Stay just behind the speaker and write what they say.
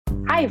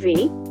Hi,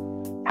 V.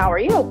 How are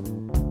you?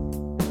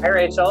 Hi,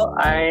 Rachel.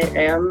 I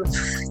am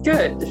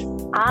good.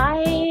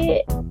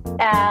 I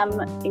am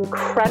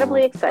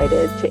incredibly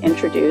excited to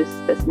introduce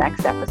this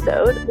next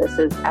episode. This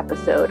is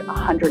episode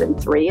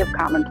 103 of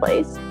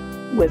Commonplace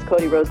with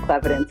Cody-Rose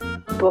Clevidence.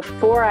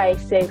 Before I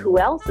say who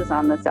else is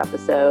on this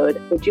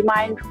episode, would you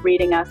mind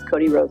reading us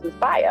Cody-Rose's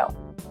bio?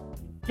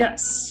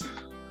 Yes.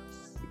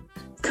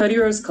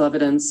 Cody-Rose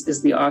Clevidence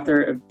is the author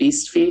of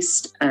Beast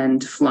Feast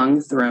and Flung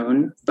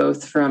Throne,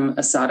 both from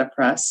Asada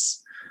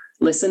Press.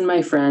 Listen,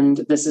 My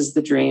Friend, This is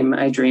the Dream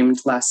I Dreamed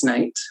Last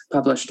Night,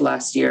 published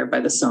last year by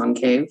the Song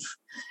Cave,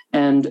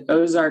 and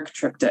Ozark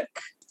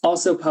Triptych,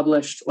 also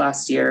published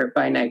last year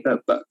by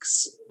Nightboat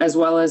Books, as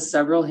well as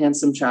several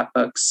handsome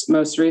chapbooks,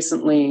 most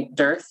recently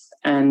Dearth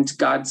and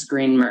God's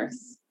Green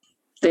Mirth.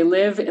 They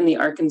live in the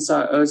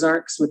Arkansas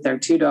Ozarks with their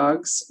 2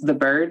 dogs, the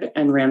Bird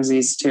and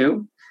Ramses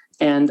II,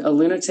 and a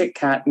lunatic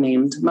cat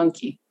named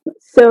Monkey.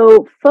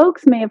 So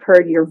folks may have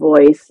heard your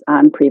voice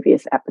on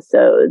previous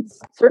episodes.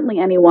 Certainly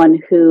anyone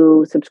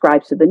who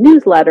subscribes to the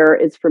newsletter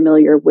is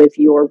familiar with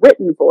your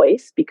written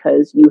voice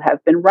because you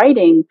have been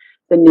writing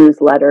the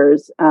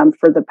newsletters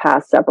for the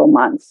past several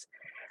months.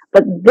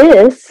 But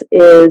this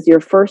is your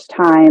first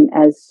time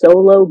as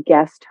solo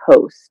guest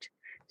host.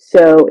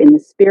 So in the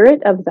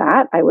spirit of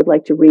that, I would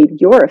like to read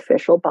your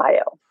official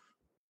bio.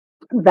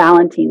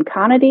 Valentine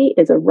Conaty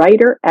is a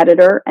writer,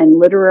 editor, and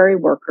literary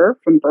worker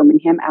from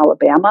Birmingham,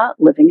 Alabama,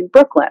 living in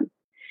Brooklyn.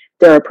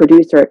 They're a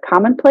producer at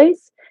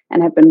Commonplace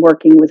and have been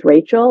working with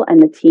Rachel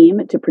and the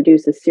team to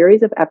produce a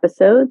series of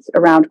episodes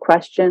around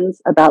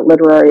questions about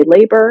literary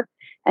labor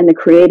and the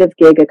creative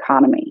gig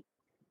economy.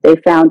 They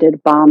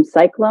founded Bomb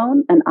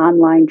Cyclone, an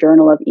online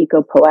journal of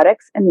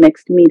eco-poetics and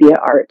mixed media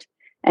art,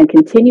 and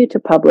continue to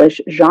publish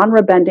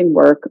genre-bending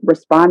work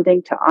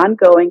responding to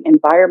ongoing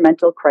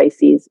environmental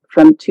crises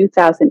from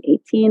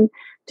 2018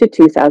 to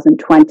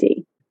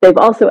 2020. They've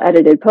also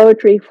edited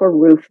poetry for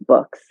Roof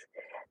Books.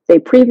 They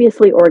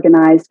previously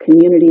organized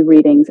community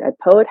readings at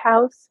Poet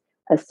House,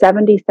 a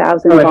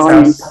 70,000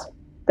 volume.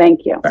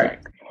 Thank you. Sorry.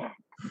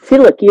 See,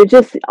 look, you're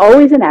just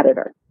always an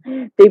editor.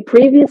 They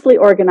previously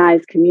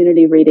organized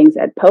community readings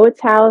at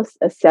Poets House,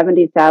 a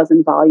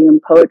 70,000 volume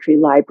poetry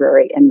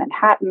library in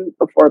Manhattan,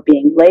 before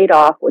being laid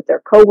off with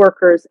their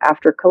coworkers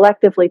after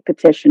collectively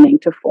petitioning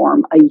to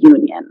form a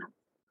union.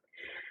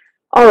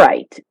 All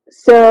right,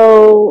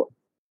 so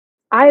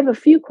I have a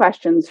few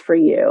questions for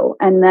you,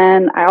 and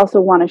then I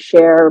also want to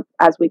share,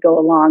 as we go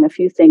along, a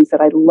few things that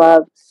I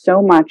love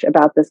so much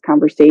about this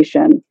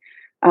conversation,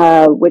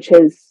 which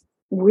has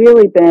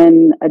really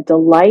been a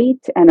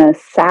delight and a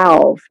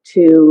salve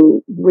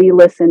to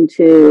re-listen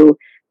to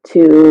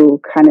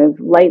kind of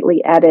lightly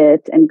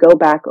edit and go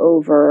back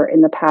over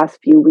in the past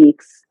few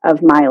weeks of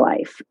my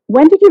life.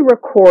 When did you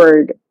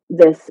record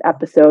this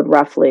episode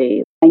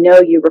roughly? I know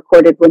you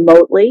recorded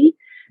remotely.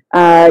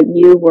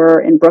 You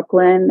were in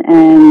Brooklyn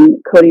and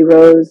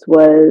Cody-Rose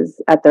was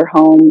at their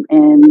home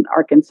in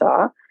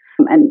Arkansas.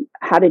 And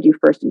how did you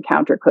first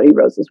encounter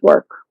Cody-Rose's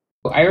work?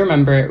 I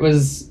remember it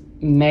was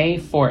May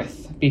 4th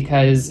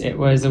because it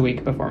was a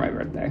week before my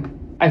birthday.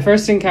 I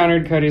first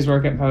encountered Cody's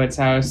work at Poets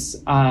House.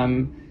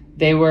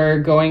 They were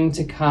going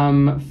to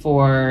come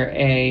for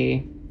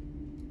a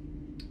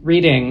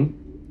reading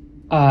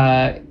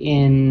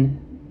in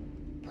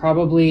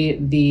probably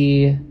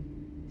the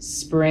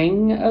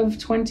spring of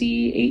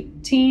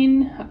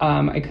 2018.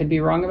 I could be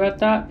wrong about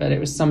that, but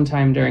it was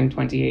sometime during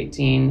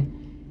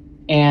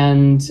 2018.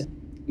 And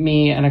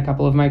me and a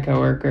couple of my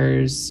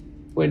coworkers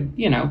would,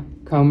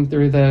 comb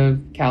through the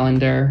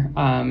calendar.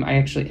 I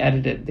actually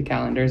edited the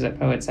calendars at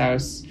Poets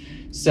House,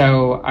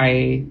 so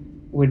I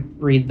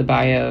would read the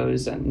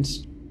bios and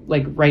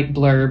write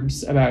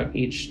blurbs about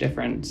each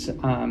different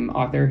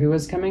author who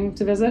was coming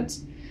to visit.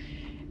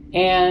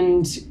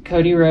 And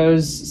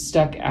Cody-Rose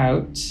stuck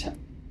out.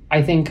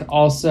 I think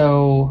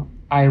also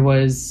I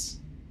was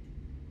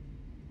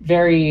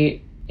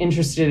very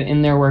interested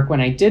in their work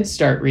when I did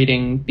start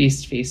reading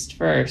Beast Feast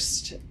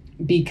first,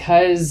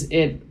 because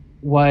it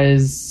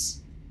was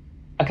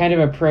a kind of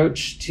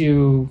approach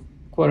to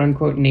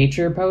quote-unquote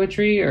nature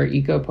poetry or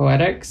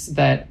eco-poetics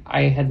that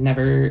I had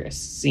never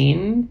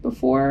seen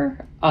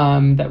before,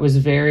 that was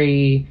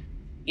very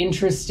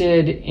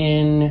interested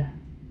in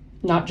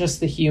not just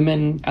the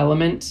human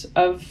element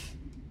of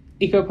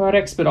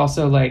eco-poetics, but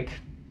also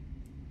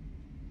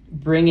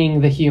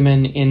bringing the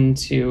human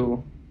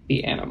into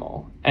the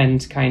animal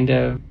and kind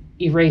of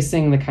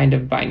erasing the kind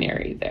of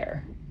binary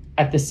there.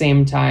 At the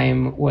same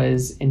time,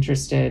 was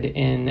interested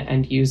in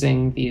and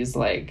using these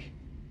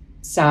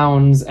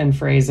sounds and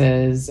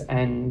phrases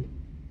and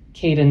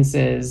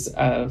cadences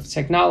of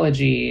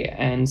technology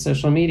and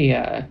social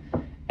media.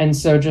 And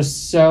so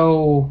just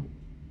so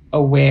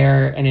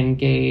aware and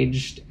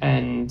engaged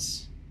and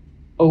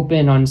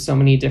open on so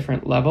many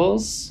different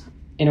levels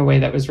in a way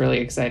that was really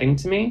exciting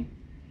to me.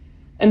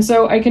 And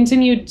so I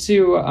continued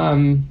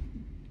to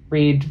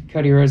read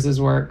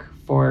Cody-Rose's work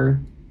for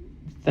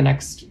the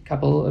next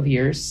couple of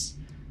years.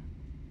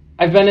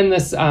 I've been in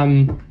this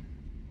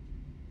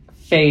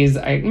phase,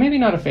 maybe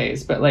not a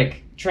phase, but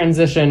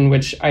transition,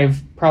 which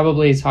I've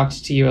probably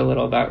talked to you a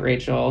little about,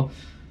 Rachel.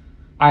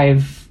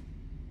 I've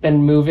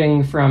been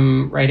moving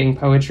from writing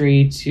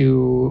poetry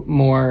to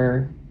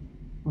more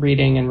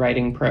reading and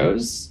writing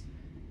prose.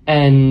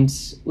 And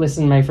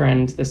listen, my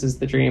friend, this is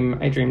the dream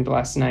I dreamed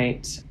last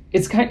night.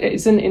 It's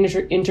an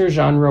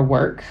intergenre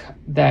work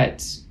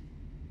that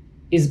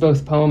is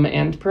both poem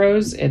and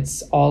prose.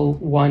 It's all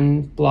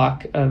one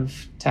block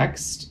of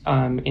text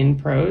in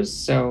prose.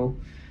 So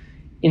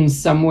in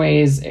some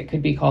ways it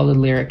could be called a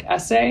lyric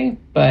essay,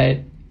 but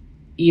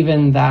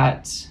even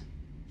that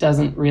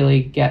doesn't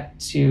really get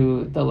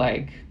to the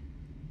like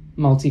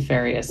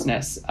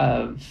multifariousness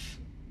of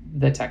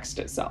the text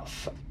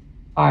itself.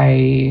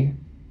 I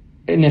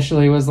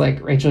initially was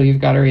like, Rachel,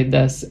 you've got to read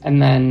this.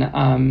 And then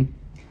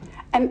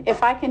and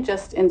if I can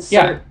just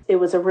insert, It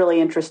was a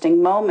really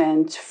interesting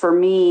moment for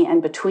me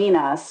and between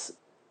us.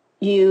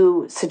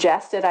 You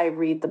suggested I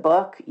read the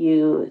book.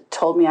 You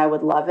told me I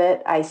would love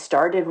it. I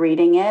started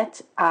reading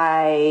it.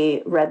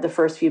 I read the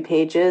first few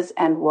pages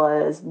and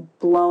was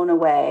blown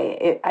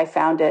away. I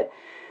found it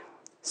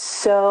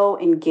so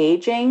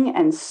engaging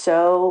and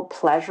so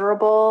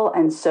pleasurable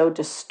and so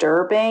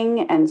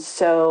disturbing and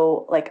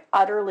so like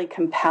utterly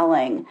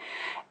compelling.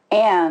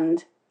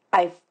 And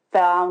I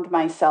found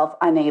myself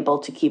unable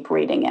to keep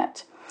reading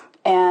it.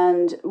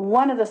 And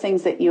one of the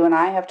things that you and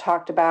I have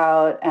talked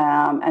about,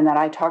 and that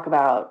I talk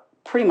about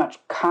pretty much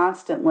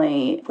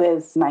constantly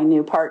with my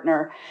new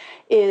partner,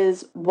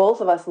 is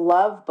both of us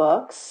love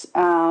books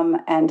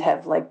and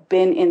have like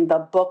been in the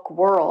book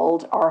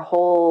world our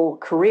whole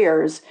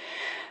careers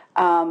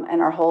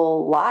and our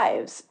whole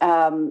lives,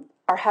 are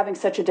having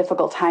such a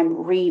difficult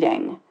time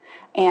reading.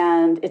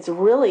 And it's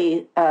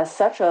really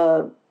such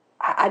a,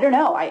 I don't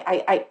know,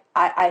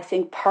 I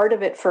think part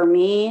of it for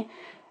me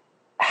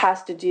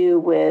has to do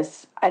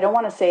with, I don't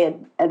want to say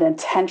an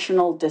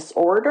intentional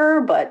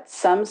disorder, but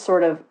some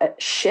sort of a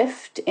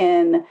shift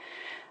in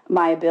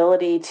my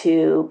ability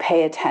to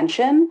pay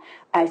attention.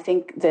 I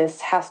think this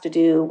has to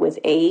do with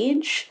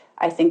age.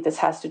 I think this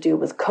has to do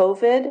with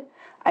COVID.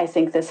 I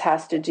think this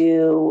has to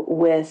do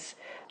with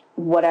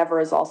whatever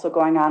is also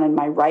going on in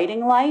my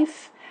writing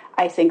life.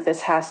 I think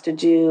this has to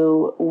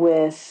do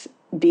with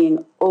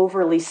being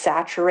overly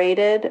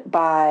saturated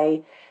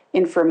by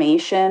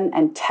information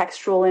and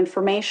textual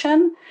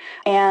information.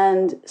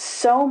 And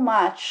so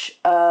much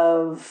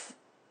of,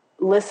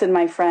 listen,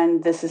 my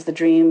friend, this is the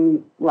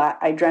dream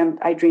I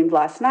dreamed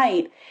last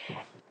night,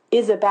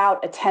 is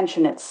about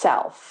attention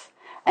itself.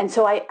 And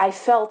so I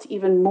felt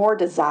even more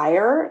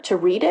desire to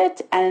read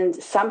it and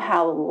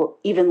somehow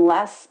even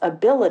less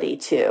ability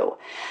to.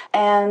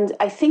 And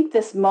I think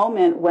this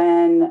moment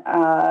when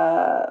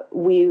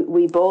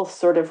we both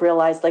sort of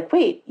realized, like,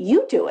 wait,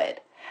 you do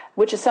it,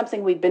 which is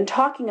something we'd been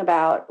talking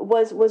about,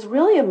 was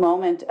really a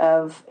moment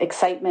of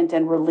excitement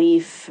and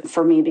relief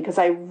for me, because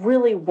I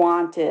really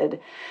wanted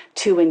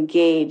to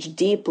engage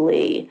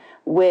deeply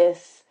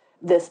with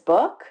this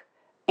book.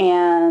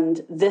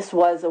 And this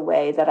was a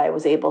way that I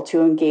was able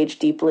to engage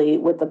deeply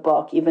with the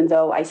book, even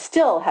though I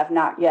still have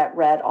not yet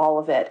read all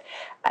of it.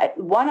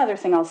 One other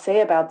thing I'll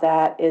say about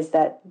that is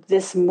that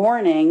this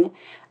morning,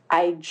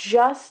 I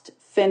just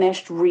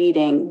finished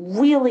reading,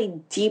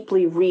 really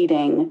deeply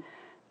reading,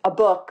 a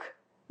book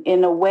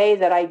in a way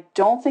that I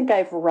don't think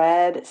I've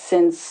read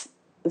since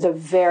the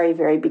very,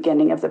 very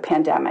beginning of the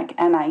pandemic.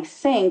 And I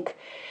think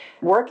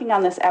working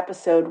on this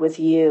episode with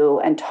you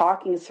and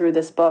talking through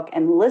this book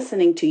and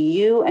listening to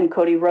you and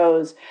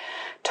Cody-Rose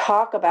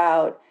talk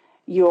about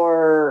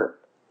your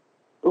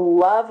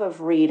love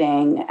of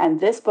reading, and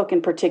this book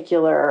in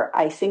particular,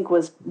 I think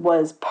was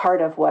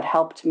part of what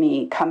helped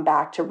me come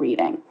back to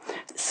reading.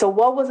 So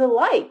what was it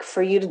like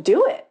for you to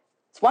do it?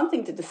 It's one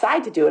thing to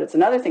decide to do it. It's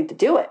another thing to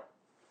do it.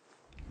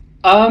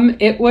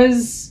 It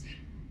was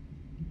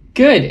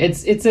good.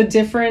 It's a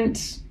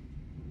different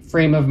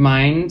frame of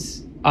mind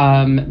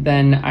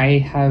than I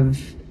have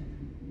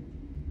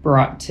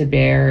brought to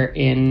bear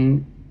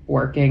in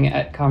working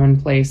at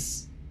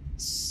Commonplace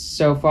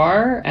so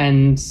far.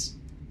 And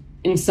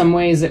in some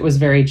ways it was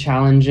very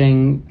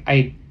challenging.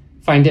 I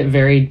find it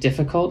very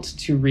difficult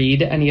to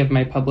read any of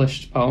my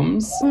published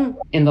poems.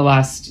 In the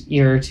last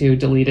year or two,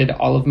 deleted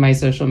all of my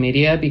social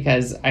media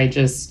because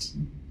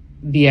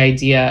the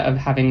idea of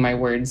having my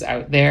words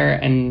out there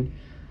and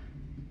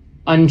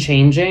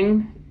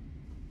unchanging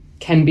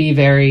can be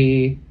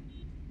very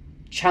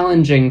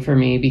challenging for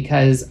me,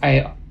 because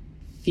I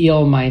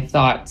feel my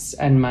thoughts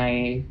and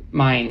my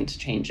mind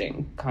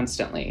changing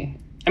constantly.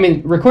 I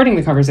mean, recording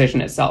the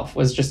conversation itself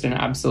was just an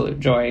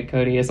absolute joy.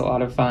 Cody is a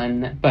lot of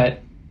fun,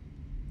 but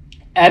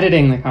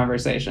editing the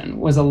conversation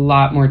was a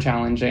lot more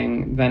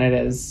challenging than it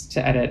is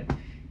to edit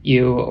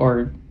you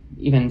or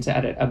even to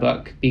edit a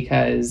book,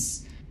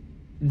 because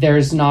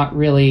there's not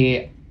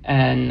really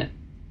an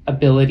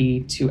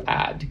ability to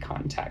add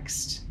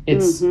context.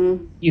 It's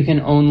you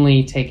can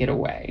only take it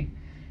away.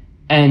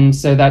 And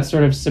so that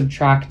sort of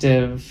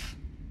subtractive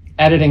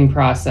editing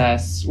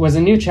process was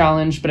a new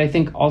challenge, but I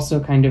think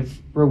also kind of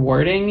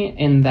rewarding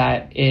in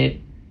that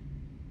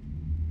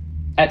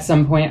at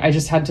some point, I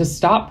just had to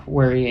stop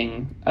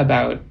worrying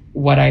about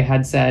what I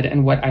had said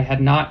and what I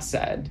had not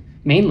said,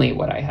 mainly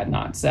what I had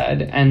not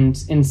said,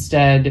 and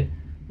instead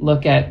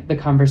look at the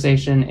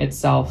conversation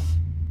itself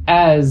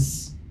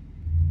as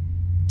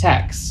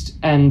text,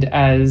 and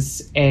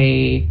as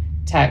a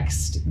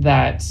text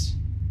that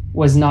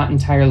was not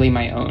entirely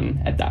my own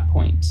at that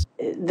point.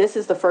 This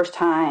is the first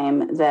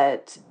time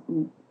that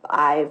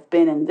I've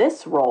been in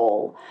this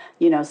role,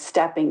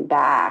 stepping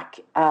back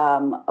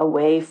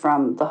away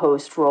from the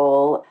host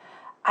role.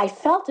 I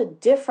felt a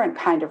different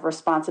kind of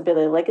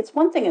responsibility. Like, it's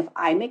one thing if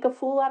I make a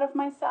fool out of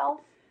myself.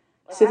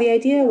 So the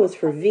idea was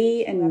for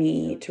V and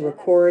me to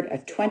record a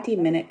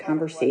 20-minute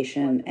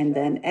conversation and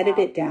then edit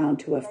it down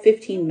to a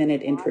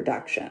 15-minute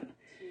introduction.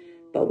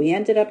 But we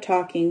ended up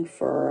talking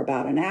for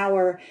about an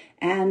hour,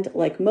 and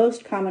like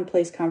most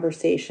commonplace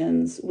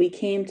conversations, we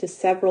came to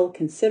several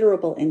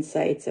considerable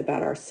insights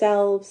about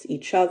ourselves,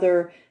 each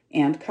other,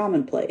 and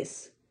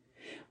commonplace.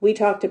 We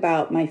talked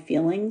about my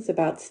feelings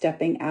about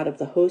stepping out of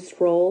the host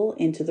role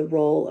into the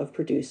role of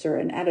producer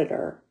and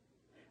editor.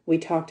 We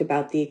talked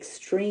about the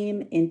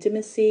extreme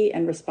intimacy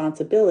and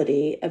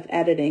responsibility of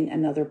editing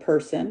another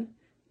person,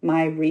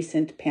 my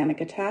recent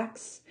panic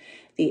attacks,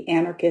 the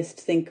anarchist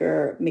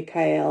thinker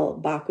Mikhail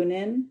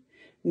Bakunin,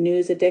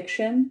 news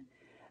addiction,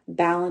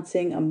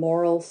 balancing a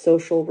moral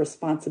social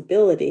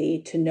responsibility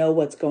to know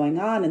what's going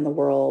on in the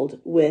world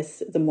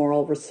with the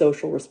moral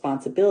social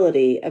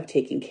responsibility of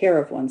taking care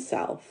of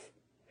oneself.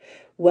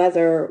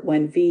 Whether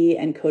when V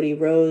and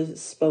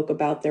Cody-Rose spoke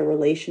about their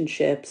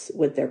relationships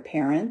with their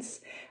parents,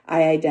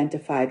 I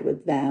identified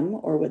with them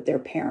or with their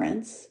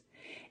parents.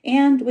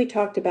 And we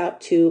talked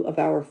about two of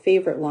our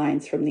favorite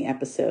lines from the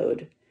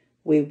episode.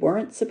 We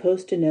weren't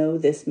supposed to know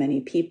this many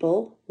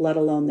people, let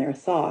alone their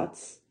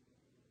thoughts.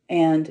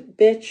 And,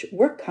 bitch,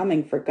 we're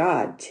coming for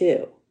God,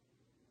 too.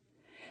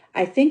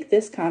 I think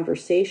this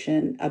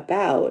conversation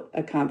about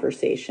a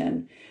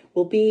conversation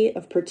will be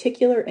of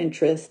particular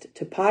interest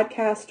to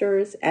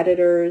podcasters,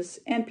 editors,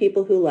 and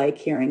people who like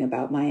hearing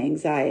about my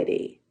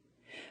anxiety.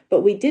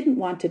 But we didn't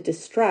want to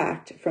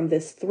distract from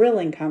this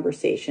thrilling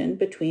conversation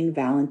between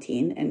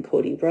Valentine and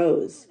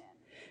Cody-Rose.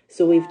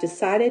 So we've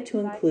decided to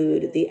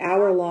include the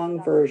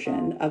hour-long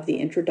version of the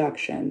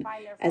introduction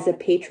as a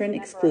patron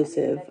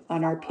exclusive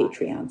on our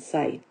Patreon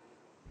site.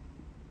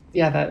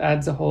 Yeah, that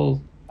adds a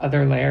whole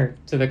other layer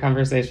to the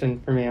conversation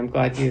for me. I'm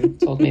glad you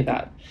told me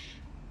that.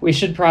 We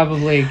should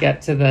probably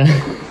get to the...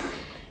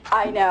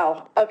 I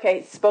know.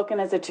 Okay, spoken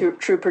as a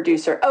true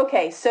producer.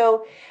 Okay,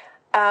 so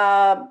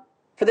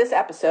for this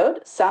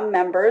episode, some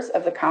members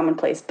of the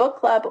Commonplace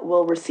Book Club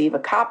will receive a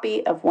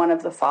copy of one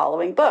of the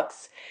following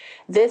books.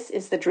 This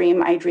is The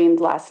Dream I Dreamed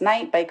Last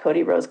Night by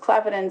Cody-Rose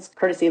Clevidence,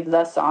 courtesy of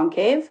The Song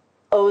Cave.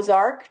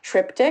 Ozark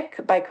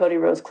Triptych by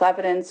Cody-Rose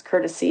Clevidence,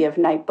 courtesy of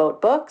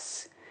Nightboat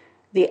Books.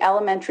 The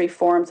Elementary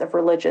Forms of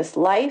Religious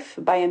Life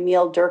by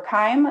Emil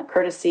Durkheim,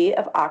 courtesy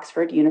of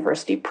Oxford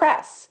University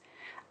Press.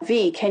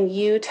 V, can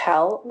you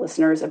tell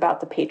listeners about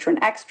the patron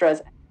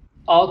extras?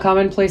 All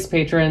Commonplace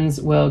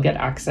patrons will get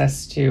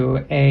access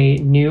to a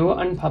new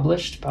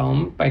unpublished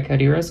poem by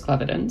Cody-Rose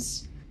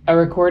Clevidence, a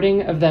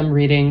recording of them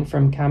reading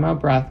from Camo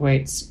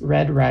Brathwaite's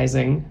Red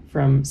Rising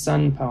from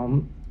Sun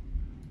poem,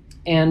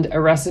 and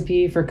a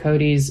recipe for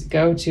Cody's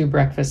go-to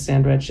breakfast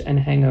sandwich and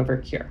hangover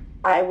cure.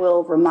 I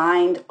will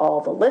remind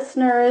all the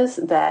listeners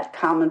that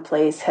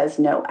Commonplace has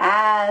no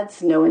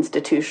ads, no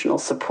institutional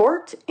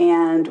support,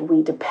 and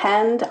we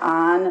depend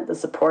on the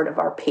support of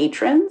our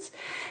patrons.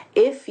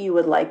 If you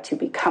would like to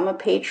become a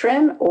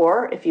patron,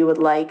 or if you would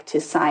like to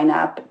sign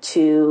up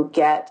to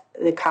get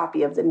the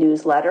copy of the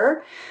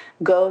newsletter,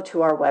 go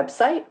to our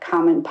website,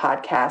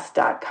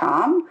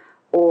 commonpodcast.com,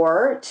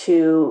 or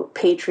to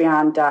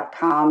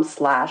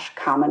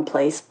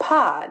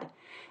patreon.com/commonplacepod.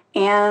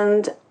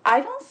 And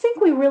I don't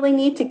think we really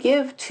need to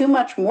give too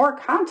much more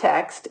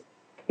context.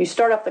 You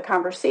start off the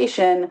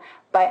conversation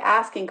by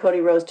asking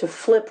Cody-Rose to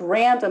flip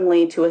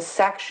randomly to a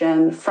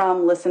section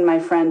from Listen, My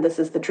Friend, This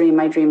is the Dream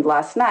I Dreamed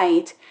Last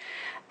Night.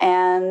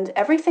 And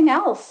everything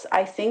else,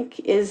 I think,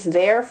 is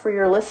there for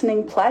your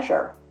listening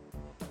pleasure.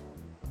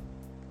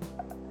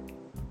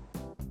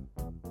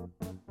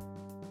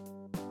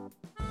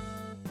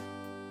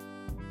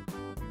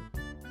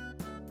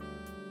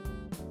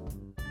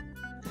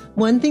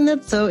 One thing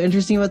that's so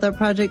interesting about that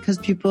project, because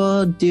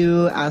people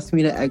do ask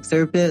me to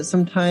excerpt it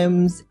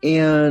sometimes,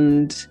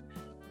 and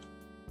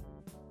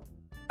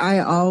I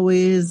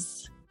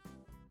always,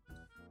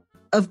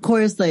 of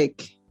course,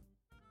 like,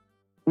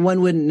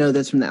 one wouldn't know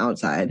this from the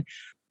outside.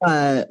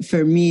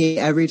 For me,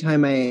 every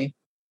time I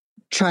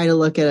try to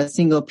look at a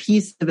single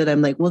piece of it,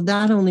 I'm like, well,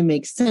 that only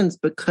makes sense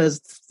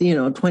because,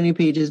 20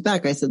 pages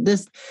back, I said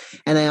this.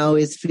 And I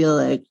always feel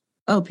like,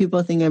 oh,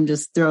 people think I'm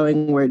just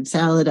throwing word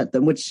salad at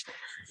them, which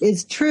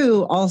is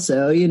true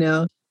also,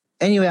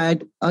 Anyway,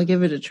 I'll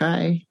give it a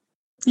try.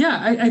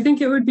 Yeah, I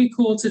think it would be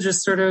cool to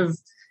just sort of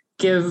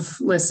give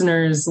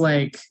listeners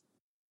like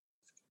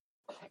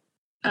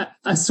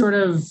a sort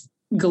of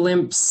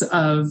glimpse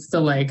of the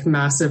like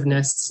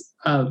massiveness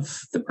of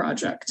the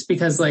project,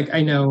 because like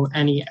I know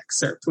any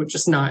excerpt would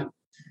just not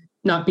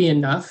be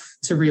enough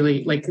to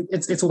really like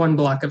it's one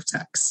block of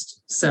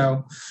text.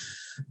 So,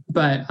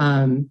 but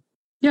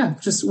yeah,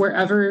 just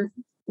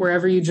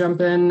wherever you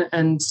jump in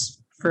and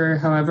for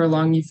however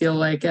long you feel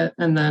like it.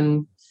 And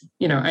then,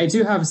 I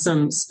do have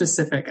some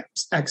specific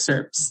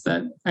excerpts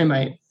that I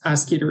might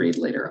ask you to read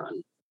later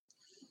on.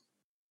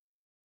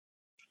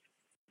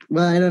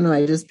 Well, I don't know.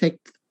 I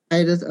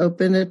just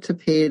opened it to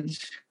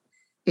page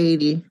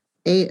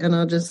 88 and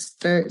I'll just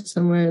start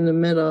somewhere in the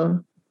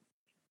middle.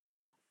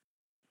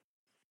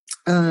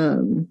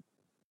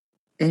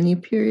 Any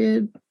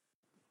period.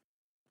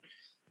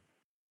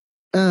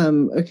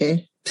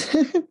 Okay.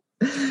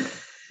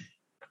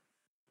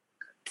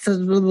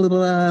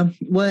 So,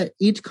 what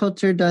each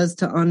culture does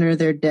to honor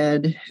their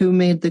dead, who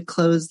made the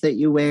clothes that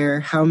you wear,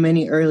 how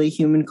many early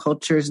human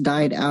cultures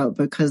died out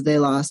because they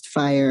lost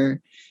fire.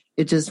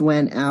 It just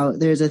went out.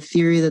 There's a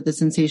theory that the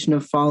sensation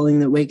of falling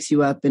that wakes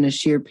you up in a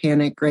sheer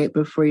panic right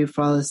before you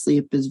fall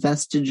asleep is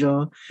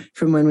vestigial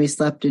from when we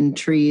slept in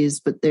trees,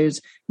 but there's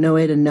no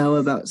way to know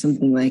about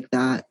something like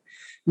that.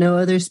 No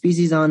other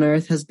species on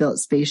Earth has built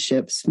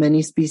spaceships.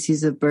 Many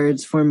species of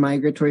birds form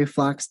migratory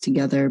flocks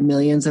together,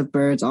 millions of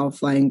birds all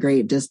flying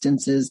great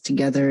distances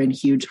together in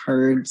huge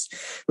herds,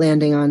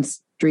 landing on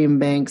stream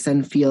banks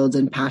and fields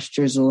and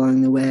pastures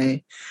along the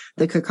way.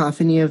 The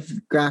cacophony of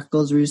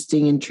grackles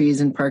roosting in trees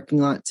and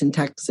parking lots in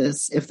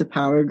Texas. If the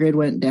power grid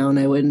went down,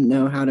 I wouldn't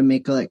know how to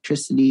make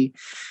electricity.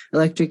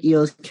 Electric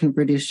eels can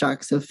produce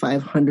shocks of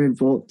 500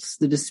 volts.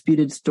 The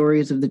disputed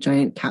stories of the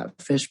giant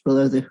catfish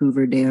below the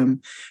Hoover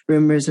Dam.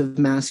 Rumors of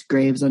mass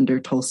graves under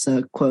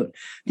Tulsa. Quote,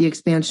 the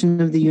expansion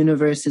of the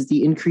universe is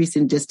the increase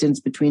in distance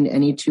between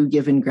any two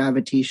given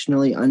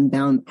gravitationally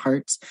unbound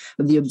parts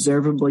of the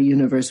observable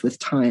universe with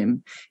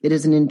time. It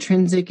is an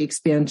intrinsic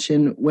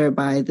expansion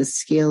whereby the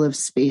scale of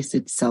space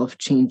itself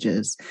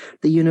changes.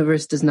 The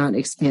universe does not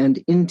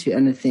expand into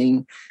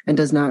anything and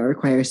does not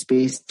require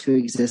space to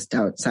exist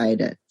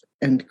outside it.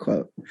 End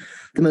quote.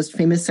 The most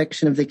famous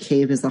section of the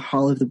cave is the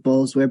Hall of the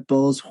Bulls, where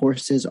bulls,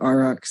 horses,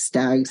 aurochs,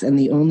 stags, and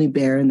the only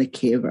bear in the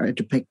cave are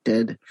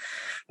depicted.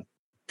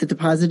 The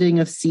depositing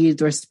of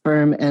seeds or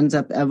sperm ends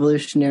up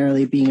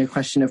evolutionarily being a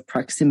question of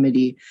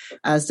proximity,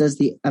 as does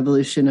the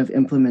evolution of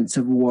implements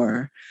of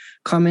war.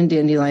 Common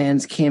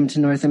dandelions came to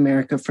North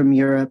America from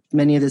Europe.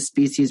 Many of the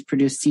species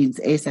produce seeds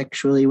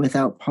asexually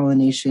without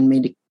pollination,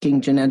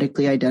 making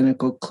genetically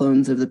identical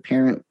clones of the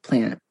parent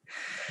plant.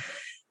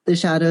 The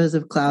shadows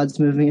of clouds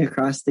moving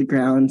across the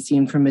ground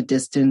seen from a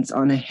distance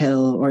on a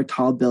hill or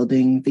tall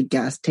building, the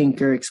gas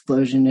tanker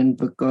explosion in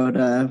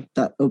Bogota,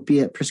 the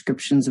opiate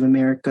prescriptions of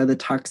America, the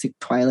toxic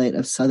twilight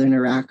of southern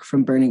Iraq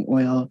from burning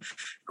oil.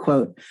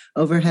 Quote,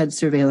 overhead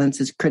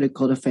surveillance is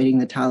critical to fighting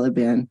the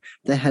Taliban.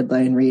 The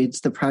headline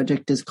reads, the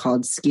project is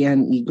called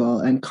Scan Eagle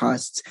and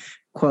costs,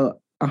 quote,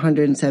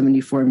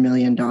 $174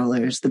 million.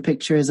 The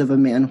picture is of a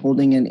man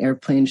holding an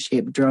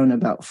airplane-shaped drone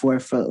about 4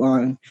 foot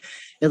long.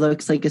 It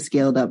looks like a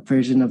scaled-up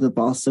version of the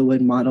balsa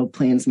wood model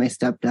planes my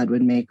stepdad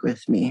would make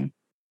with me.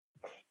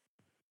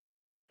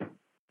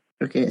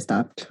 Okay, I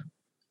stopped.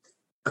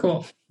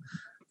 Cool.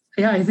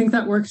 Yeah, I think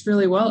that works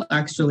really well,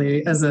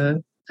 actually, as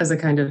a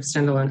kind of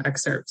standalone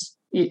excerpt.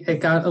 It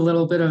got a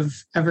little bit of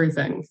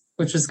everything,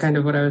 which is kind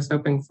of what I was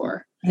hoping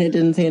for. It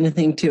didn't say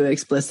anything too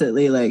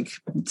explicitly like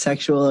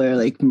sexual or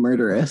like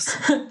murderous.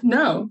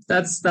 No,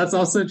 that's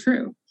also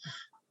true.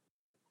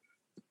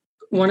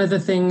 One of the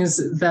things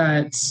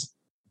that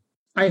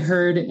I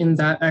heard in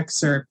that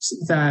excerpt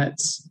that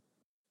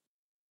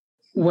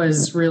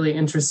was really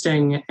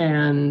interesting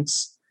and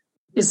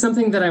is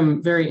something that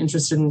I'm very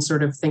interested in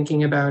sort of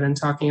thinking about and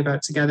talking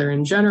about together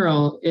in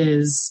general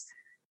is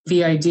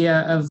the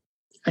idea of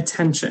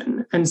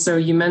attention. And so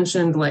you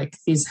mentioned like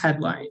these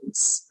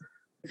headlines.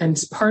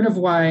 And part of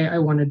why I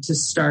wanted to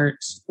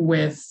start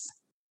with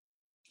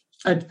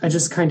a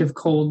just kind of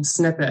cold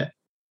snippet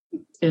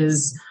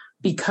is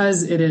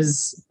because it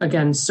is,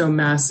 again, so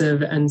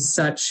massive and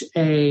such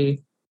a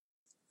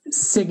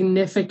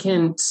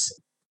significant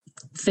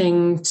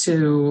thing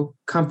to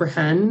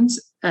comprehend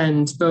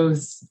and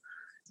both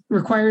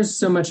requires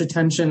so much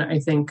attention, I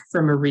think,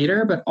 from a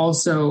reader, but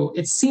also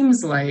it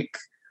seems like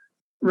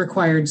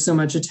required so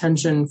much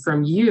attention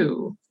from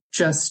you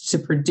just to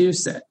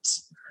produce it.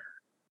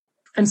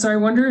 And so I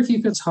wonder if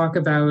you could talk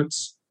about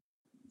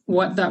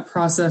what that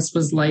process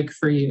was like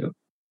for you.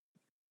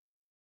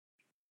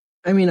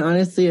 I mean,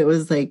 honestly, it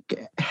was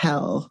like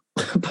hell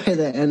by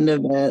the end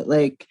of it.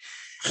 Like,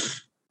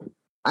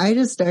 I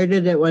just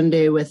started it one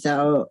day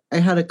I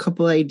had a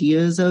couple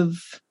ideas of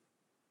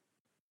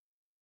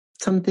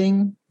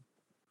something,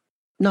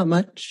 not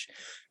much.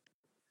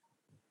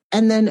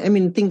 And then, I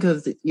mean, think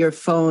of your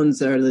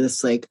phones are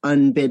this like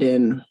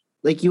unbidden,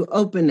 like you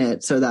open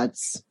it, so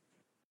that's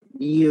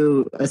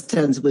you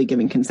ostensibly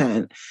giving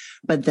consent,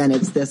 but then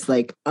it's this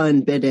like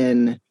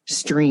unbidden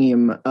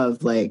stream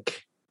of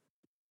like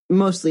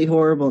mostly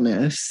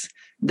horribleness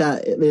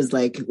that is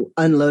like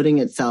unloading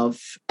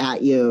itself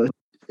at you.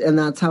 And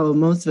that's how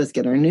most of us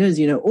get our news,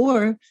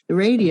 or the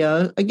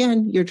radio,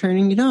 again, you're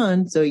turning it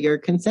on, so you're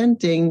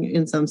consenting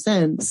in some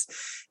sense.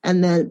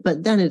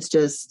 But then it's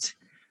just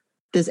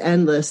this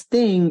endless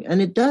thing.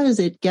 And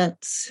it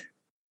gets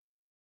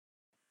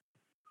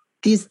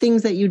these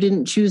things that you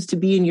didn't choose to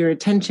be in your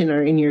attention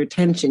are in your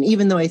attention,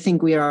 even though I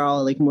think we are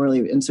all like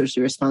morally and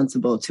socially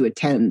responsible to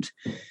attend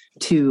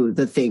to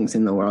the things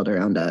in the world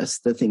around us,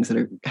 the things that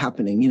are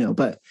happening, you know,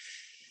 but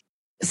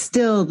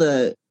still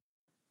the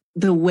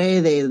way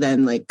they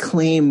then like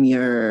claim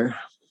your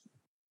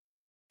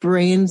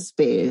brain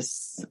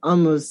space,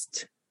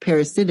 almost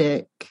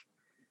parasitic,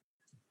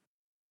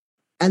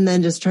 and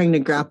then just trying to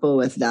grapple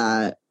with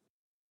that.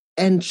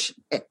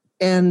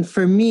 And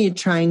for me,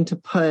 trying to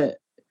put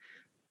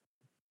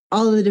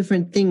all of the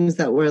different things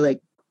that were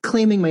like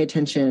claiming my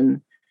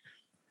attention,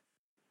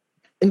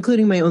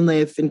 including my own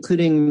life,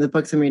 including the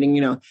books I'm reading,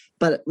 you know,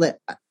 but like,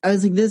 I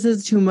was like, this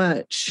is too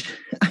much.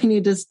 I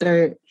need to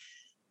start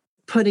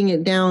putting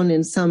it down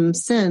in some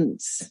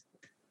sense,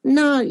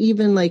 not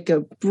even like a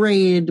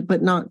braid,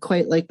 but not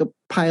quite like a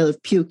pile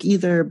of puke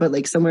either, but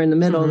like somewhere in the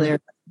middle there.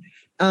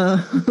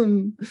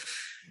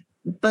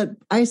 But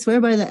I swear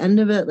by the end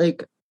of it,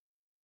 like,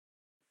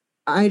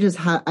 I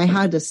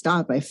had to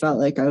stop. I felt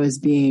like I was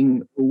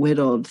being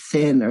whittled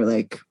thin or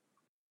like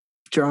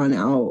drawn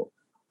out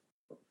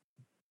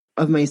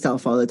of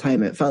myself all the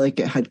time. It felt like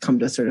it had come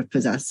to sort of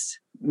possess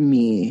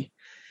me,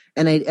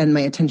 and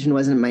my attention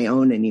wasn't my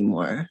own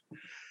anymore.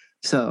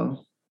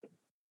 So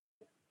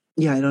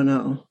yeah, I don't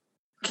know.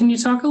 Can you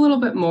talk a little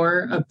bit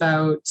more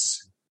about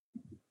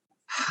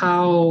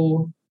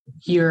how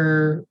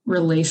your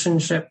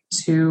relationship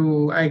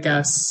to, I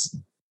guess,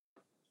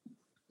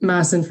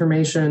 mass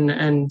information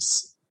and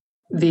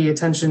the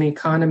attention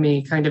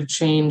economy kind of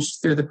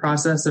changed through the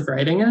process of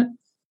writing it?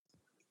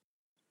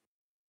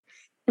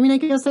 I mean, I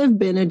guess I've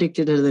been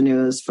addicted to the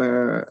news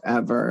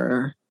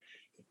forever.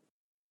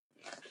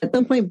 At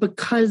some point,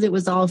 because it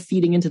was all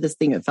feeding into this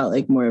thing, it felt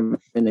like more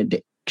of an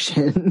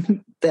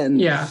addiction than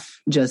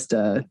just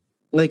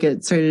like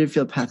it started to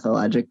feel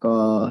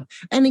pathological.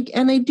 And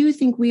I do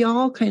think we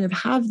all kind of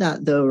have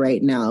that though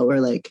right now,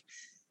 where like,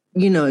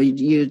 you know,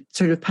 you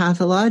sort of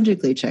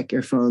pathologically check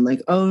your phone,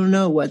 like, oh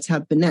no, what's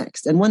happened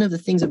next? And one of the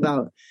things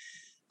about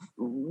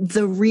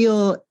the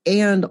real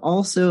and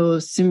also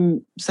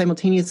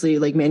simultaneously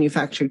like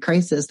manufactured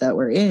crisis that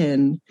we're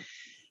in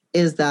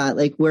is that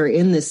like we're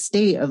in this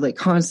state of like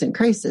constant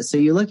crisis. So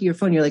you look at your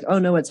phone, you're like, oh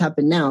no, what's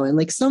happened now? And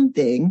like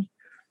something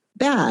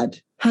bad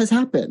has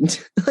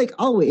happened, like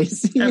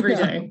always. Every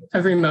day,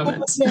 every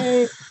moment.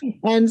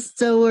 And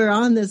so we're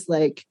on this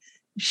like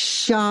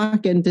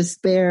shock and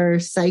despair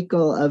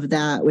cycle of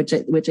that, which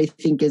I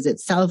think is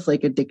itself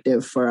like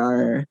addictive for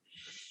our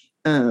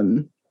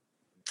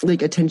like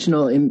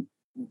attentional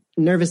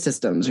nervous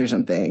systems or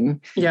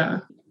something.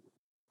 Yeah,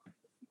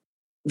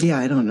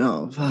 I don't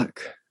know.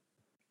 Fuck.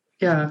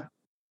 Yeah.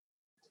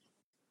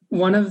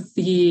 One of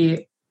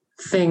the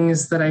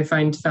things that I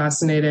find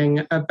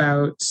fascinating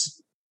about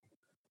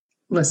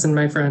Listen,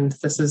 My Friend,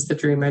 This Is the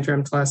Dream I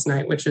Dreamt Last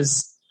Night, which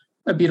is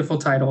a beautiful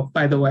title,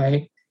 by the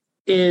way,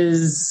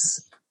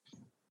 is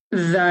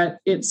that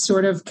it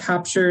sort of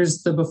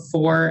captures the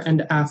before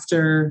and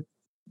after,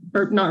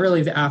 or not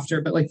really the after,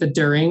 but like the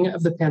during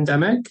of the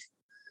pandemic.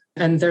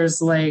 And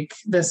there's like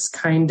this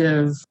kind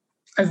of,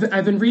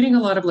 I've been reading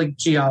a lot of like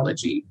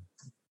geology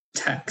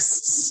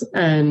texts,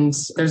 and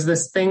there's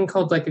this thing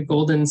called like a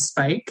golden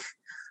spike,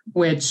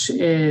 which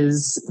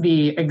is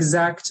the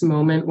exact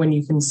moment when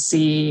you can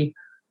see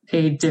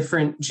a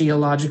different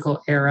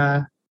geological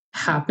era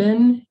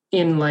happen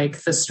in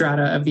like the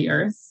strata of the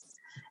earth.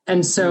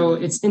 And so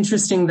it's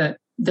interesting that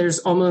there's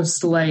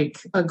almost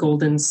like a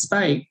golden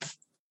spike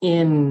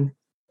in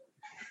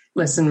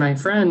Listen, My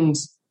Friend,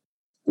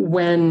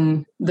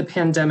 when the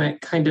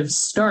pandemic kind of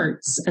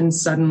starts and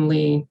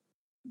suddenly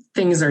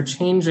things are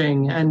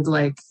changing and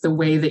like the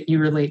way that you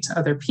relate to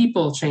other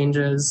people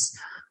changes.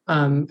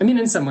 I mean,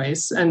 in some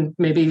ways, and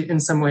maybe in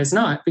some ways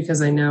not,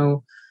 because I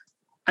know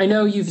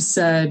you've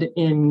said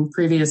in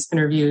previous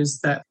interviews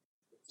that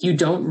you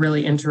don't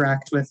really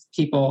interact with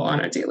people on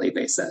a daily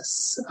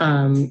basis.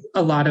 A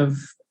lot of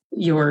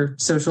your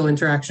social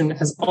interaction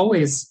has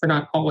always, or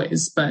not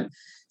always, but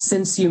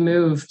since you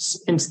moved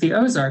into the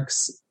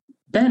Ozarks,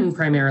 been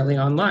primarily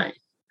online.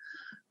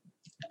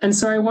 And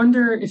so I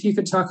wonder if you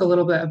could talk a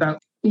little bit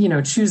about, you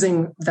know,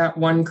 choosing that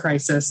one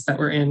crisis that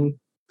we're in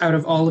out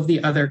of all of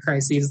the other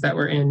crises that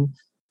we're in,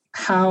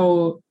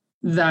 how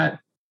that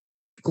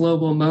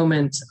global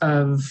moment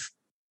of,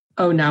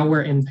 oh, now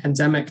we're in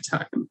pandemic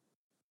time,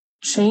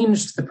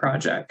 changed the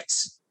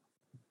project.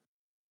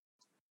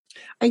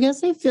 I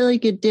guess I feel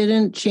like it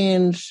didn't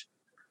change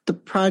the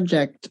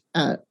project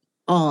at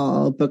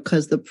all,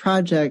 because the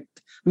project,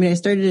 I mean, I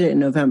started it in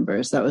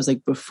November, so that was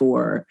like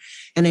before.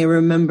 And I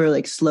remember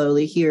like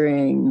slowly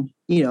hearing,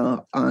 you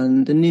know,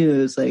 on the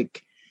news,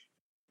 like,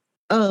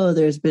 oh,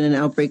 there's been an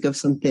outbreak of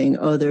something.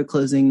 Oh, they're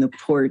closing the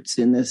ports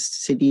in this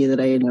city that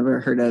I had never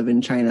heard of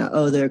in China.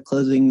 Oh, they're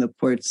closing the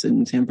ports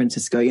in San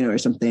Francisco, you know, or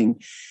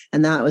something.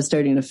 And that was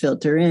starting to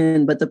filter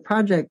in. But the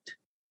project,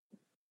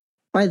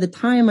 by the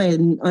time I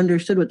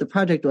understood what the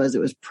project was,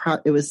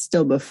 it was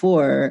still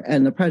before,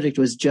 and the project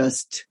was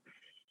just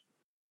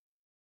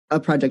a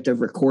project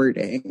of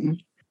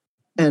recording.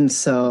 And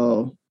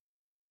so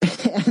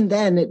And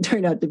then it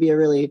turned out to be a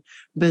really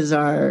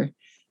bizarre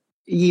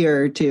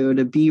year or two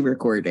to be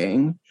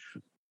recording.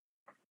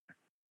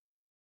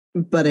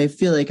 But I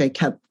feel like I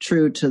kept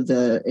true to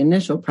the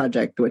initial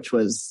project, which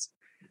was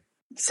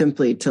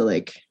simply to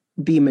like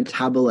be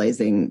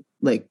metabolizing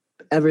like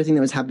everything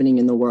that was happening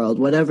in the world,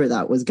 whatever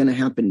that was going to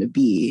happen to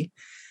be,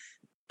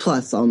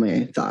 plus all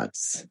my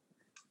thoughts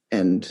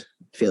and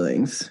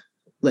feelings,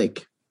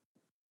 like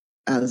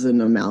as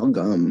an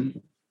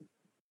amalgam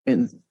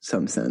in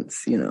some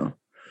sense, you know.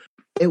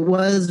 It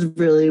was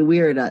really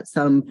weird at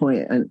some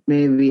point, and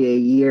maybe a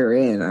year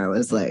in, I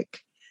was like,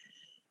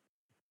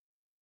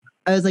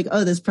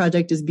 oh, this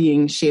project is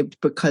being shaped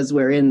because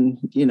we're in,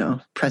 you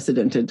know,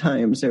 precedented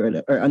times or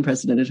whatever, or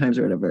unprecedented times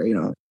or whatever, you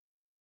know.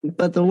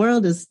 But the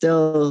world is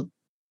still,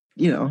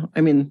 you know,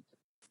 I mean,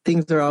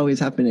 things are always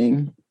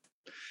happening.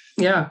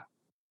 Yeah.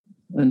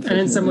 And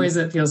in some ways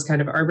it feels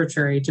kind of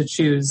arbitrary to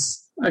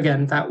choose,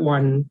 again, that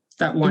one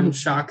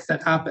shock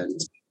that happened.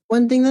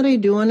 One thing that I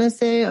do want to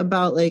say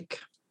about like,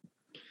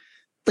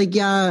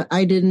 yeah,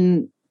 I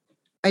didn't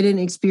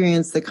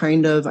experience the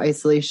kind of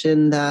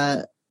isolation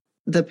that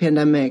the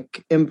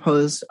pandemic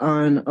imposed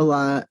on a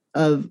lot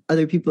of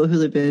other people who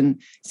live in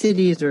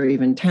cities or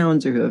even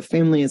towns or who have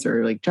families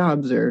or like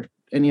jobs or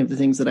any of the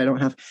things that I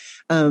don't have.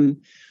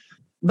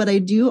 But I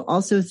do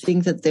also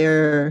think that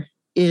there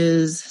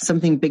is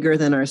something bigger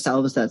than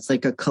ourselves that's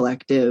like a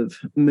collective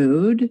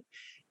mood.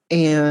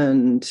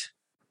 And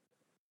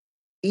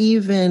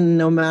even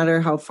no matter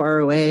how far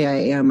away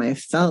I am, I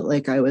felt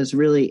like I was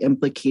really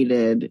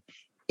implicated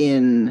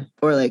in,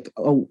 or like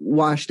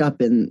washed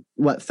up in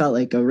what felt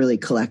like a really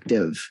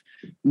collective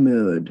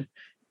mood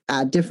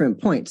at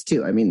different points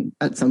too. I mean,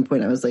 at some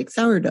point I was like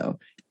sourdough.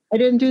 I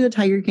didn't do the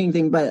Tiger King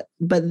thing, but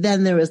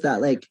then there was that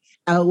like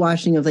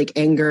outwashing of like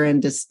anger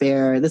and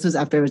despair. This was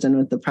after I was done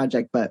with the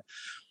project, but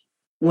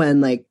when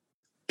like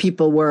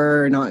people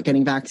were not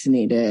getting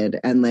vaccinated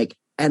and like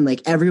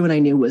everyone I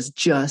knew was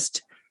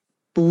just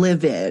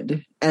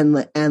livid and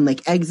like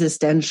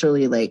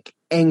existentially like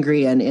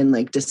angry and in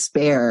like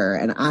despair,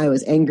 and I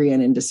was angry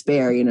and in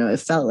despair, you know, it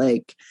felt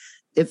like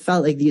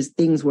these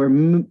things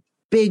were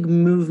big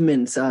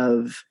movements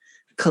of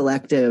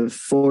collective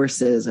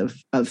forces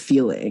of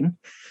feeling,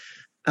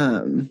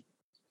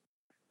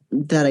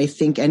 that I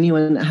think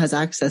anyone that has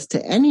access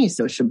to any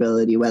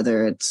sociability,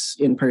 whether it's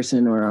in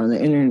person or on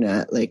the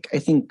internet, like I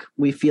think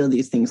we feel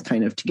these things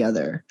kind of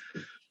together.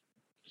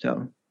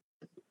 So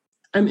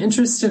I'm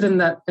interested in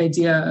that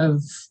idea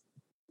of,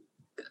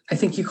 I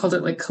think you called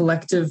it like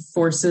collective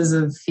forces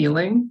of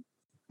feeling,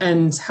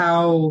 and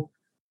how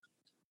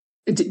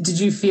did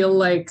you feel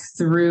like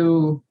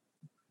through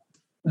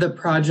the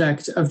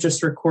project of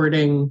just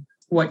recording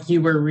what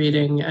you were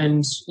reading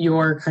and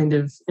your kind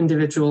of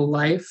individual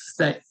life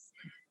that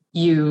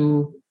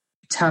you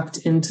tapped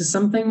into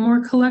something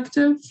more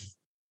collective?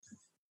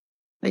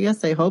 I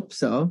guess I hope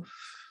so.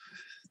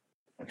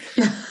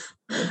 Yeah,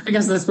 I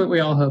guess that's what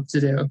we all hope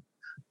to do.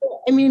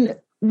 I mean,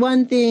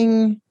 one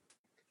thing,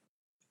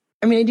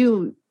 I mean, I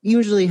do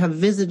usually have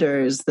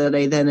visitors that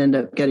I then end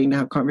up getting to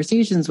have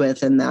conversations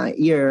with, and that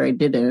year I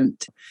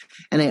didn't.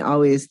 And I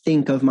always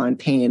think of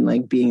Montaigne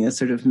like being a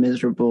sort of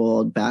miserable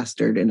old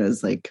bastard in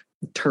his like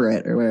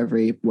turret or wherever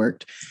he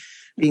worked,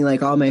 being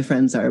like, all my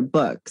friends are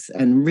books,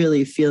 and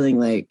really feeling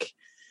like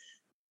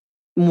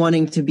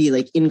wanting to be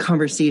like in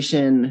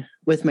conversation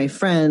with my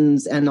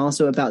friends and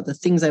also about the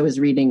things I was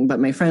reading, but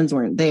my friends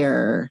weren't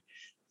there.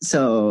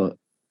 So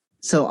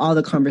all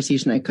the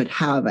conversation I could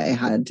have, I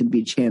had to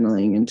be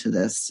channeling into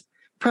this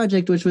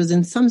project, which was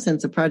in some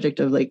sense a project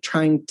of like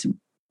trying to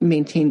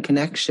maintain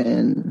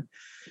connection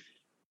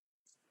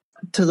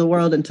to the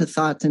world and to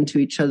thoughts and to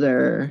each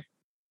other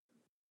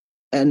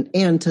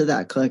and to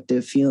that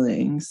collective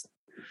feelings.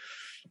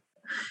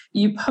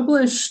 You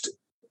published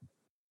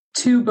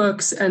 2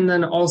 books and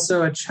then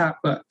also a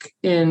chapbook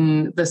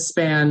in the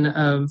span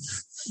of,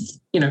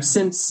 you know,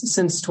 since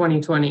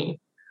 2020.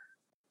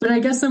 But I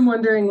guess I'm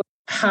wondering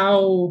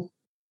how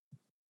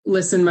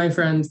Listen, My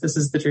Friends, This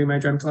Is the Dream I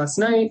Dreamt Last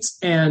Night,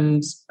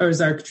 and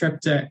Ozark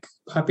Triptych,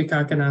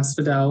 Poppycock and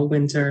Asphodel,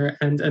 Winter,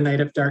 and A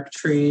Night of Dark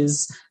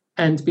Trees,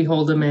 and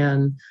Behold a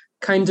Man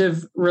kind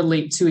of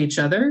relate to each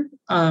other.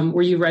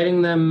 Were you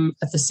writing them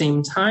at the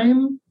same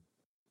time?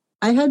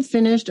 I had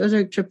finished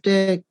Ozark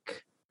Triptych,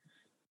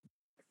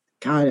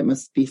 God, it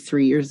must be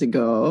 3 years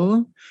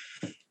ago.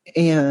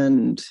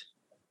 And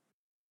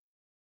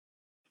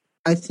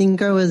I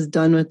think I was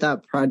done with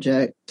that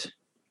project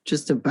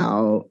just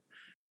about,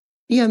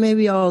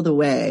 maybe all the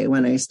way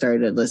when I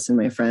started Listen,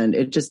 My Friend.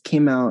 It just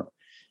came out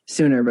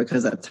sooner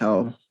because that's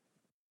how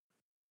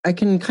I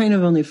can kind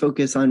of only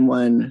focus on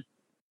one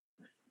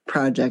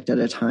project at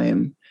a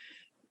time.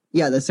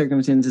 Yeah, the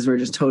circumstances were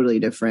just totally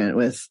different.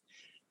 With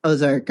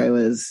Ozark, I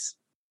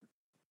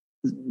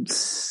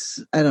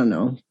don't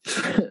know.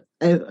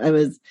 I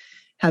was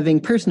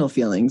having personal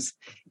feelings,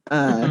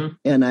 and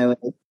I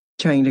was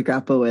trying to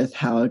grapple with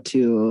how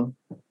to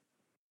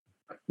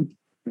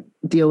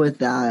deal with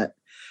that,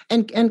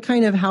 and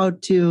kind of how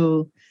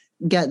to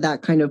get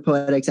that kind of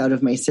poetics out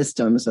of my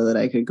system so that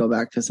I could go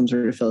back to some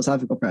sort of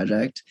philosophical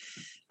project.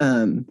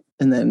 And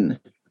then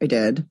I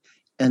did.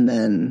 And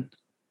then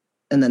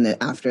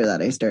after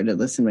that, I started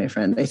Listen, My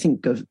Friend.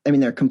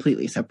 They're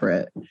completely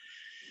separate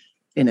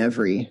in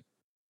every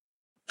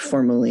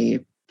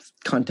formally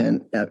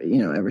content,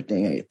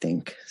 everything, I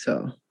think.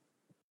 So.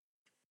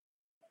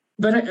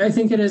 But I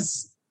think it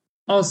is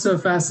also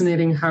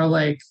fascinating how,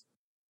 like,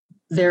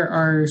 there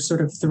are sort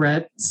of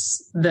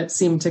threads that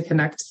seem to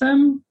connect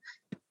them.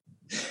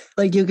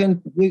 Like you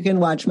can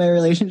watch my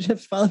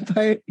relationships fall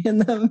apart in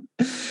them.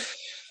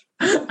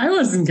 I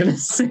wasn't going to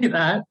say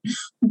that,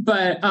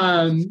 but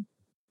I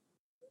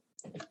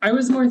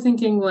was more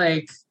thinking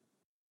like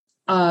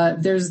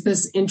there's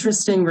this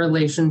interesting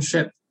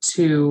relationship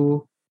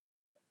to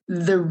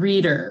the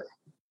reader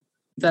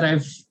that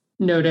I've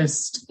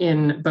noticed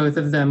in both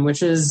of them,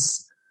 which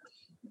is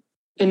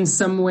in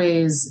some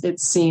ways it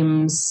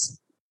seems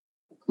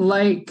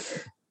like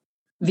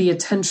the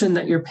attention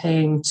that you're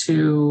paying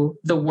to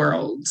the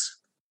world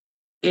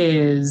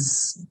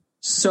is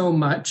so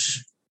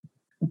much,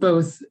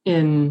 both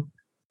in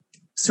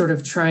sort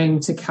of trying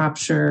to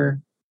capture,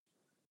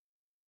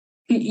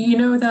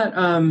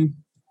 that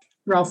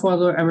Ralph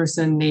Waldo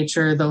Emerson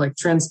Nature, the like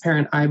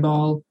transparent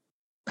eyeball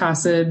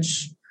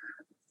passage,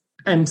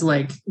 and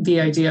like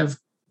the idea of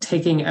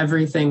taking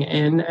everything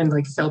in and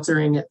like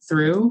filtering it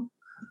through.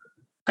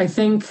 I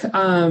think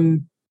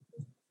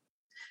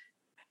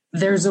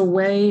there's a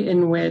way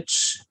in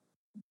which,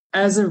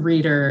 as a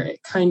reader,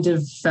 it kind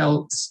of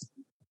felt,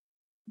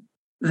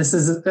 this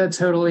is a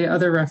totally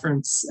other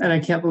reference, and I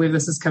can't believe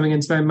this is coming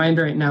into my mind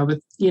right now, but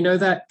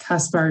that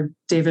Caspar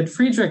David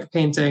Friedrich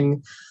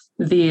painting,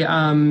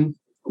 the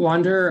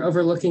Wanderer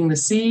Overlooking the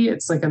Sea?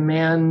 It's like a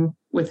man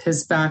with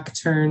his back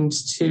turned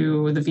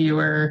to the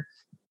viewer.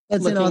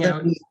 That's in all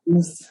the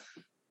memes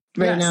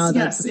right now.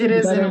 Yes, it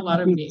is in a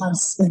lot of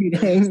memes.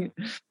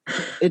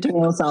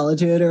 Eternal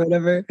Solitude or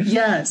whatever.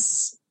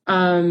 Yes.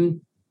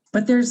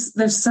 But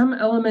there's some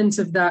element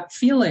of that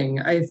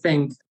feeling, I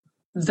think,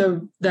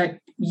 that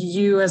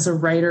you as a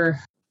writer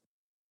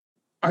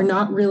are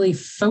not really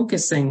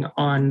focusing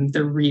on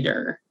the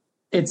reader.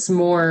 It's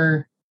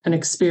more an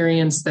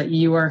experience that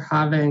you are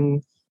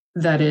having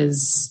that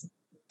is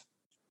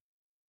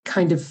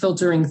kind of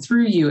filtering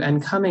through you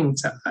and coming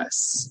to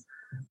us.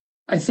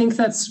 I think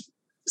that's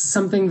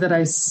something that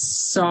I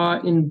saw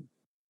in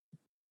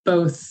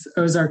both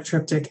Ozark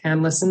Triptych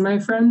and Listen, My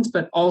Friend,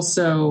 but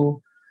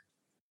also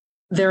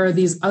there are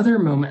these other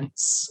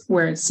moments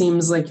where it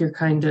seems like you're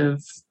kind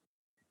of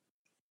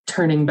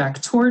turning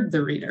back toward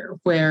the reader,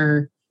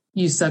 where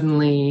you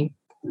suddenly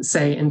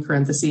say, in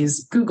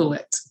parentheses, Google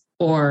it,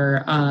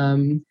 or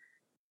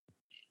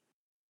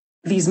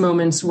these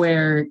moments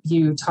where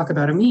you talk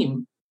about a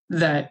meme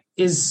that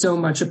is so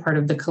much a part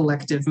of the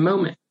collective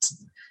moment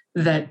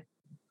that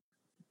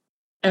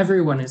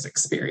everyone is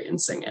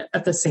experiencing it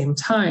at the same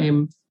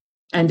time,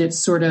 and it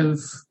sort of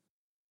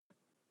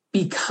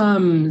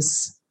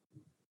becomes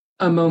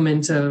a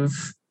moment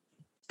of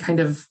kind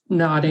of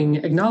nodding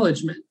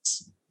acknowledgement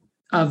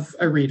of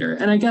a reader.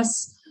 And I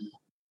guess,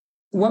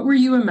 what were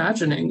you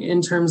imagining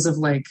in terms of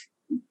like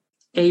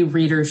a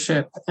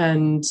readership,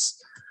 and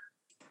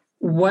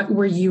what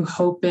were you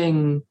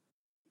hoping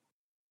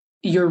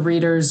your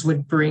readers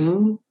would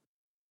bring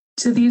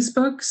to these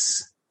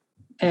books?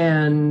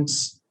 And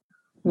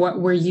what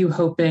were you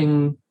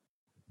hoping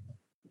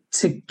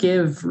to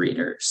give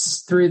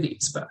readers through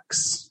these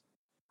books?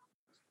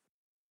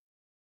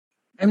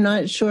 I'm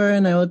not sure,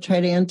 and I will try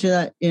to answer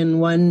that in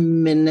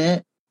 1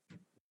 minute.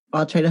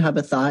 I'll try to have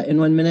a thought in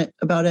 1 minute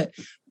about it.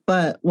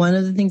 But one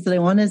of the things that I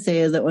want to say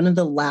is that one of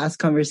the last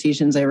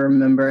conversations I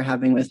remember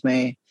having with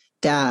my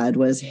dad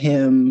was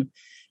him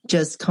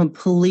just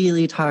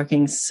completely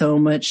talking so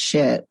much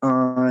shit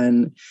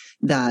on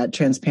that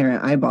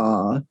transparent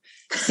eyeball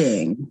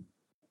thing.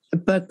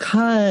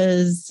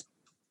 Because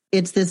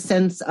it's this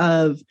sense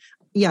of,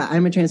 yeah,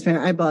 I'm a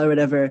transparent eyeball or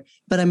whatever,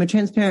 but I'm a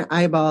transparent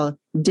eyeball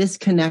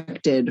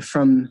disconnected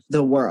from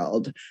the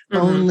world. Mm-hmm.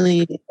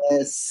 Only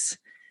this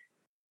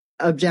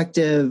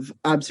objective,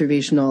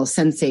 observational,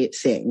 sensate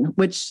thing,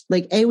 which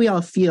like we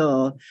all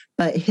feel,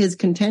 but his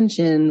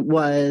contention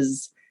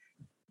was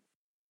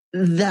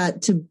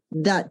that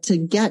to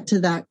get to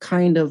that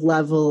kind of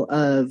level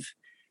of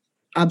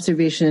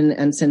observation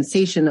and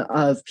sensation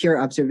of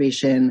pure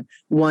observation,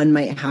 one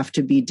might have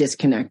to be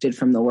disconnected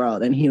from the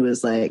world. And he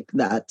was like,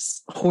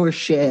 that's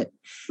horseshit.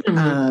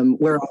 Mm-hmm.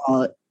 We're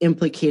all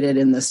implicated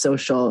in the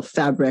social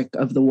fabric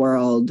of the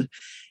world.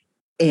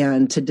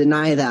 And to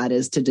deny that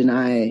is to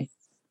deny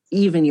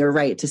even your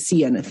right to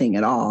see anything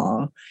at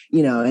all,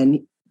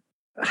 and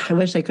I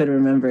wish I could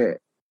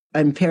remember.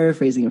 I'm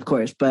paraphrasing, of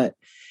course, but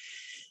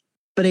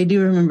I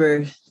do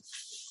remember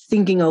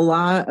thinking a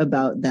lot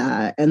about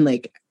that and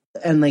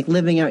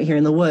living out here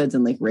in the woods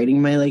and like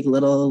writing my like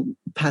little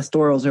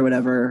pastorals or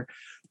whatever,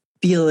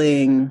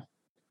 feeling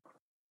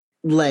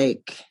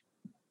like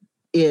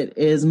it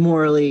is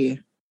morally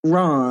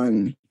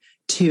wrong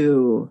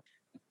to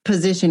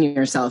position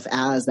yourself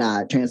as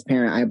that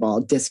transparent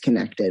eyeball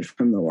disconnected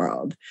from the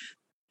world.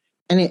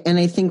 and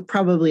I think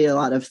probably a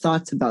lot of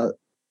thoughts about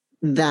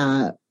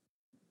that,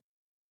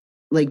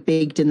 like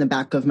baked in the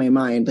back of my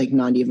mind, like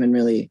not even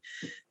really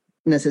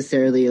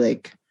necessarily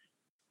like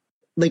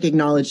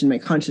acknowledged in my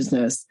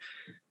consciousness,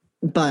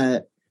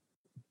 but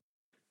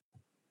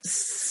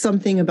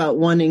something about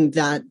wanting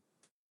that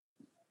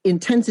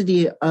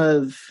intensity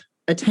of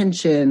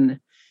attention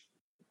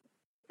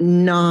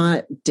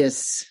not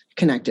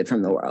disconnected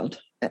from the world,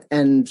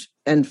 and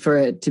for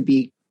it to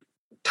be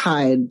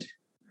tied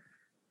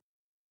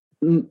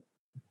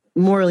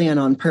morally and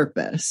on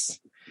purpose,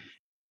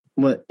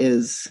 what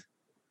is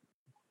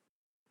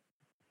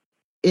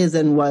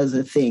and was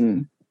a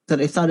thing that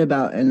I thought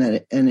about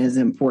and is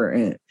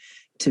important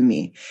to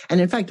me.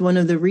 And in fact, one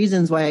of the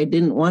reasons why I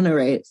didn't want to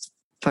write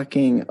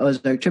fucking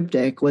Ozark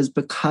Triptych was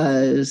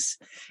because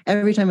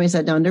every time I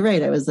sat down to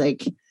write, I was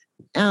like,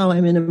 ow,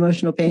 I'm in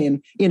emotional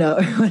pain,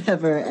 or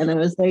whatever. And I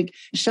was like,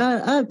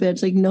 shut up,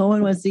 bitch. Like, no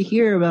one wants to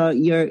hear about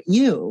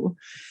you.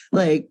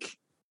 Like,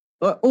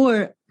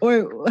 or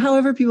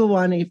however people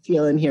want to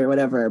feel in here,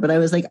 whatever. But I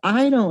was like,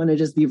 I don't want to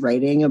just be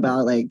writing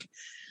about like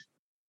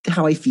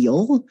how I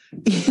feel,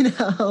 and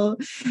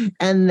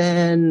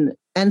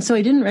so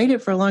I didn't write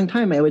it for a long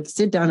time. I would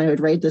sit down, I would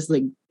write this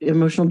like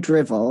emotional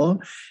drivel,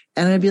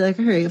 and I'd be like,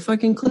 all right,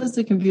 fucking close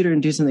the computer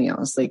and do something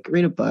else. Like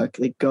read a book,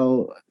 like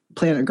go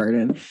plant a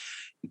garden,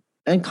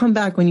 and come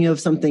back when you have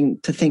something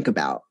to think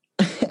about.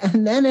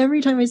 And then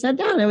every time I sat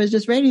down, I was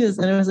just writing this,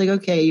 and I was like,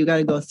 okay, you got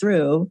to go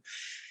through.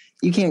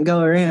 You can't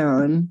go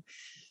around.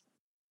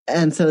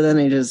 And so then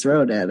I just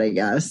wrote it, I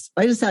guess.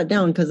 I just sat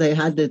down because I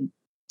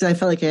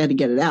felt like I had to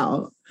get it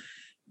out.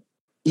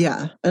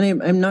 Yeah.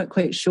 And I'm not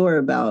quite sure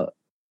about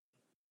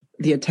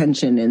the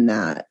attention in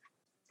that,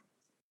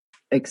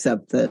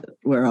 except that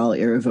we're all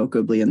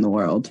irrevocably in the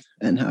world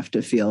and have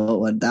to feel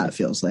what that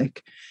feels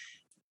like.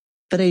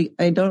 But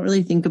I don't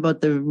really think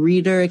about the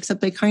reader,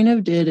 except I kind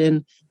of did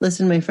in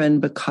Listen, My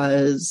Friend,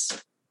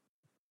 because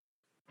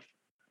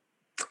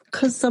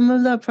some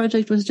of that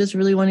project was just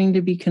really wanting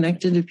to be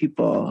connected to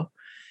people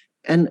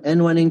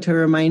and wanting to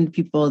remind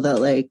people that,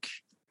 like,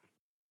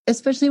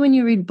 especially when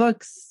you read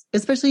books,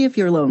 especially if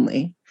you're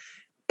lonely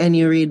and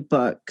you read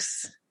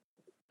books,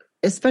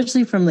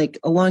 especially from like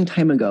a long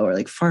time ago or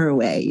like far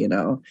away,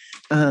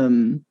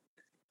 and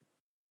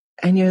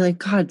you're like,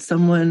 God,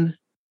 someone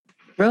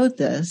wrote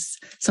this,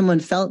 someone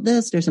felt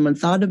this, or someone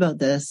thought about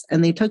this,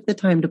 and they took the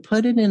time to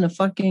put it in a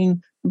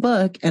fucking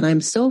book, and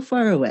I'm so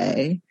far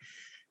away,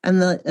 and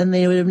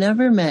they would have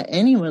never met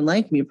anyone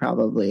like me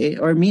probably,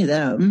 or me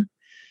them,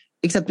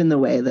 except in the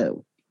way that,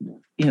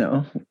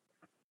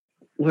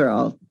 we're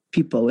all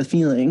people with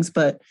feelings,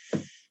 but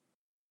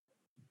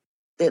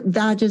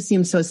that just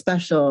seems so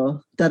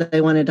special that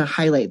I wanted to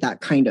highlight that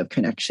kind of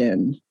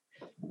connection,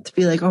 to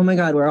be like, oh my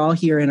God, we're all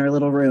here in our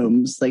little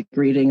rooms, like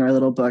reading our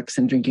little books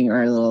and drinking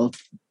our little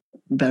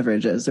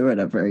beverages or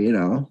whatever,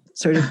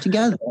 sort of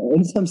together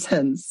in some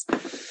sense.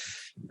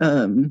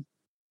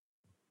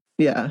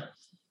 Yeah.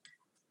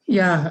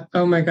 Yeah.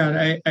 Oh my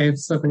God. I have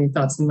so many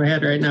thoughts in my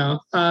head right now.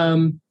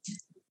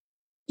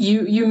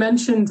 You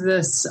mentioned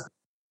this,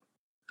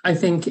 I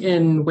think,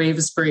 in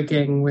Waves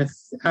Breaking with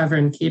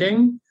Avron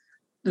Keating,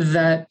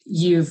 that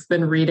you've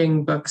been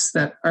reading books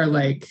that are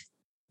like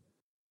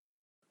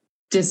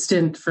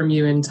distant from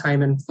you in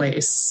time and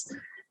place.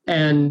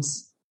 And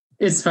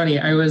it's funny,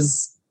 I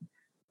was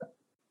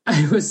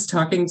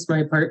talking to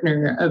my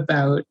partner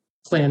about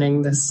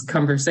planning this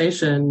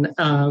conversation,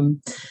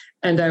 and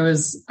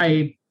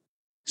I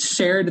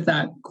shared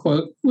that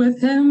quote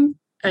with him,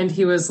 and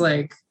he was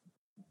like,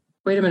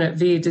 wait a minute,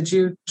 V, did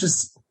you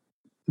just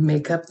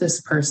make up this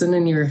person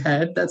in your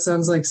head? That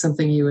sounds like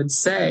something you would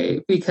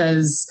say,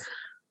 because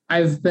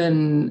I've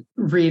been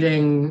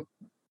reading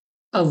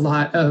a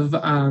lot of,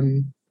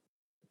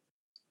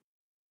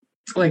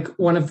 like,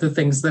 one of the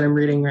things that I'm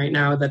reading right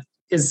now that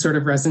is sort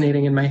of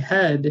resonating in my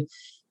head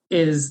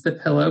is The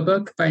Pillow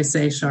Book by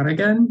Sei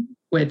Shonagon,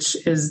 which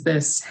is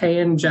this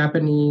Heian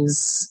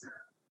Japanese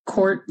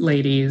court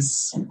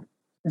lady's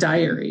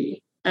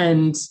diary.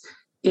 And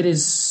it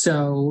is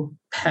so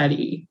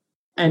petty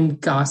and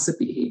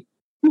gossipy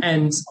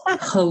and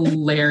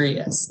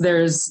hilarious.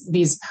 There's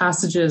these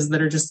passages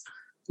that are just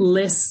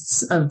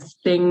lists of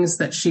things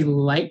that she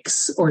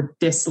likes or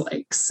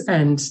dislikes,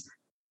 and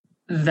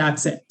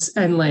that's it.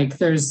 And like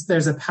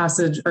there's a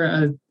passage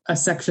or a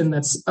section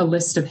that's a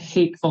list of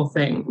hateful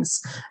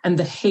things, and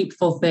the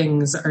hateful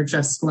things are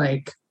just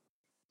like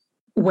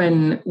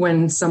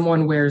when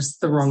someone wears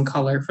the wrong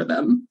color for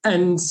them,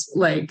 and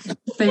like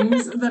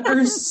things that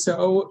are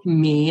so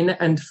mean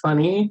and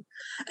funny.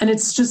 And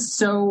it's just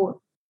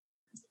so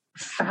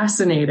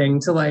fascinating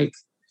to like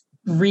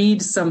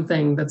read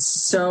something that's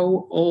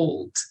so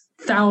old,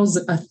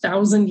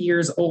 1,000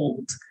 years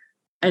old,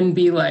 and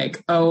be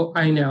like, oh,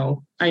 I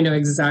know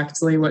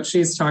exactly what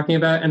she's talking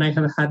about, and I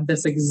have had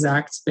this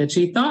exact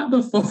bitchy thought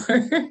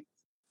before.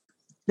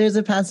 There's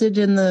a passage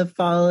in the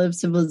Fall of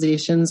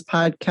Civilizations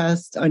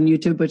podcast on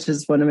YouTube, which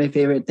is one of my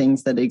favorite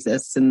things that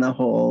exists in the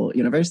whole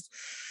universe.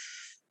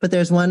 But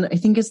there's one, I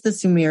think it's the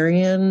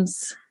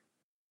Sumerians.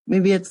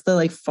 Maybe it's the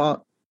like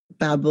fall.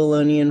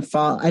 Babylonian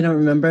fall. I don't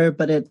remember,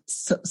 but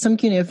it's some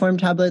cuneiform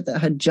tablet that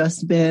had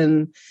just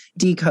been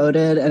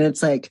decoded. And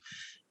it's like,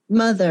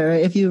 Mother,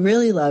 if you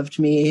really loved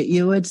me,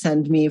 you would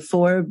send me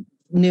 4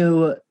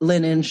 new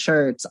linen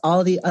shirts.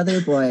 All the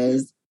other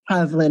boys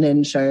have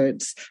linen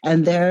shirts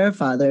and their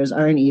fathers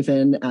aren't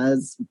even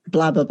as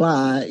blah, blah,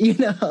 blah, you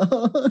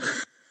know?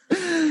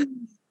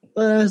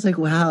 But I was like,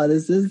 wow,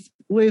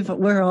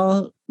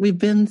 we've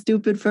been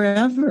stupid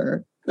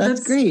forever.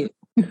 That's great.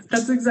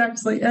 That's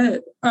exactly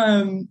it.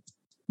 I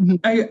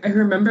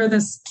remember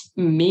this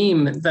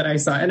meme that I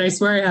saw, and I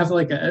swear I have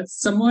like a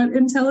somewhat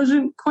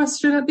intelligent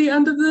question at the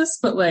end of this,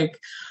 but like,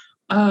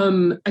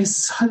 I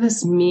saw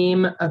this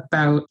meme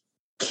about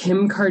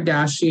Kim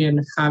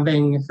Kardashian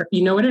having,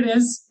 you know what it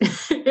is?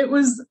 It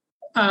was,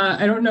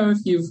 I don't know if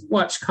you've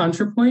watched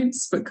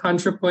ContraPoints, but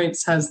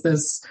ContraPoints has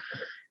this,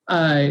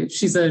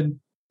 she's a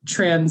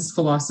trans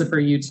philosopher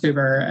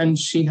YouTuber, and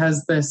she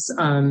has this,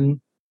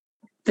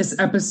 this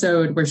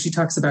episode where she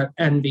talks about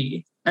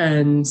envy.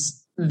 And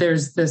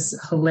there's this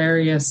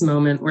hilarious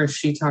moment where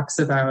she talks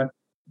about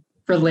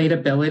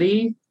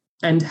relatability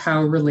and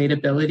how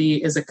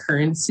relatability is a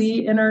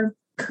currency in our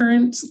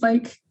current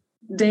like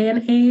day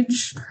and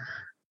age.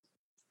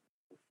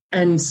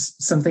 And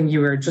something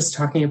you were just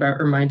talking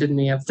about reminded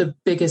me of the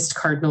biggest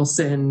cardinal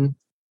sin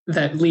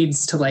that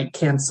leads to like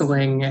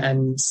canceling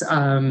and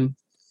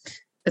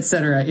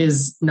etc.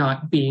 is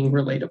not being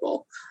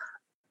relatable.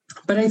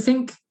 But I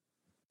think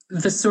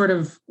this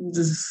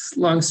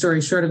long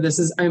story short of this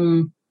is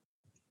I'm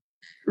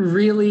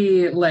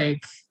really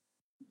like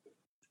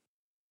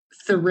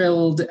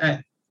thrilled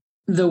at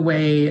the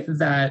way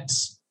that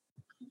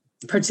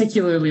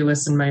particularly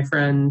Listen, My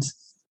Friend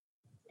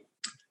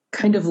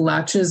kind of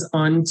latches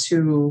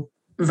onto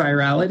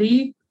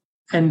virality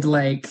and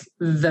like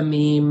the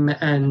meme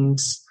and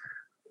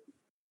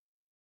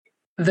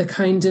the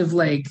kind of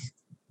like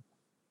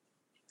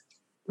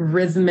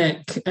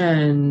rhythmic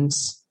and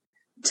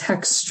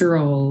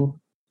textural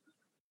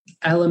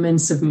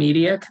elements of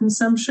media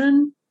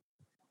consumption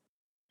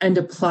and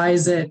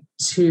applies it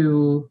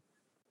to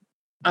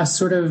a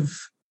sort of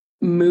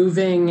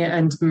moving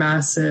and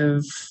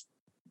massive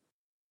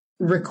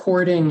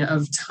recording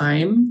of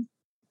time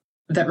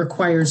that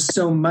requires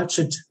so much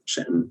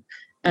attention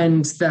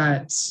and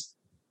that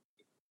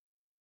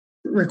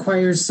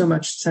requires so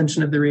much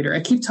attention of the reader. I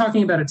keep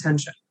talking about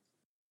attention.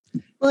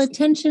 Well,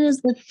 attention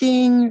is the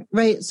thing,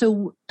 right?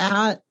 So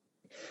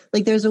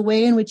there's a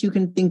way in which you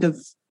can think of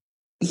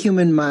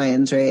human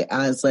minds, right,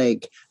 as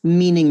like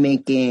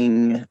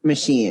meaning-making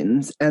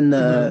machines. And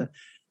the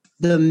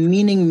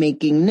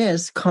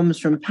meaning-makingness comes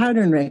from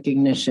pattern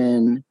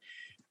recognition.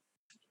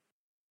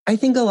 I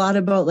think a lot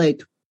about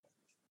like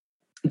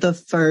the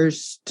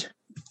first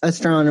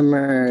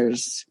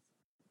astronomers,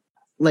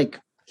 like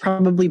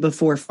probably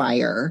before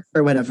fire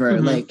or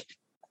whatever, like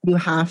you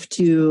have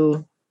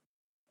to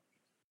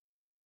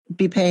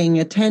be paying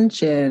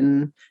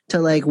attention to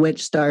like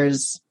which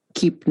stars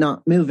keep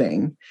not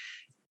moving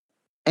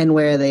and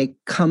where they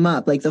come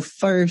up. Like the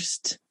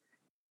first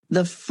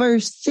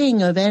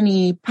thing of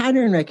any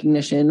pattern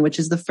recognition, which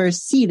is the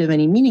first seed of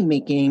any meaning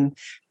making,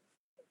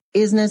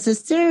 is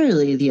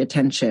necessarily the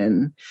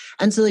attention.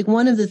 And so like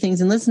one of the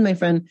things, and Listen, My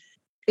Friend,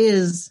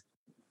 is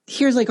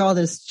here's like all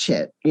this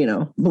shit, you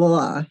know, blah,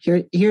 blah.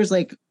 Here's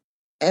like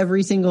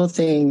every single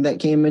thing that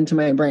came into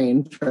my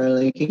brain for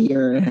like a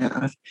year and a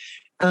half.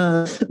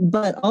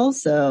 But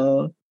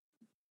also,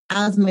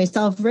 as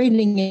myself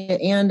reading it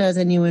and as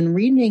anyone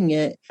reading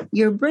it,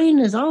 your brain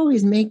is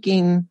always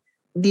making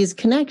these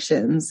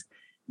connections,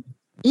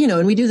 you know,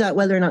 and we do that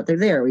whether or not they're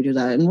there. We do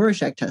that in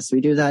Rorschach tests.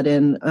 We do that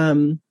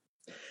in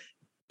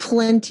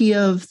plenty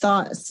of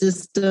thought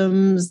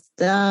systems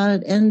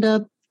that end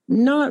up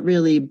not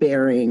really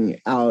bearing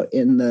out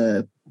in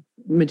the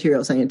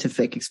material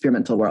scientific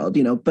experimental world,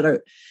 you know,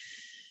 but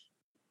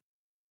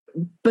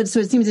so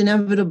it seems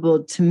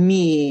inevitable to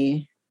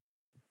me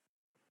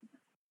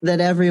that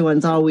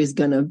everyone's always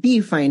going to be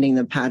finding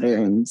the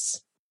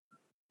patterns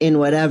in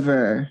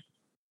whatever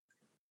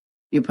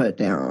you put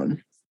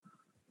down.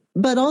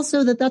 But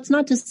also that's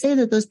not to say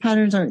that those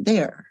patterns aren't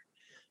there.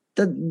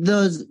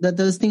 That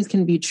those things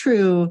can be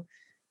true.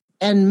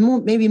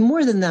 And maybe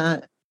more than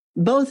that,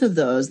 both of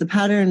those, the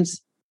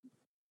patterns,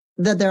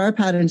 that there are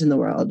patterns in the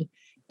world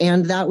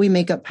and that we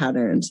make up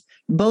patterns,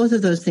 both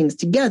of those things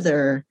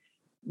together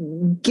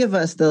give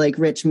us the like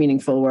rich,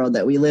 meaningful world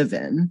that we live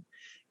in.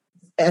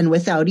 And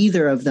without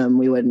either of them,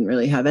 we wouldn't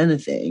really have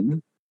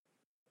anything,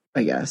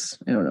 I guess.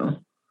 I don't know.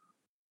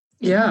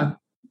 Yeah.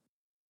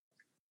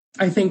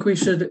 I think we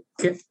should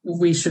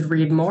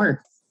read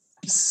more.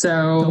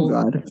 So, oh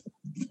God.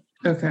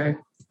 Okay.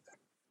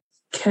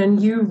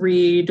 Can you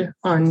read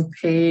on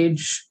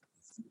page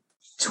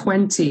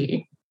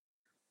 20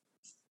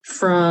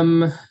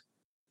 from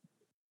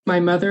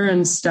My Mother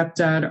and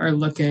Stepdad Are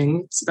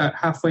Looking? It's about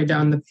halfway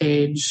down the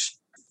page.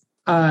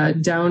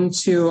 Down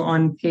to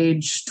on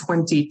page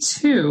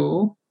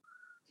 22,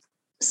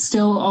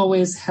 still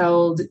always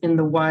held in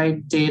the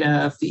wide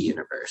data of the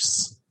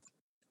universe.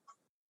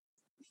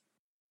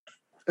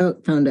 Oh,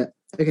 found it.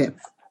 Okay.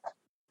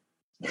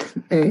 All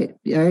right,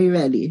 are you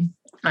ready?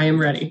 I am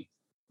ready.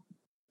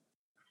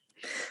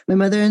 My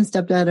mother and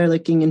stepdad are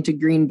looking into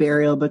green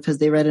burial because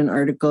they read an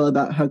article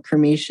about how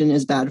cremation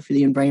is bad for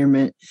the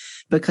environment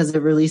because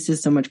it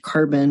releases so much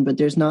carbon, but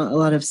there's not a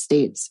lot of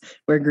states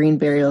where green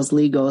burial is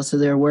legal, so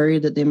they're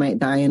worried that they might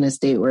die in a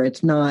state where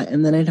it's not,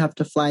 and then I'd have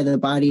to fly the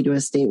body to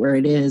a state where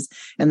it is,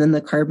 and then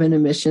the carbon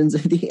emissions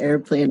of the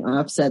airplane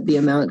offset the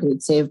amount it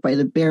would save by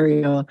the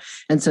burial,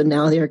 and so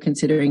now they are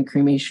considering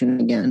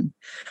cremation again.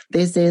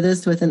 They say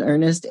this with an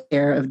earnest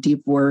air of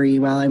deep worry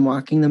while I'm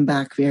walking them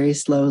back very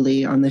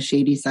slowly on the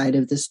shady side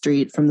of the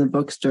street from the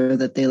bookstore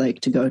that they like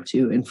to go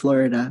to in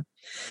Florida.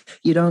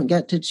 You don't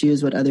get to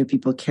choose what other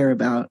people care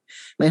about.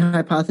 My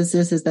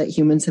hypothesis is that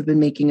humans have been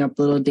making up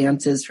little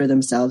dances for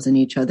themselves and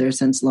each other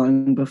since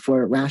long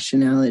before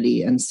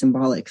rationality and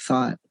symbolic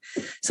thought.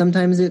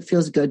 Sometimes it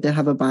feels good to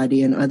have a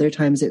body, and other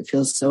times it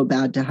feels so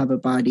bad to have a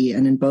body,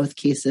 and in both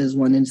cases,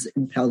 one is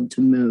impelled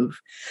to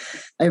move.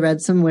 I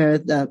read somewhere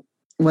that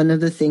one of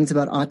the things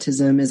about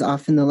autism is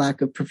often the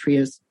lack of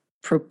proprioception,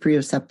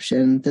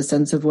 the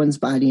sense of one's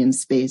body in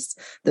space,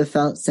 the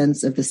felt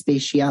sense of the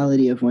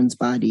spatiality of one's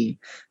body.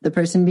 The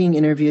person being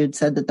interviewed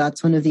said that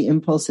that's one of the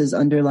impulses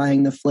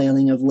underlying the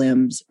flailing of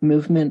limbs.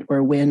 Movement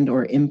or wind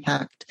or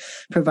impact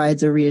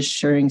provides a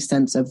reassuring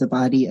sense of the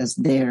body as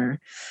there.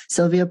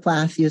 Sylvia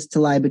Plath used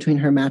to lie between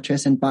her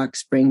mattress and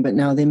box spring, but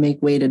now they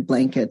make weighted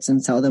blankets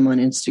and sell them on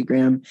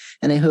Instagram,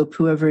 and I hope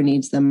whoever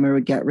needs them or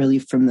would get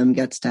relief from them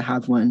gets to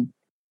have one.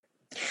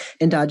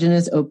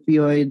 Endogenous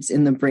opioids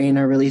in the brain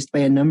are released by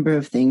a number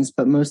of things,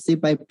 but mostly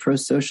by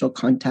prosocial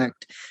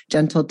contact,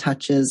 gentle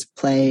touches,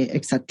 play,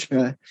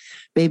 etc.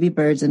 Baby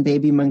birds and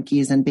baby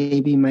monkeys and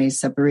baby mice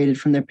separated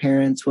from their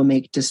parents will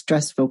make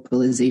distress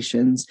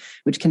vocalizations,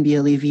 which can be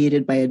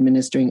alleviated by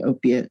administering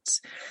opiates.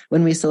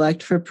 When we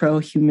select for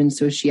pro-human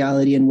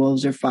sociality in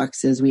wolves or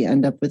foxes, we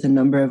end up with a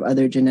number of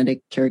other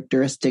genetic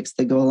characteristics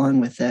that go along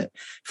with it.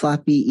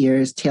 Floppy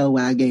ears, tail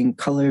wagging,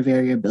 color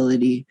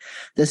variability.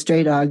 The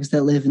stray dogs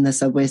that live in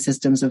the subway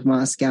systems of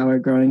Moscow are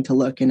growing to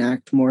look and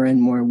act more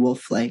and more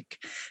wolf-like.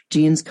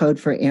 Genes code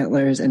for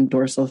antlers and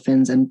dorsal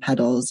fins and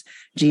petals.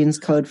 Genes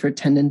code for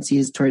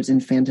tendencies towards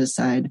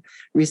infanticide.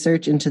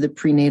 Research into the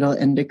prenatal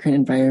endocrine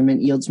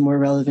environment yields more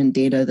relevant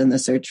data than the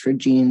search for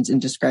genes in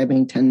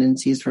describing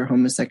tendencies for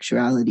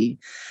homosexuality.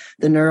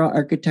 The neural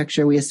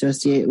architecture we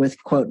associate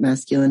with, quote,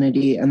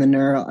 masculinity and the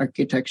neural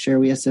architecture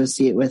we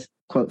associate with,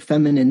 quote,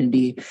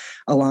 femininity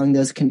along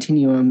those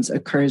continuums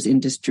occurs in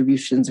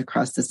distributions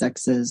across the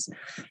sexes.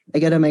 I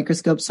get a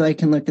microscope so I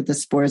can look at the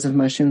spores of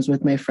mushrooms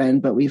with my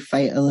friend, but we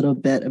fight a little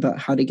bit about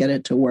how to get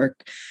it to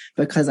work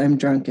because I'm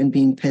drunk and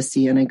being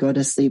pissy, and I go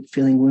to sleep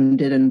feeling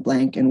wounded and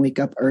blank and wake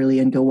up early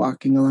and go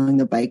walking along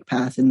the bike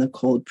path in the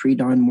cold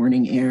pre-dawn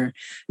morning air,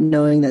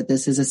 knowing that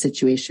this is a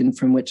situation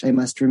from which I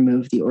must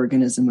remove the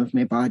organism of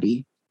my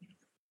body.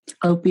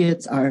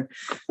 Opiates are,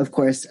 of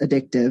course,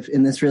 addictive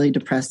in this really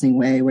depressing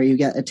way where you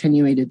get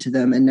attenuated to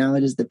them, and now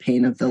it is the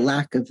pain of the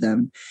lack of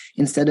them,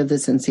 instead of the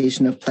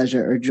sensation of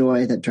pleasure or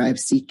joy that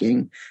drives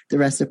seeking, the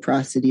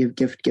reciprocity of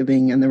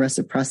gift-giving and the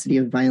reciprocity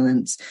of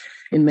violence.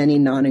 In many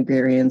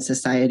non-agrarian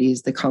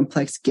societies, the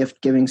complex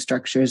gift-giving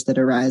structures that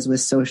arise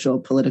with social,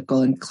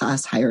 political, and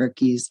class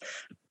hierarchies,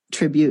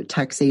 tribute,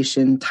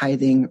 taxation,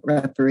 tithing,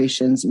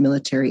 reparations,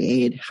 military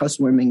aid,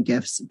 housewarming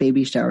gifts,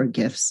 baby shower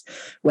gifts,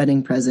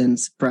 wedding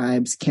presents,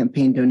 bribes,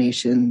 campaign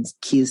donations,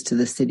 keys to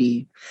the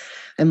city.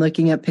 I'm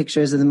looking at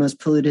pictures of the most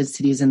polluted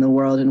cities in the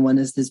world, and one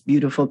is this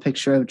beautiful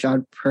picture of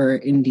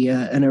Jodhpur,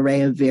 India, an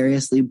array of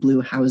variously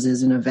blue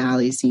houses in a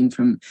valley seen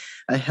from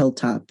a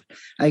hilltop.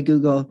 I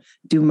Google,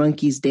 "Do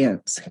monkeys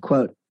dance?"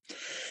 Quote,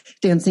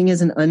 "Dancing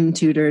is an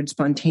untutored,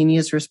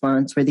 spontaneous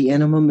response where the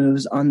animal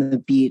moves on the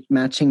beat,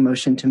 matching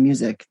motion to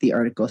music," the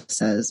article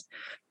says.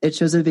 It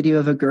shows a video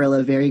of a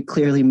gorilla very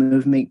clearly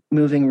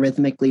moving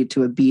rhythmically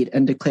to a beat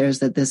and declares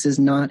that this is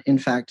not, in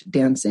fact,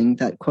 dancing,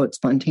 that, quote,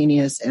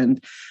 spontaneous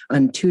and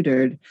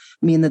untutored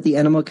mean that the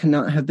animal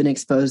cannot have been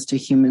exposed to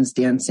humans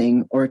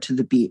dancing or to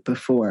the beat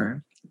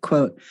before.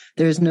 Quote,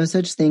 "There is no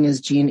such thing as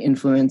gene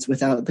influence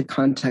without the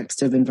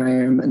context of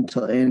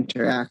environmental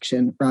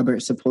interaction,"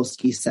 Robert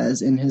Sapolsky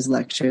says in his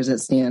lectures at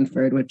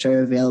Stanford, which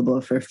are available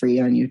for free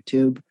on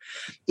YouTube.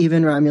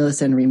 "Even Romulus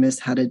and Remus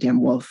had a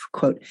damn wolf."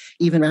 Quote,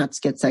 "Even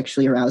rats get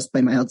sexually aroused by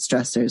mild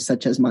stressors,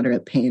 such as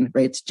moderate pain,"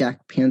 writes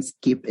Jack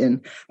Panskeep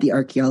in The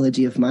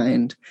Archaeology of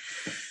Mind.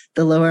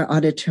 The lower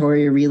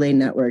auditory relay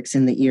networks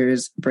in the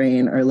ear's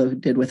brain are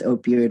loaded with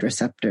opioid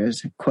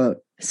receptors. Quote,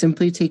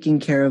 "Simply taking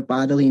care of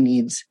bodily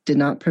needs did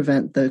not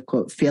prevent the,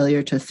 quote,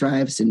 failure to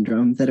thrive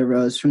syndrome that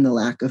arose from the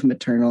lack of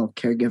maternal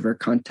caregiver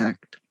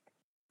contact."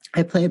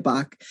 I play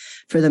Bach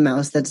for the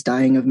mouse that's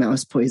dying of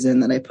mouse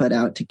poison that I put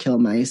out to kill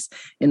mice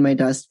in my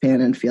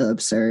dustpan and feel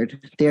absurd.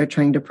 They are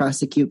trying to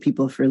prosecute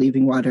people for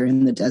leaving water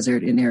in the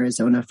desert in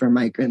Arizona for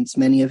migrants,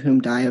 many of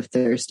whom die of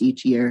thirst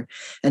each year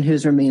and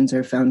whose remains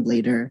are found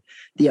later.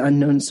 The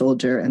unknown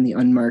soldier and the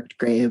unmarked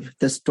grave,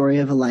 the story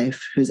of a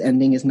life whose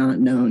ending is not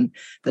known,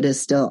 but is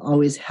still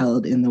always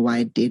held in the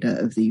wide data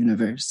of the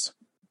universe.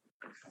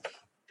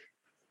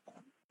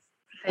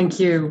 Thank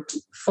you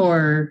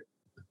for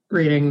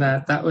reading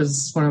that. That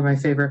was one of my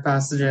favorite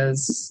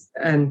passages.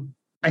 And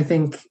I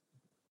think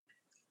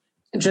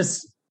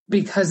just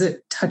because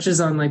it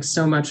touches on like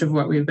so much of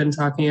what we've been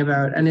talking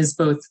about and is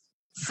both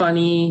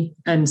funny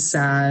and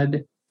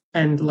sad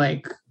and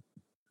like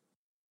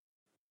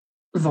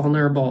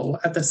vulnerable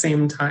at the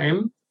same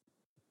time.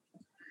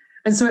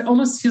 And so it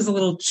almost feels a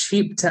little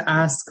cheap to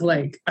ask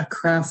like a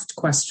craft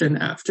question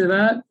after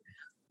that.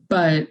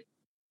 But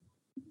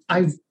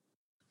I've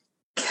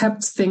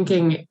kept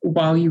thinking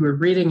while you were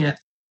reading it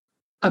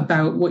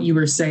about what you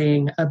were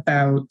saying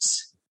about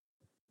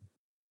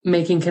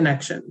making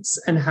connections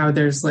and how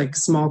there's like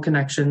small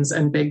connections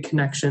and big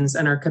connections,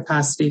 and our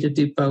capacity to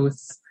do both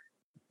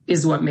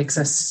is what makes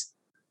us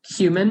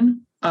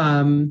human.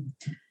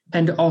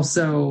 And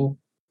also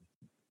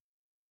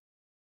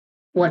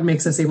what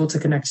makes us able to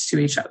connect to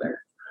each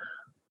other.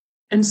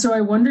 And so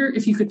I wonder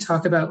if you could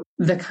talk about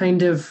the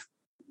kind of,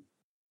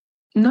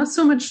 not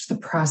so much the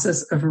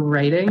process of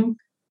writing,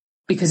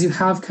 because you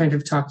have kind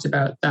of talked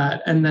about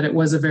that and that it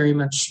was a very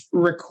much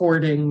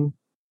recording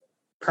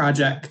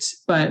project,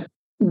 but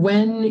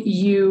when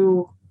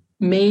you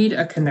made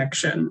a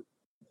connection,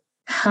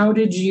 how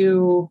did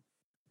you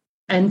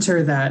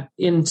enter that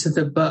into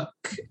the book?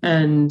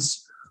 And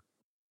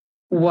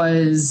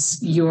was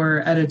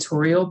your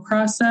editorial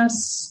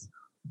process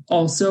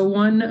also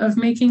one of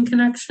making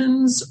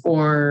connections,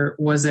 or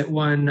was it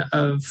one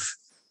of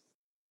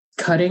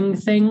cutting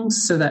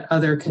things so that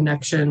other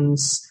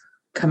connections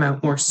come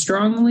out more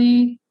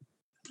strongly?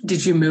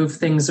 Did you move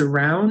things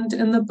around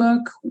in the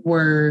book?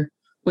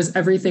 Was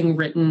everything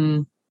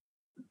written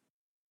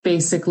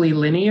basically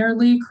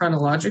linearly,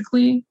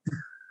 chronologically?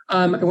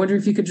 I wonder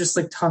if you could just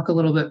like talk a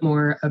little bit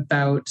more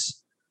about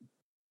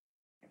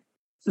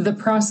the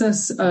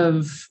process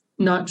of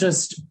not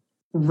just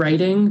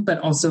writing, but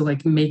also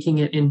like making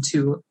it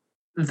into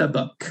the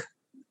book,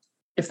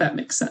 if that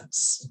makes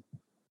sense.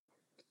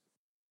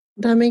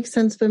 That makes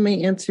sense, but my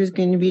answer is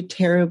going to be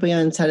terribly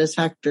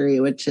unsatisfactory,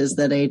 which is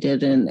that I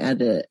didn't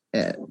edit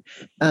it.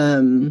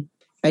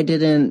 I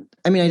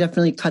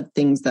definitely cut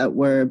things that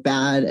were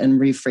bad and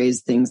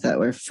rephrased things that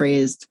were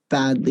phrased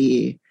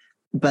badly,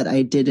 but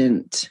I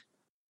didn't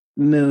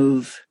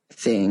move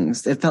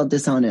things. It felt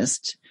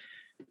dishonest.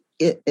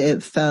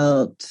 It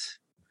felt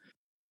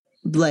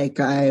like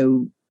I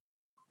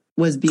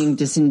was being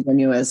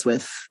disingenuous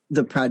with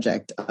the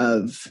project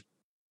of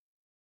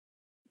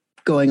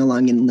going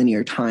along in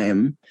linear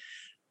time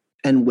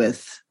and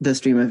with the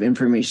stream of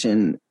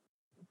information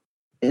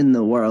in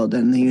the world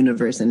and the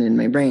universe and in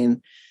my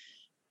brain.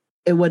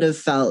 It would have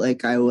felt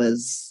like I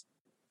was,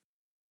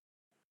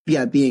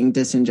 being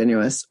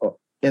disingenuous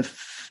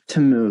if to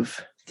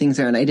move things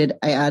around.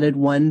 I added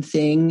one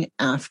thing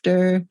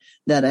after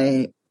that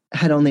I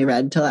had only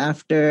read till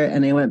after,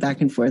 and I went back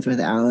and forth with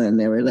Alan.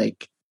 They were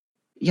like,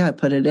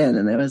 put it in.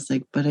 And I was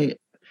like, but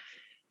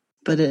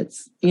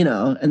it's,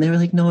 and they were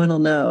like, no one will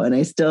know. And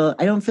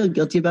I don't feel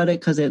guilty about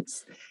it because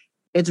it's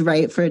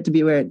right for it to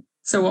be where it.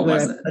 So what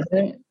was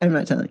it? I'm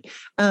not telling.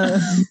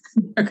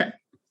 Okay.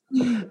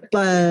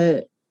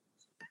 But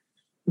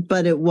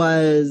it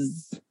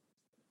was,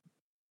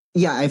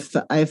 I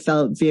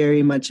felt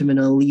very much of an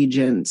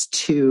allegiance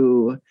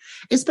to,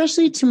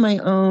 especially to my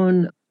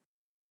own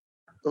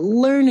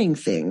learning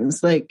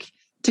things, like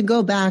to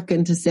go back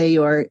and to say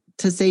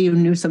you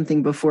knew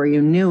something before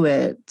you knew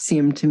it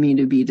seemed to me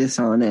to be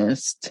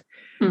dishonest.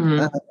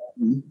 Mm-hmm.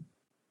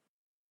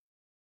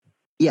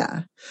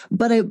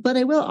 But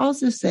I will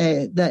also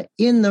say that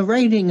in the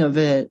writing of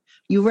it,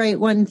 you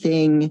write one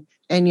thing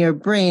and your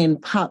brain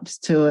pops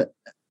to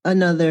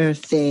another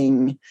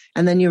thing,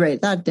 and then you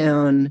write that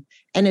down,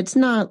 and it's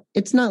not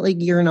like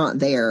you're not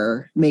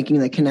there making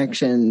the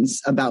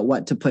connections about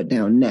what to put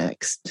down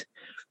next.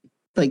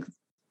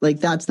 Like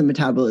that's the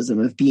metabolism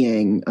of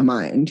being a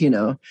mind,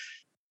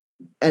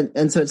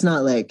 and so it's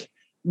not like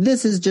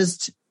this is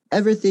just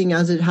everything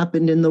as it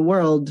happened in the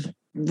world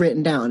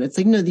written down. It's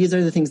like, no, these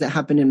are the things that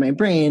happen in my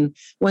brain.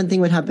 One thing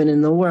would happen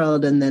in the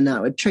world, and then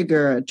that would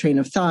trigger a train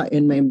of thought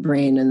in my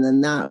brain. And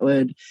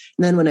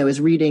then when I was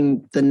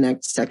reading the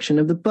next section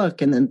of the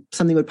book, and then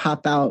something would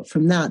pop out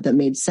from that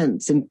made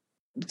sense. And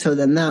so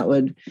then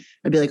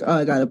I'd be like, oh,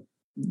 I got to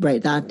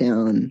write that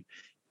down.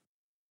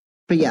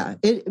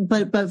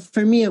 But but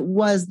for me, it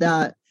was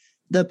that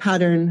the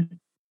pattern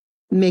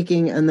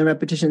making and the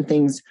repetition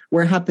things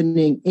were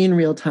happening in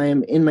real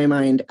time in my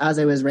mind as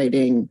I was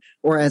writing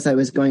or as I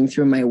was going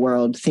through my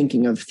world,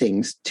 thinking of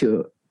things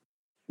to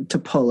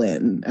pull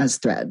in as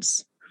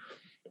threads.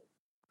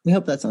 I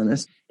hope that's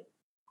honest.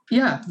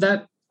 Yeah,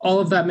 all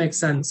of that makes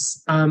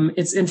sense.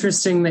 It's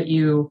interesting that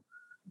you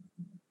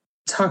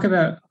talk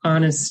about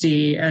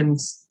honesty and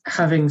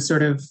having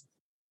sort of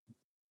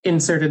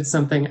inserted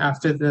something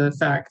after the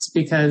fact,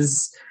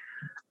 because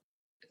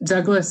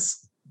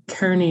Douglas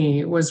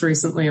Kearney was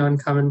recently on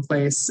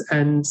Commonplace,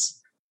 and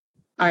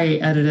I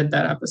edited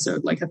that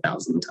episode like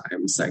 1,000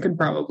 times. I could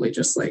probably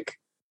just like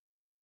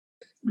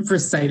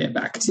recite it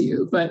back to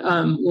you. But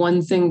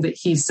one thing that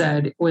he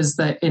said was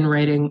that in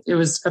writing, it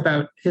was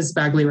about his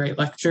Bagley Wright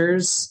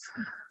lectures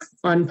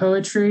on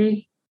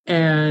poetry.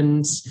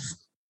 And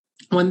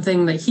one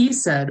thing that he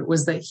said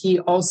was that he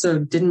also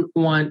didn't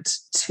want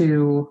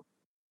to,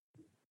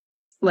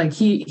 like,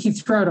 he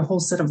threw out a whole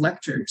set of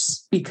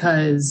lectures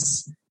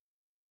because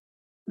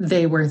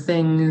they were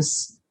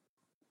things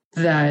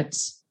that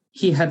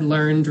he had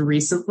learned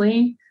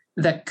recently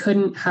that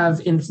couldn't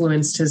have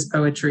influenced his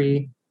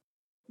poetry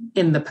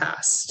in the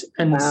past.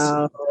 And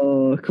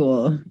wow,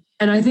 cool.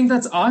 And I think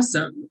that's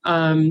awesome.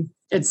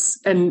 It's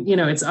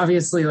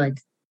obviously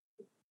like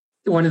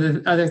one of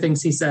the other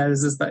things he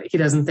says is that he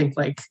doesn't think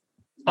like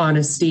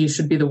honesty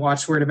should be the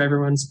watchword of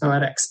everyone's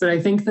poetics. But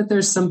I think that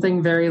there's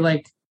something very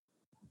like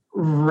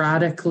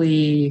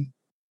radically,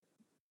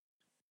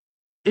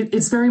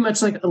 it's very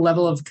much like a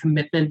level of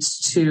commitment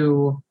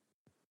to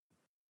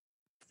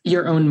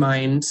your own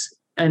mind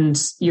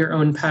and your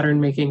own pattern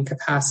making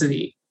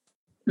capacity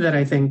that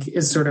I think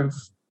is sort of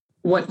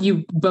what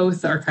you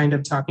both are kind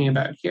of talking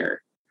about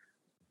here.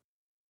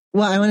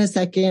 Well, I want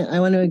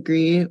to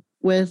agree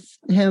with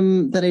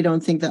him that I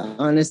don't think that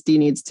honesty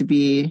needs to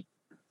be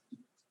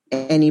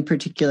any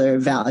particular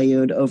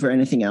valued over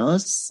anything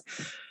else.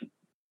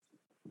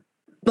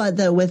 But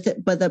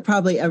that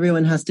probably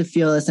everyone has to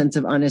feel a sense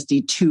of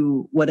honesty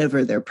to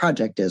whatever their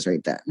project is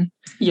right then.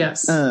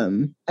 Yes. I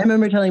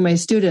remember telling my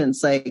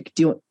students, like,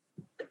 do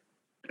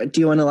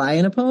you want to lie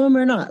in a poem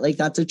or not? Like,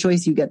 that's a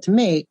choice you get to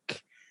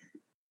make.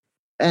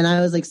 And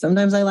I was like,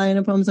 sometimes I lie in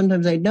a poem,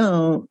 sometimes I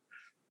don't.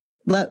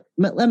 Let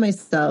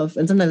myself,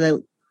 and sometimes I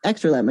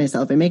extra let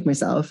myself, I make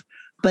myself.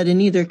 But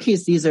in either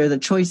case, these are the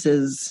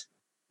choices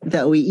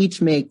that we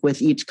each make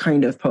with each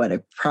kind of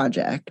poetic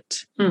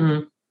project.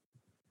 Mm-hmm.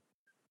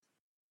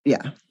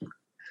 Yeah.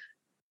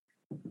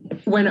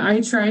 When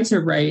I try to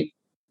write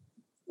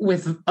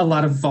with a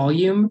lot of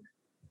volume,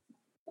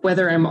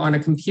 whether I'm on a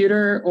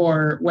computer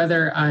or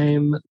whether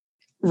I'm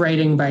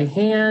writing by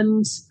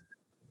hand,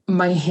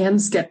 my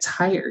hands get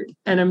tired.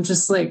 And I'm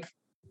just like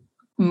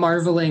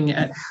marveling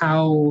at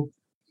how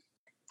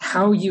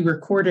you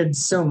recorded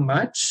so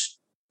much.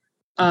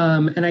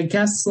 And I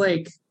guess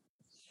like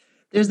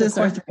there's this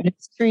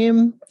arthritis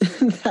cream.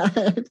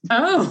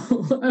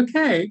 Oh,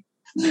 okay.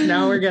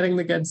 Now we're getting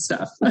the good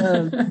stuff.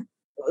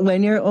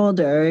 When you're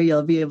older,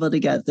 you'll be able to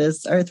get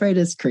this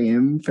arthritis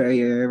cream for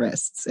your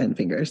wrists and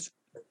fingers.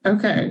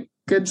 Okay,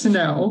 good to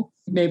know.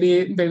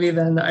 Maybe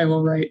then I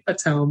will write a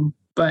tome.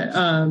 But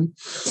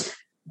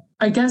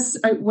I guess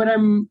what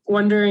I'm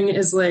wondering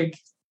is like,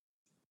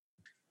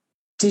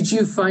 did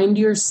you find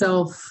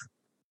yourself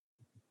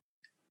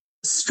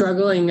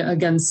struggling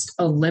against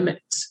a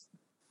limit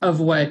of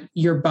what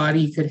your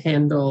body could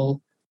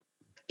handle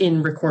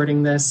in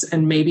recording this,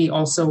 and maybe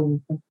also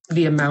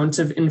the amount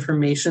of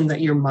information that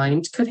your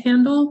mind could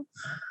handle?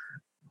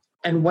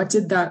 And what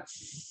did that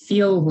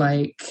feel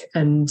like?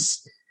 And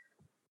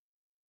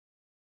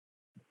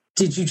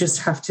did you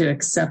just have to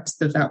accept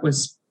that that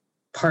was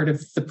part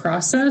of the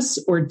process,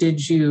 or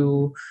did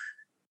you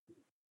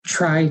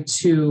try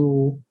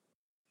to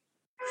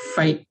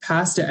fight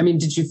past it? I mean,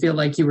 did you feel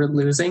like you were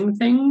losing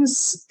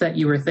things that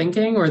you were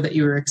thinking or that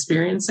you were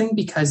experiencing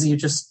because you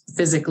just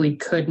physically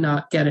could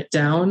not get it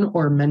down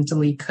or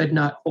mentally could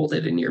not hold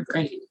it in your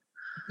brain?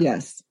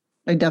 Yes,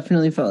 I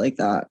definitely felt like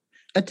that.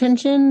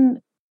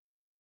 Attention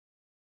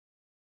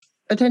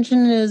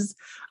is,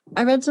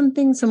 I read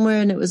something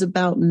somewhere and it was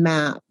about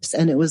maps,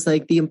 and it was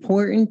like the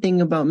important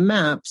thing about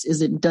maps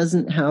is it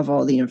doesn't have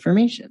all the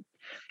information.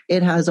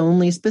 It has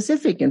only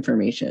specific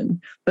information,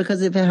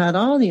 because if it had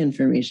all the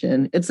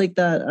information, it's like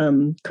that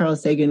Carl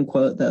Sagan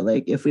quote that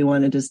like, if we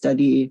wanted to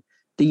study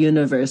the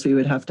universe, we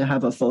would have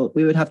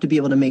to be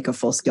able to make a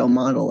full scale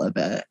model of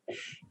it.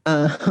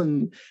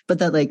 But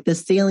that like the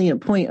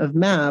salient point of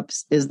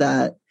maps is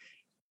that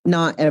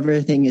not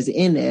everything is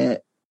in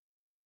it,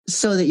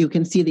 so that you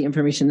can see the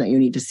information that you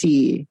need to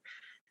see.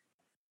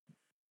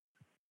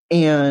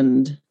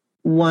 And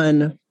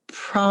one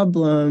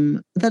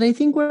problem that I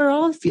think we're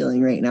all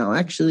feeling right now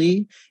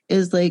actually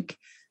is like,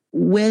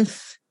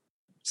 with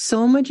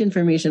so much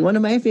information, one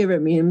of my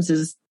favorite memes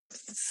is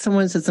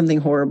someone said something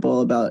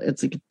horrible about,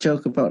 it's like a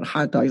joke about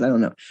hot dogs, I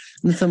don't know,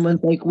 and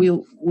someone's like,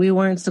 we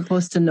weren't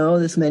supposed to know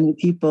this many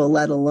people,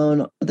 let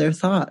alone their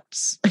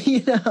thoughts.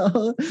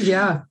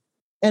 Yeah.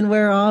 And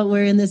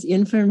we're in this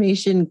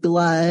information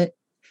glut.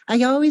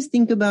 I always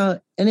think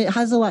about, and it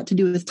has a lot to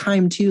do with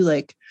time too,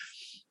 like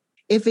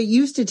if it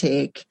used to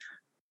take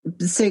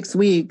 6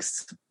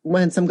 weeks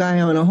when some guy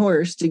on a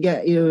horse to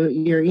get you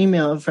your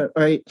email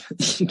your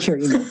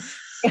email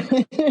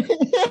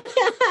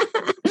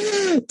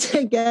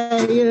to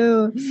get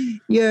you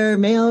your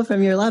mail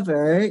from your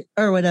lover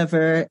or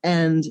whatever,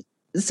 and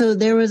so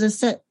there was a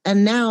set,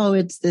 and now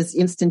it's this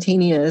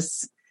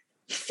instantaneous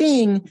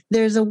thing.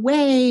 There's a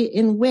way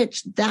in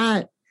which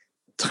that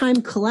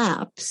time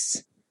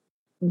collapse,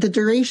 the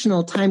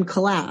durational time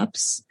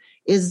collapse,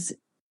 is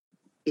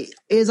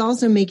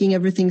also making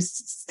everything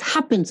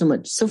happen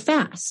so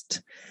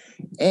fast.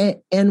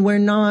 And we're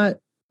not,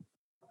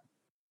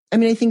 I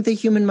mean, I think the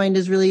human mind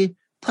is really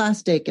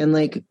plastic, and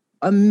like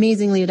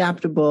amazingly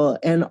adaptable.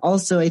 And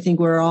also I think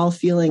we're all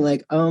feeling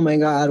like, oh my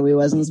God, we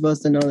wasn't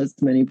supposed to know this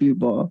many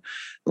people,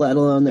 let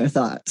alone their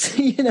thoughts,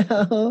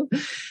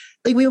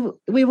 Like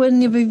we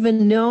wouldn't have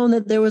even known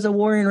that there was a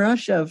war in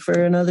Russia for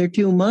another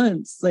 2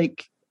 months.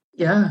 Like,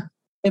 yeah,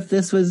 if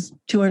this was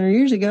 200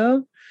 years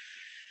ago,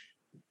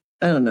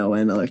 I don't know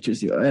when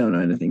electricity, I don't know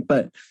anything,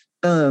 but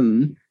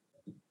I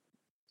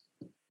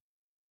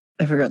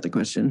forgot the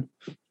question.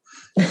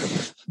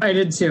 I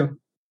did too.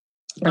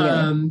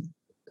 Okay.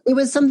 It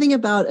was something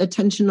about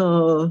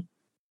attentional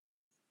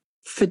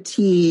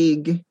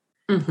fatigue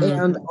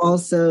and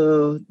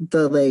also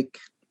the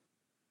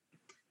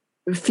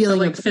feeling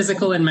like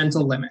physical and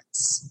mental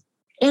limits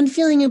and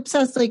feeling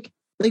obsessed, like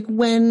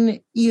when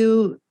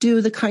you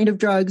do the kind of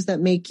drugs that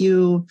make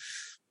you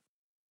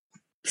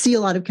see a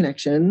lot of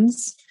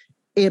connections,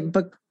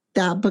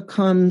 that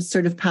becomes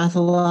sort of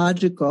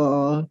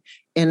pathological.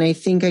 And I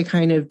think I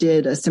kind of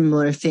did a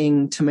similar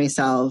thing to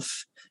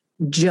myself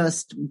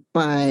just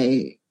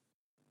by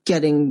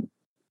getting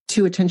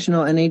too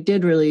attentional, and I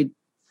did really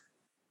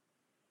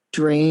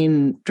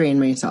drain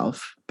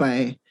myself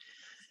by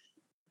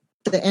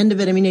the end of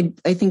it. I mean,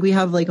 I think we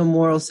have like a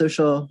moral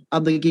social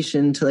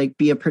obligation to like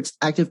be a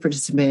active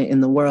participant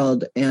in the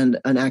world and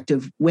an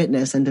active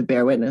witness and to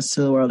bear witness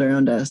to the world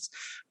around us.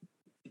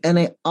 And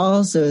I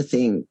also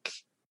think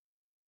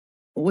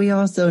we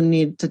also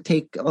need to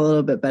take a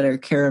little bit better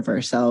care of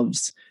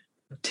ourselves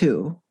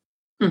too.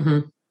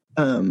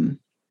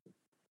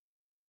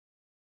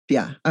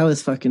 Yeah, I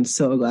was fucking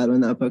so glad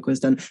when that book was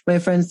done. My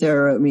friend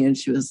Sarah wrote me and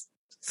she was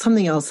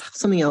something else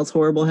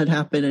horrible had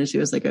happened. And she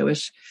was like, I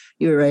wish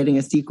you were writing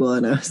a sequel.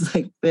 And I was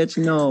like,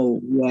 bitch, no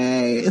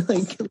way.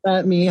 Like,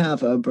 let me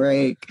have a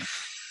break.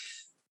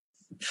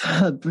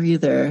 A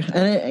breather.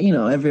 And,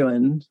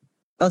 everyone,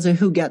 also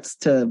who gets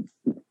to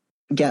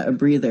get a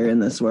breather in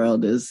this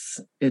world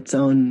is its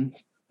own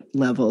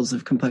levels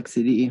of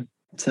complexity.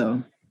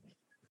 So.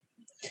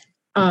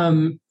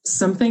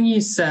 Something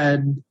you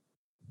said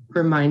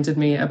reminded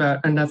me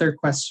about another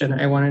question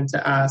I wanted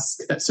to ask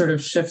that sort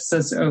of shifts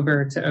us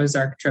over to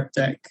Ozark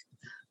Triptych.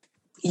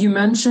 You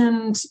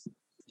mentioned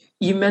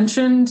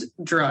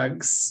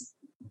drugs,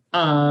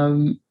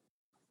 and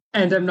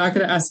I'm not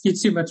going to ask you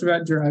too much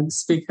about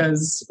drugs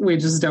because we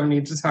just don't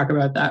need to talk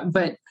about that.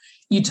 But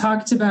you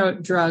talked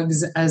about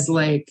drugs as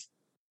like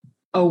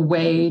a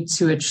way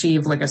to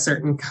achieve like a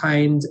certain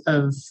kind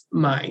of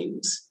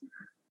mind,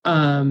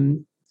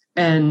 and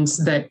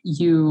that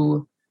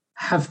you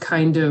have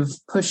kind of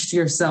pushed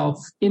yourself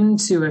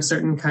into a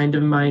certain kind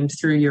of mind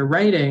through your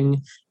writing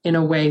in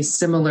a way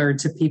similar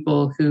to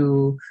people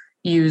who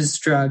use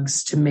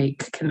drugs to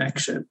make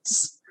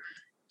connections.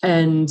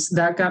 And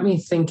that got me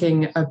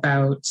thinking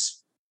about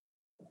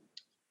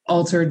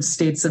altered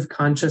states of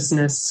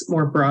consciousness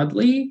more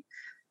broadly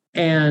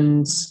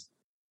and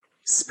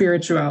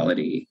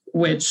spirituality,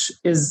 which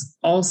is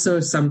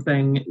also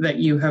something that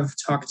you have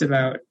talked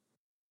about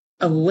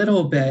a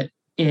little bit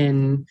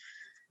in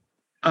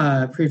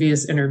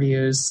previous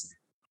interviews.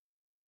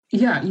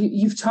 Yeah,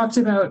 you've talked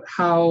about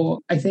how,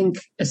 I think,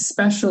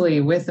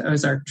 especially with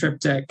Ozark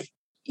Triptych,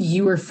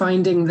 you were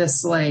finding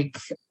this like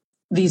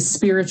these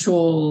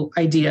spiritual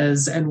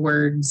ideas and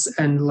words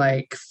and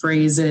like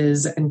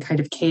phrases and kind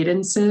of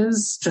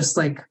cadences just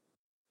like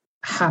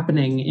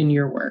happening in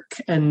your work,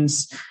 and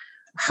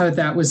how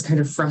that was kind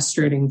of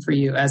frustrating for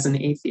you as an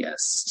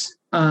atheist.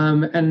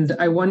 And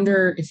I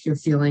wonder if your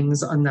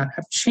feelings on that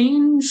have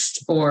changed,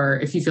 or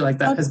if you feel like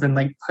that has been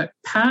like put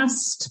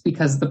past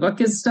because the book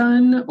is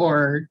done,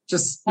 or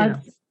just,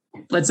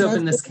 let's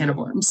open this can of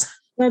worms.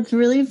 That's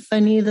really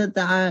funny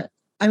that,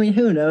 I mean,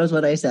 who knows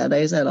what I said?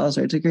 I said all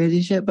sorts of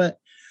crazy shit, but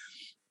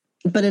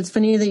it's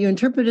funny that you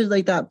interpreted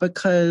like that,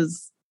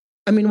 because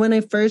I mean, when I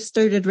first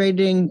started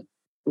writing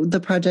the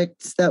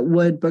projects that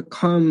would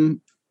become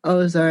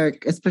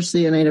Ozark,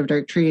 especially A Night of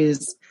Dark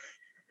Trees,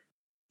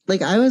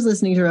 like I was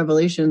listening to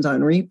Revelations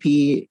on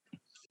repeat.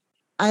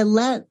 I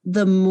let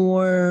the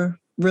more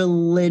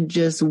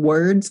religious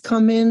words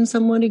come in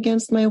somewhat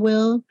against my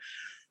will,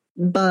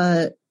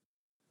 but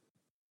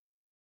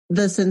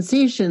the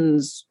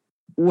sensations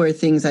were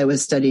things I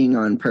was studying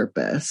on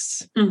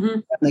purpose.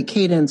 The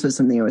cadence was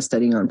something I was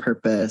studying on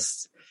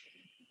purpose.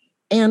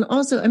 And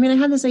also, I mean, I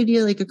had this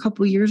idea like a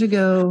couple years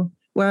ago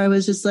where I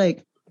was just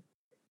like,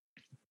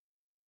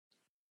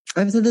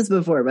 I've said this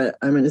before, but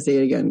I'm going to say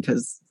it again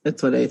because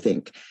it's what I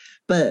think.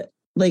 But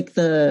like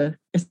I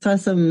saw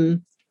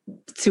some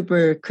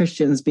super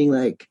Christians being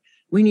like,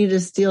 we need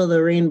to steal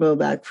the rainbow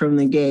back from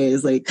the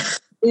gays. Like,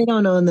 they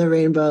don't own the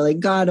rainbow.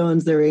 Like, God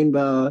owns the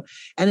rainbow.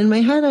 And in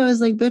my head, I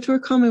was like, bitch, we're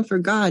coming for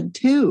God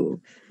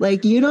too.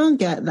 Like, you don't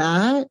get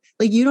that.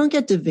 Like, you don't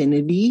get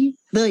divinity,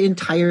 the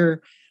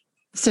entire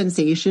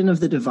sensation of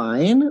the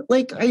divine.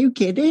 Like, are you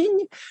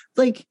kidding?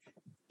 Like,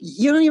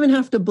 you don't even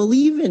have to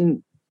believe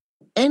in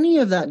any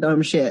of that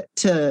dumb shit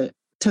to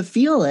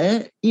feel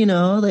it,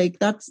 like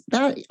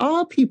that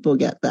all people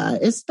get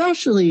that,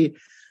 especially,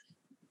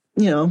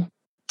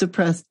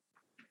 depressed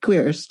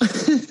queers.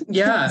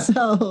 Yeah.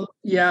 So,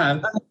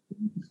 yeah.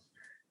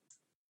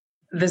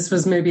 This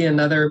was maybe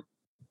another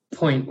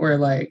point where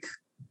like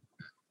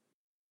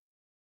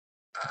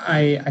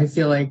I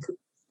feel like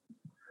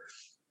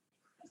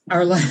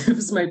our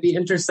lives might be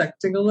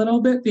intersecting a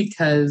little bit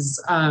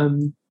because,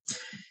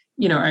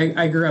 you know,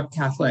 I grew up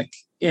Catholic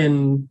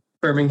in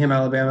Birmingham,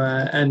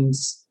 Alabama, and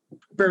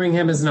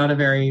Birmingham is not a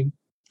very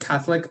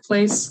Catholic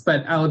place,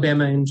 but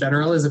Alabama in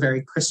general is a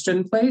very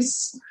Christian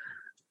place.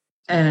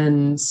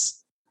 And,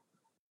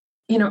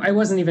 you know, I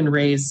wasn't even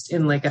raised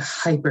in like a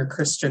hyper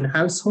Christian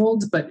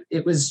household, but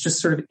it was just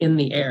sort of in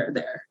the air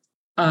there.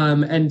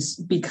 And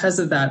because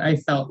of that, I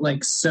felt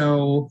like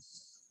some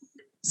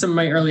of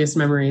my earliest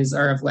memories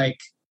are of like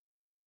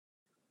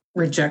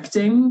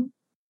rejecting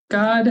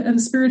God and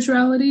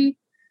spirituality.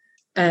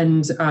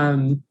 And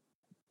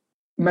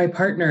my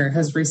partner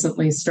has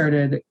recently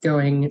started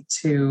going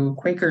to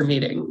Quaker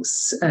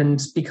meetings and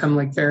become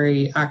like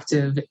very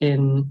active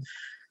in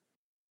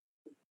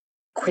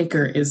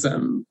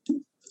Quakerism.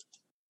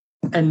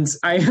 And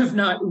I have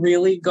not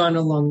really gone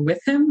along with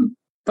him,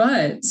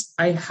 but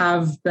I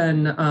have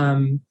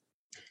been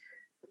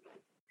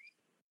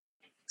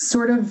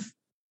sort of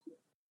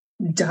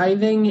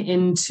diving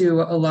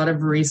into a lot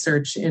of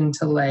research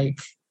into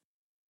like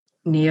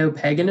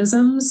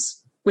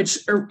neo-paganisms, which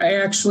I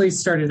actually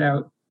started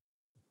out,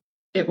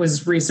 it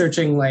was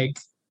researching like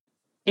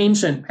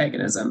ancient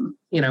paganism,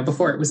 you know,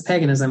 before it was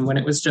paganism, when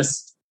it was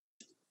just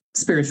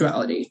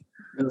spirituality.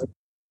 Really?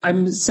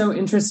 I'm so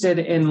interested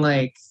in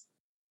like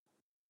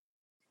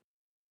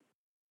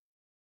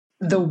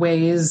the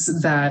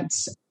ways that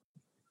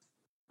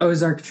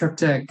Ozark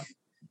Triptych,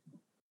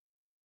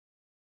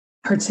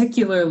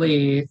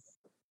 particularly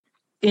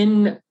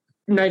in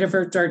Night of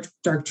Earth,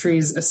 Dark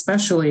Trees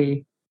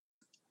especially,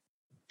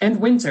 and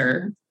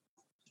Winter,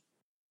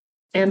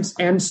 and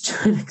to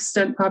an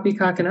extent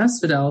Poppycock and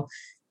Asphodel,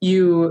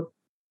 it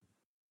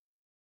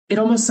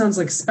almost sounds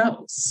like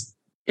spells.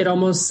 It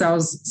almost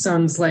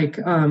sounds like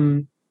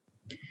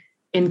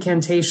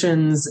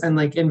incantations and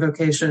like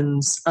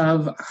invocations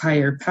of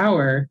higher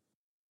power.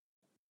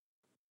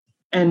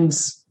 And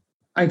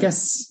I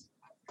guess,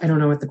 I don't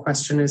know what the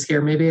question is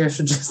here. Maybe I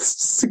should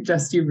just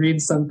suggest you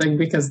read something,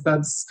 because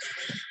that's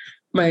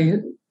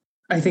I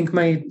think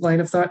my line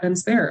of thought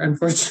ends there,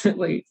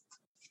 unfortunately.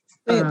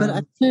 Wait, but I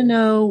want to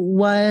know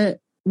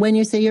when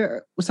you say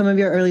some of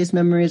your earliest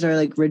memories are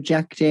like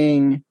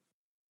rejecting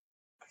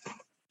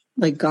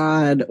like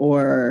God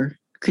or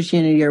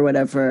Christianity or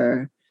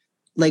whatever,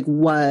 like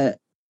what's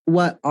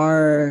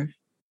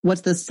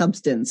the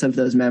substance of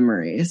those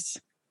memories?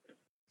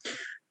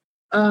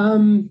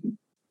 So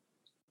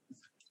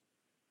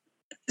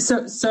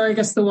I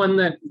guess the one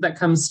that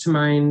comes to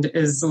mind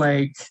is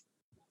like,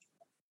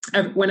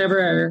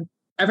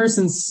 ever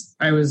since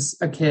I was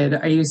a kid,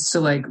 I used to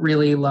like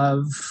really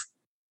love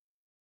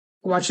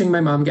watching my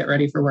mom get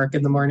ready for work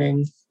in the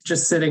morning,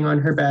 just sitting on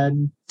her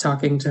bed,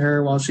 talking to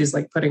her while she's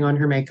like putting on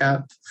her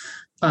makeup.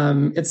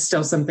 It's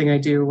still something I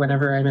do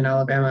whenever I'm in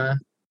Alabama.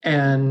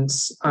 And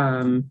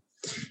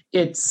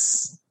it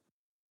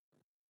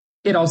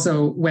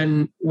also,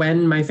 when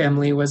my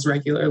family was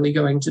regularly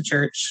going to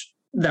church,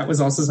 that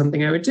was also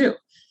something I would do.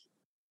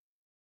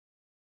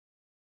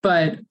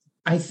 But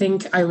I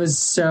think I was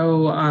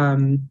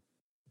so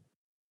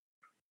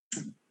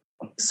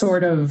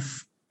sort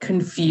of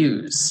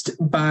confused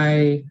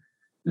by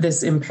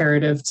this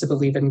imperative to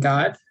believe in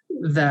God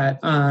that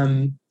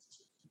I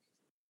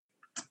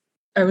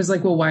was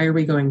like, well, why are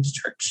we going to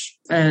church?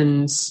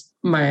 And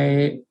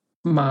my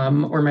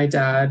mom or my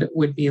dad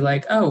would be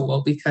like, oh,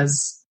 well,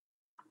 because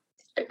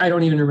I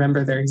don't even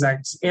remember their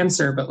exact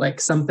answer, but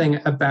like something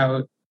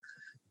about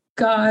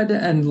God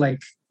and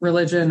like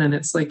religion. And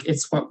it's like,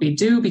 it's what we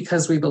do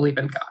because we believe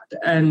in God.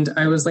 And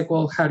I was like,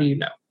 well, how do you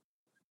know?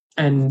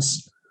 And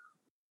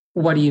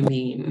what do you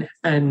mean?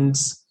 And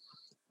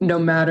no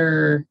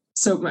matter,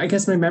 so I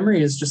guess my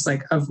memory is just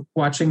like of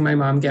watching my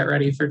mom get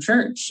ready for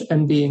church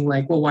and being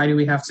like, well, why do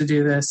we have to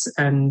do this?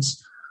 And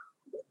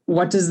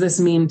what does this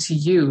mean to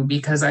you?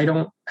 Because I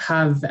don't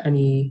have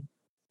any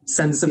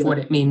sense of what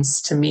it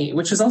means to me,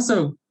 which is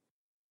also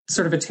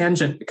sort of a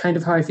tangent, kind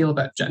of how I feel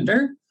about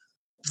gender.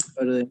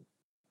 Totally.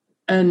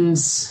 And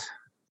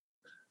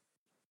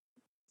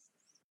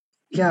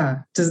yeah,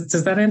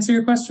 does that answer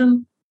your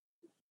question?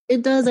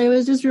 It does. I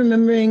was just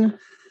remembering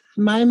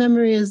my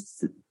memory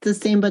is the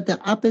same, but the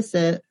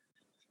opposite,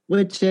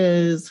 which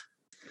is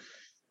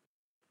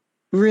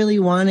really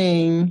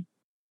wanting,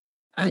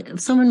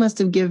 someone must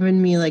have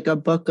given me like a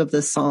book of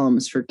the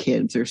Psalms for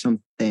kids or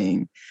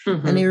something.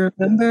 Mm-hmm. And I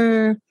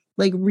remember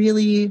like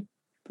really,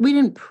 we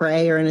didn't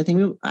pray or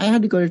anything. I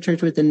had to go to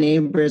church with the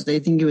neighbors. I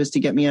think it was to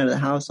get me out of the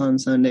house on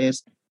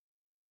Sundays.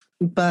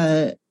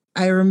 But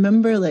I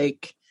remember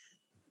like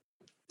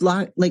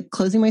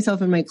closing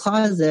myself in my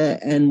closet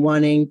and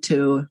wanting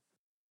to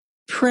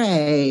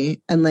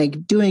pray and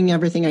like doing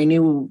everything I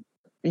knew.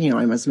 You know,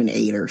 I must have been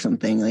 8 or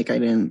something. Like I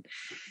didn't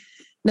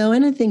know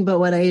anything, but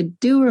what I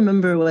do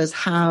remember was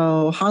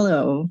how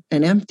hollow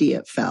and empty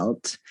it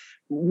felt,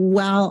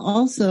 while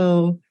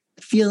also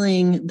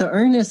feeling the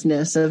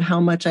earnestness of how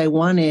much I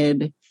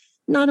wanted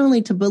not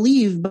only to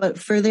believe, but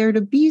for there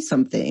to be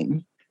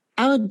something.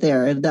 out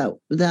there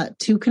that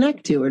to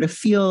connect to or to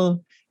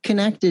feel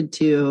connected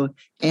to,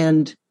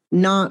 and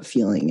not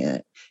feeling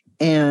it.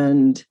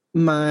 And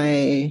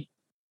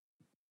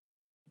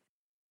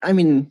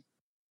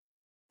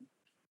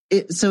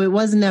so it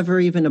was never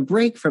even a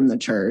break from the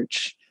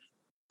church.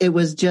 It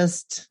was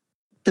just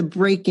the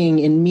breaking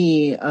in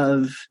me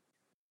of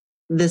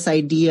this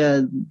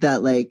idea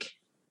that like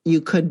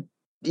you could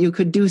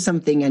do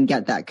something and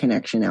get that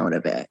connection out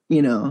of it,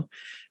 you know?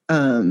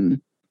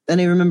 And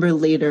I remember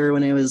later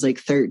when I was like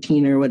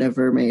 13 or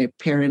whatever, my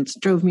parents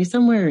drove me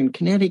somewhere in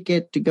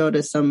Connecticut to go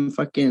to some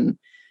fucking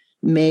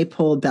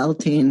Maypole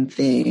Beltane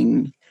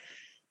thing.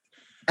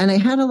 And I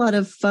had a lot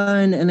of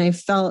fun and I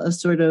felt a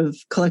sort of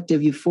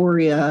collective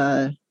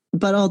euphoria,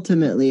 but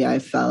ultimately I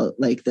felt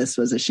like this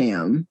was a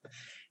sham.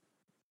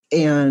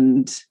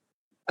 And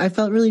I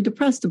felt really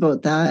depressed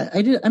about that.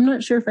 I'm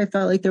not sure if I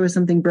felt like there was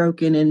something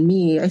broken in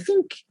me. I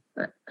think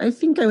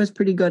I was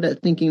pretty good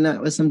at thinking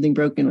that was something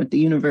broken with the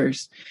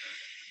universe.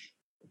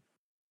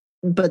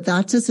 But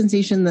that's a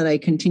sensation that I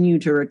continue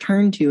to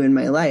return to in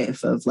my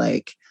life of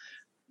like,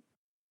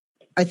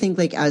 I think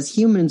like as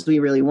humans, we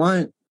really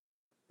want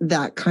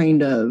that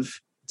kind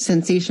of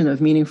sensation of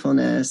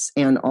meaningfulness,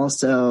 and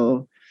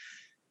also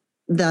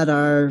that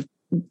are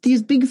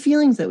these big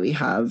feelings that we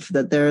have,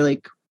 that they're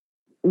like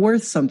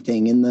worth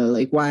something in the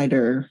like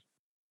wider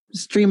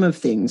stream of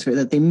things, or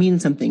that they mean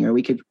something, or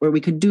we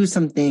could do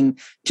something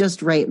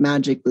just right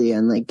magically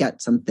and like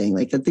get something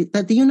like that.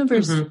 That the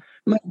universe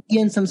might be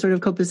in some sort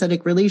of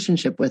copacetic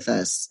relationship with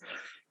us,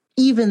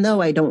 even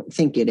though I don't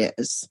think it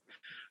is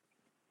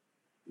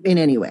in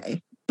any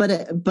way.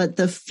 But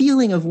the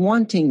feeling of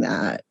wanting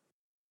that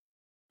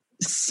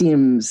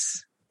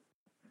seems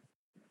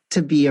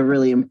to be a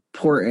really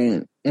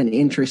important and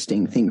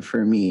interesting thing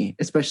for me,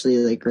 especially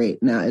like right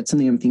now. It's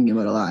something I'm thinking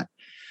about a lot.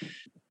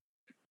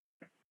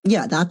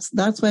 Yeah,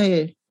 that's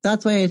why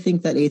I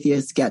think that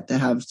atheists get to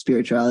have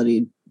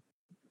spirituality,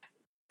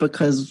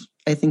 because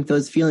I think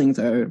those feelings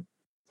are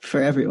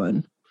for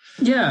everyone.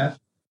 Yeah.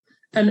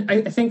 And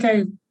I think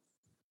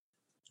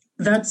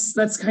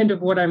that's kind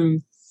of what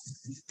I'm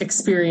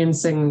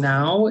experiencing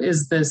now,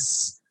 is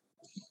this.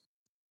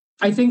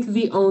 I think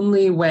the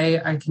only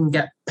way I can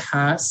get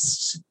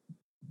past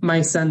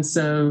my sense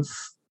of,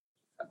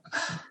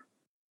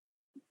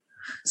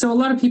 so a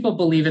lot of people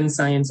believe in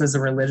science as a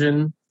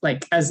religion,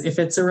 like as if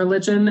it's a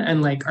religion,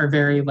 and like are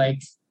very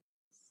like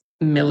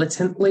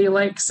militantly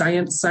like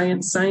science.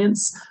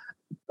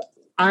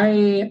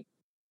 I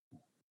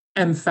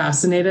am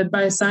fascinated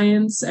by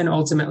science and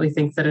ultimately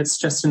think that it's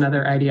just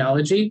another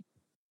ideology.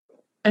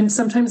 And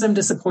sometimes I'm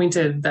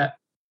disappointed that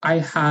I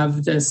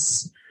have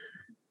this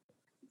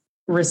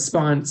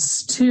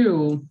response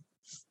to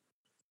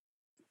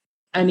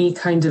any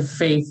kind of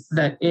faith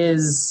that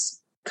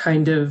is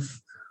kind of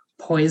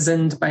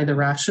poisoned by the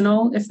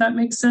rational, if that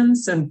makes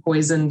sense, and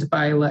poisoned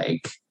by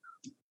like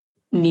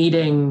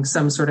needing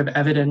some sort of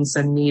evidence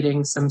and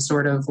needing some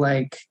sort of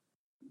like,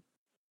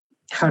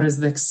 how does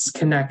this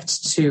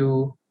connect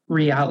to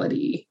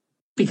reality?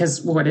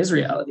 Because what is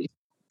reality?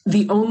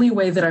 The only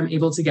way that I'm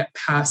able to get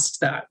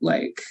past that,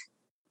 like,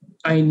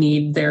 I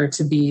need there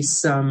to be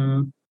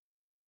some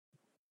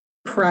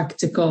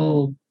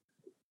practical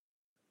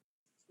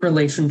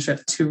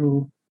relationship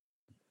to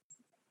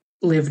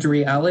lived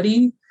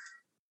reality,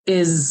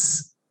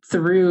 is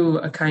through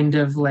a kind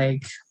of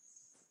like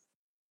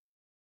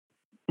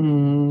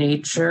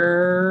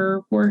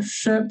nature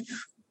worship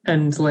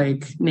and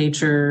like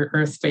nature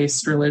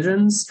earth-based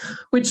religions,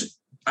 which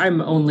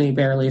I'm only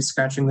barely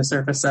scratching the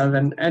surface of.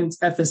 And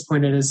at this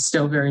point, it is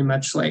still very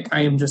much like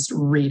I am just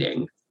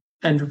reading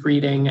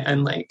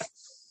and like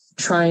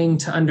trying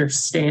to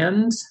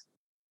understand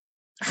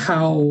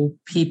how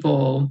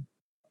people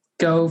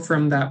go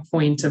from that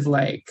point of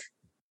like,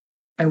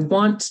 I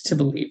want to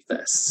believe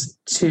this,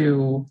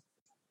 to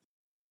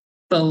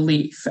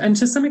belief. And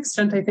to some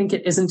extent, I think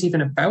it isn't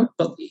even about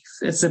belief.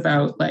 It's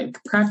about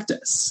like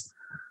practice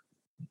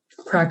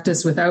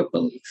without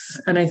belief.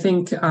 And I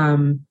think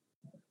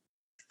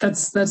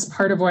that's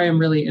part of why I'm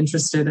really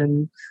interested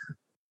in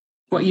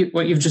what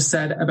you've just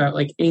said about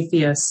like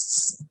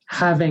atheists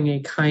having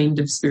a kind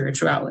of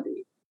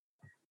spirituality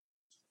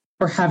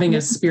or having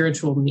a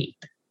spiritual need.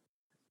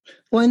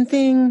 One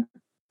thing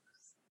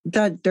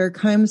that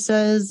Durkheim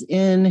says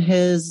in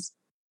his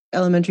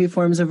Elementary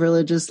Forms of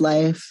Religious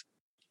Life,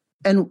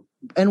 and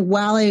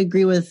while I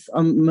agree with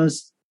a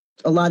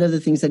lot of the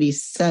things that he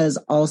says,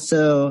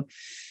 also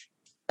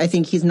I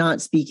think he's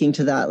not speaking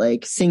to that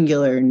like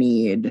singular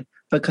need,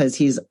 because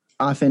he's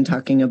often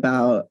talking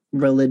about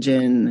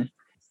religion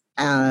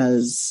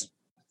as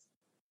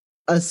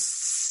a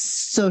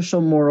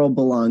social moral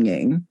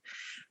belonging,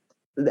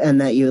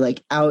 and that you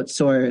like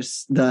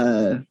outsource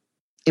the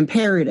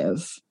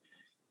imperative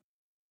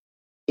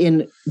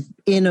in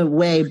a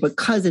way,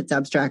 because it's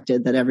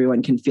abstracted, that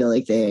everyone can feel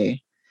like they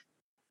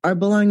are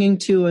belonging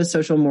to a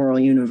social moral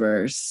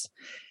universe.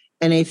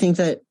 And I think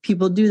that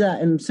people do that.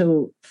 And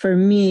so for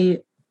me,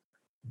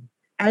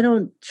 I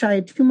don't shy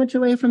too much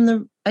away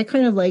from I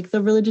kind of like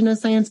the religion of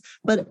science,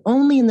 but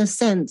only in the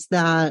sense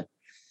that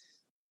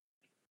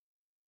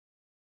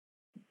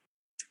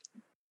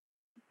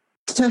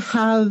to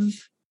have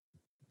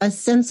a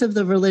sense of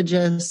the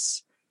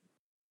religious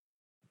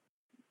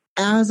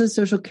as a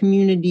social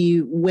community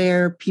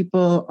where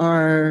people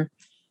are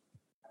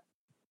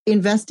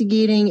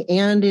investigating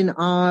and in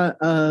awe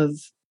of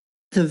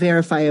the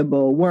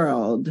verifiable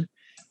world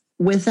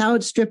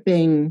without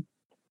stripping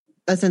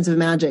a sense of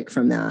magic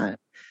from that.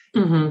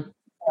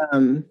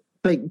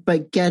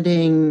 But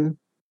getting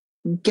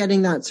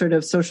that sort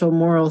of social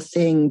moral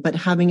thing, but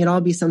having it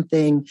all be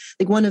something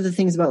like one of the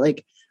things about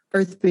like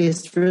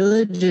earth-based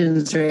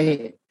religions,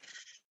 right?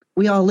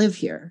 We all live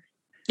here.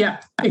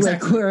 Yeah,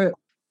 exactly.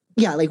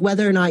 Like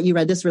whether or not you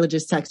read this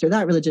religious text or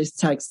that religious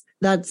text,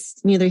 that's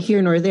neither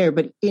here nor there.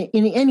 But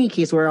in any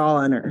case, we're all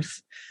on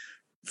Earth.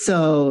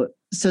 So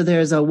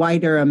there's a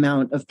wider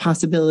amount of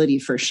possibility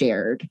for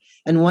shared.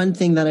 And one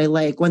thing that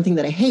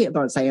I hate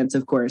about science,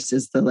 of course,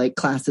 is the like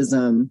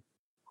classism.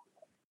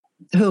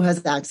 Who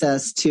has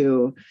access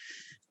to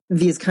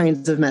these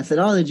kinds of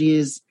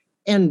methodologies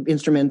and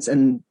instruments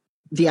and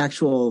the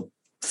actual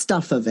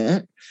stuff of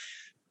it.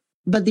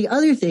 But the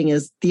other thing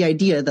is the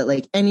idea that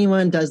like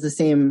anyone does the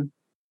same.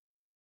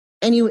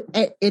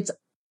 It's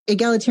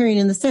egalitarian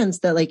in the sense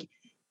that like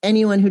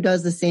anyone who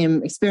does the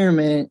same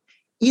experiment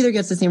either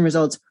gets the same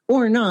results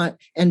or not.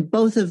 And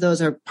both of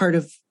those are part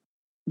of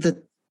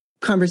the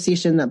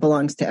conversation that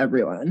belongs to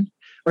everyone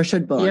or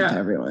should belong to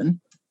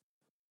everyone.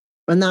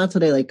 And that's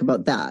what I like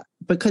about that.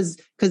 Because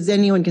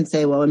anyone can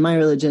say, well, in my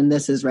religion,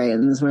 this is right.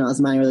 And this one else,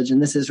 in my religion,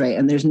 this is right.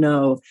 And there's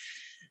no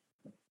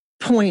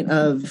point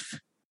of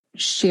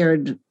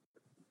shared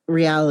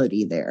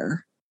reality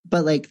there.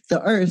 But like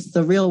the earth,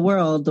 the real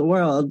world, the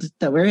world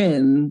that we're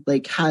in,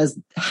 like has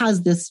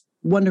this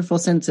wonderful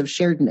sense of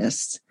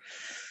sharedness.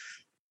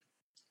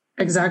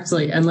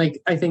 Exactly. And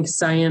like, I think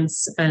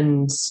science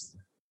and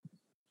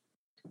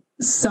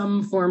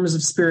some forms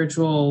of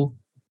spiritual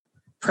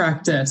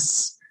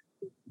practice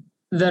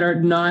that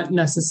are not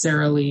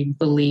necessarily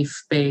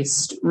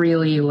belief-based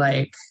really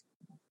like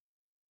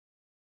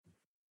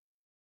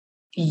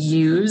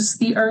use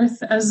the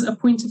earth as a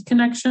point of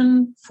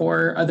connection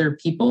for other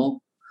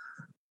people,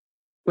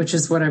 which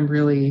is what I'm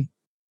really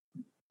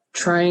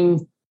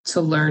trying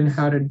to learn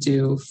how to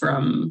do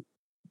from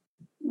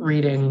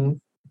reading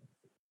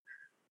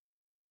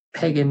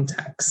pagan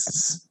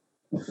texts.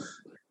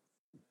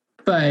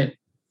 But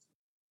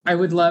I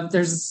would love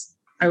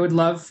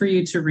for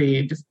you to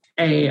read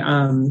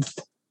a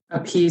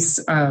piece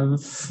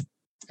of,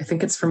 I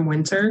think it's from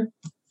Winter.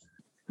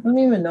 I don't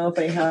even know if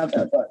I have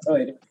that book. Oh,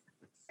 I do.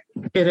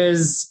 It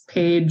is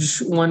page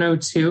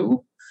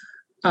 102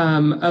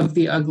 of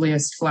The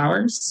Ugliest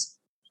Flowers.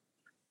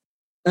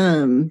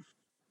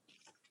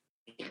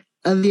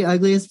 Of the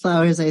ugliest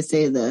flowers, I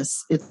say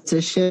this. It's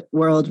a shit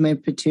world, my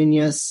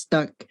petunia,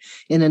 stuck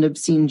in an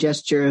obscene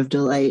gesture of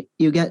delight.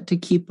 You get to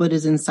keep what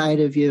is inside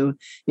of you,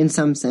 in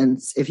some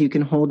sense, if you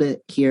can hold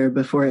it here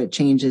before it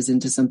changes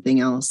into something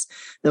else.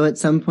 Though at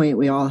some point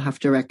we all have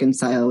to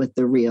reconcile with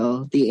the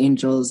real, the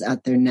angels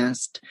at their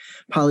nest,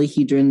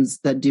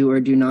 polyhedrons that do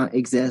or do not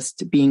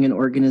exist, being an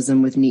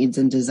organism with needs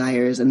and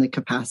desires and the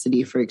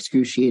capacity for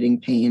excruciating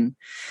pain.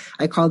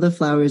 I call the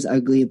flowers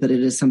ugly, but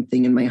it is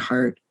something in my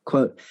heart.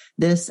 Quote,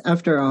 this,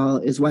 after all,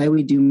 is why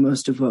we do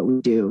most of what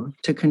we do,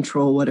 to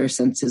control what our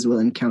senses will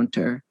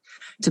encounter,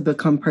 to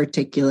become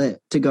particulate,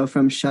 to go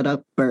from shut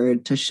up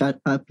bird to shut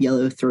up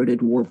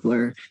yellow-throated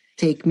warbler.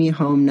 Take me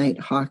home,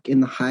 nighthawk,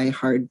 in the high,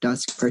 hard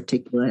dusk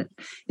particulate,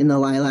 in the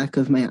lilac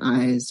of my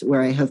eyes,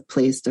 where I have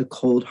placed a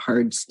cold,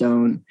 hard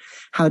stone.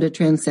 How to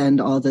transcend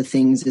all the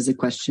things is a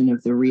question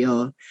of the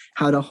real.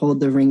 How to hold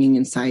the ringing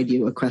inside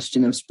you, a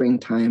question of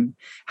springtime.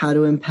 How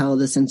to impel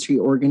the sensory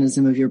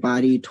organism of your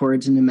body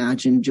towards an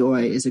imagined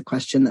joy is a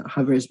question that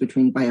hovers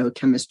between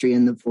biochemistry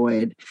and the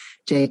void.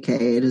 JK,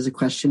 it is a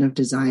question of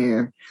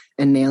desire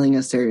and nailing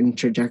a certain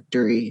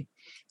trajectory.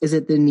 Is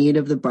it the need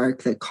of the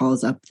bark that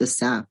calls up the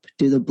sap?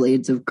 Do the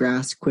blades of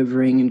grass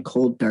quivering in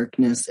cold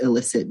darkness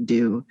elicit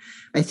dew?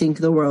 I think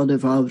the world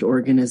evolved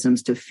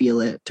organisms to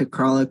feel it, to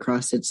crawl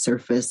across its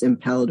surface,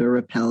 impelled or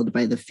repelled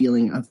by the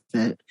feeling of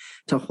it,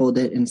 to hold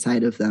it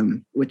inside of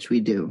them, which we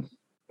do.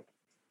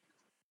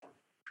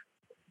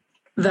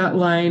 That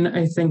line,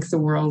 I think the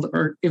world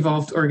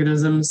evolved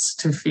organisms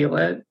to feel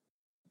it,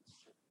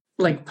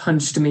 like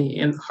punched me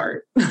in the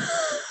heart.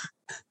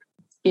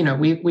 You know,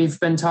 we've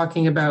been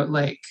talking about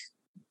like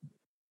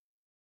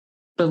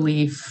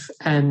belief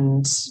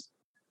and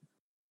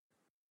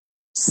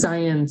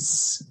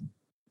science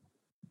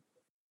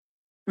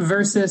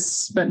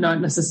versus, but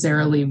not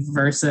necessarily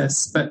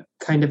versus, but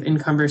kind of in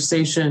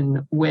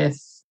conversation with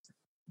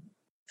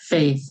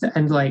faith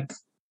and like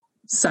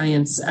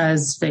science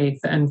as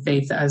faith and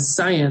faith as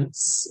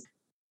science.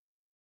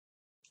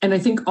 And I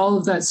think all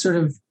of that sort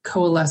of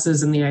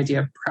coalesces in the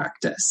idea of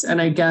practice.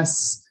 And I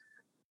guess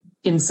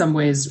in some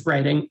ways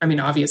writing, I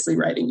mean, obviously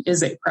writing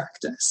is a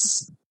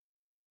practice.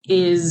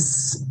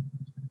 Is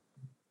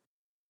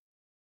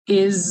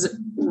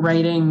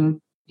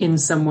writing in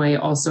some way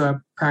also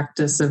a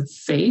practice of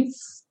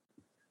faith?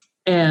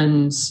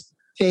 And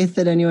faith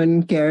that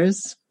anyone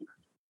cares?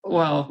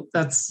 Well,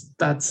 that's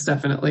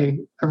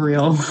definitely a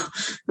real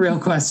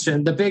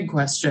question, the big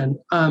question.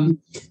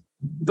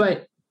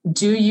 But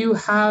do you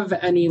have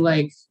any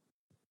like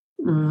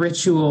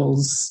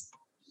rituals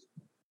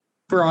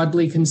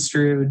broadly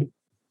construed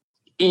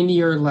in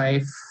your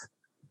life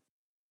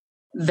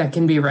that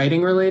can be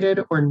writing related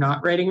or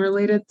not writing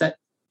related that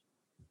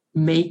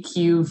make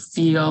you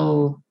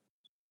feel,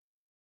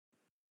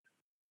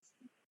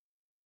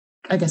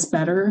 I guess,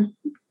 better?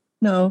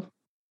 No.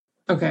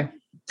 Okay.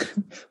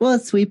 Well,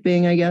 it's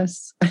sweeping, I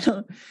guess. I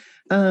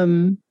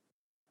don't.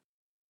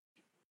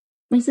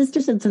 My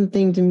sister said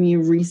something to me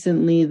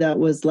recently that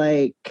was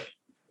like,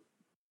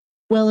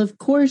 well, of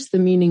course, the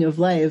meaning of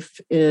life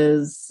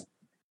is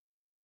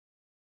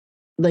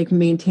like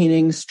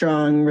maintaining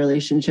strong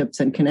relationships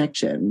and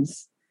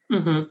connections.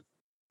 Mm-hmm.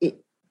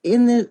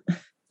 In the,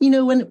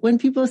 when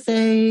people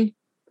say,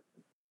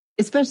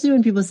 especially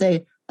when people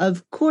say,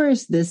 of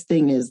course, this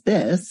thing is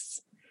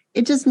this,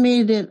 it just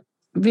made it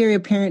very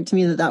apparent to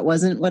me that that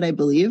wasn't what I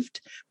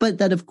believed, but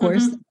that, of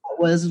course, that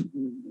was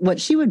what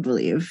she would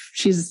believe.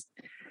 She's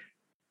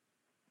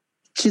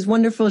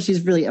wonderful.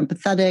 She's really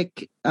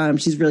empathetic.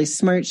 She's really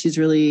smart. She's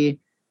really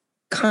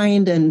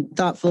kind and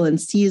thoughtful and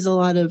sees a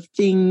lot of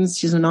things.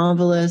 She's a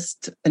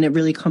novelist, and it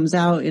really comes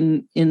out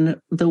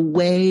in the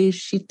way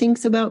she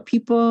thinks about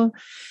people.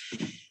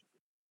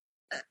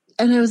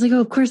 And I was like,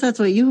 oh, of course, that's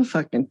what you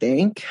fucking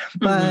think.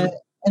 But,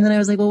 and then I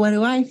was like, well, what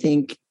do I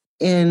think?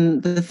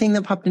 And the thing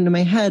that popped into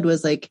my head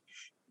was like,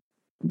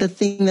 the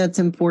thing that's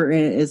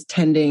important is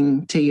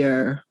tending to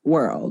your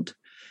world.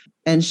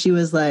 And she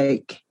was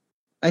like,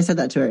 I said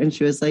that to her, and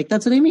she was like,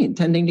 that's what I mean,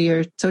 tending to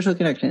your social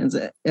connections,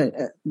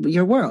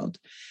 your world.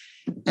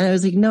 And I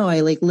was like, no,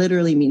 I like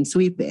literally mean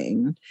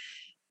sweeping.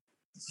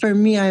 For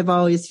me, I've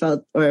always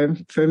felt, or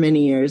for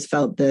many years,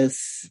 felt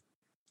this,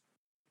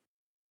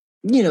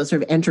 sort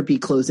of entropy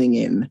closing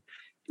in.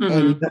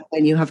 And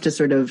you have to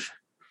sort of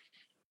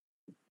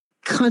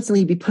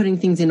constantly be putting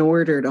things in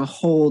order to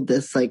hold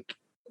this like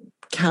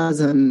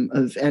chasm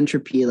of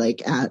entropy,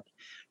 like at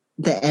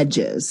the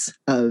edges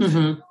of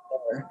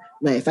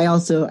life.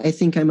 I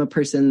think I'm a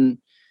person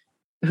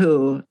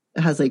who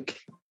has like,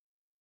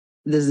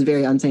 this is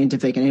very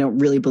unscientific and I don't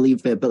really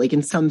believe it, but like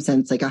in some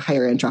sense, like a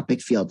higher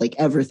entropic field, like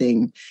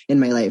everything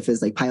in my life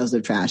is like piles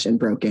of trash and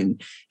broken.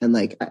 And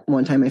like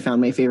one time I found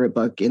my favorite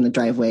book in the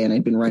driveway and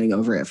I'd been running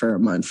over it for a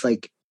month.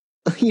 Like,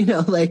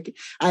 like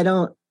I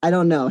don't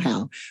know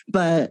how,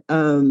 but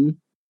I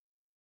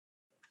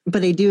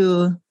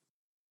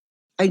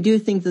do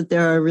think that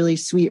there are really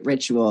sweet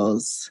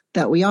rituals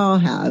that we all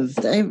have.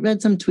 I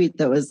read some tweet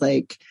that was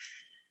like,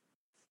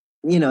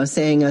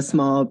 saying a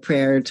small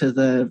prayer to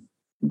the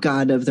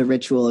God of the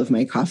ritual of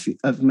my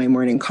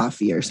morning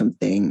coffee or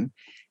something.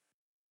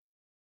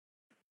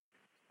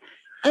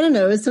 I don't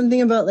know. It's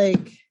something about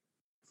like,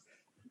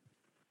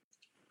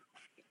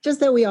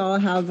 just that we all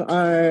have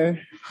our,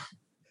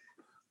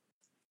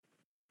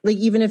 like,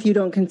 even if you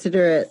don't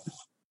consider it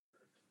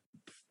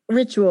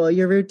ritual,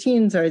 your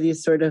routines are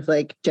these sort of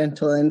like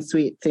gentle and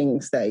sweet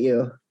things that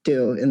you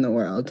do in the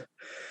world.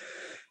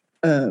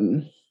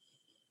 And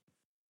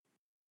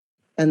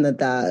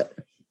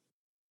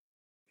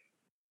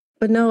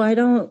but no, I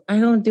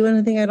don't do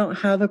anything. I don't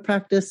have a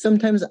practice.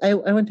 Sometimes I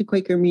went to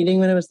Quaker meeting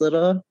when I was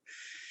little,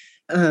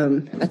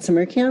 at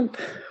summer camp,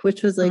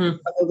 which was like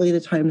probably the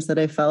times that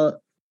I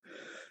felt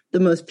the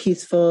most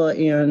peaceful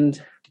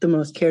and the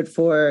most cared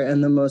for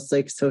and the most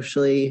like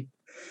socially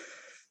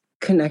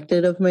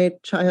connected of my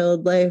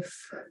child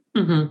life.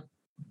 And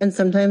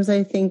sometimes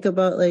I think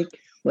about like,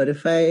 what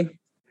if I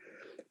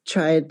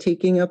tried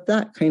taking up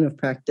that kind of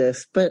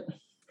practice? But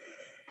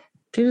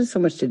there's so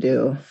much to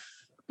do.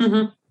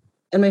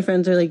 And my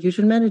friends are like, you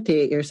should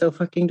meditate. You're so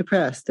fucking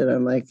depressed. And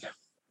I'm like,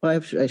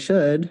 well, I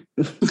should.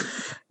 but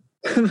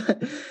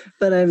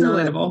I'm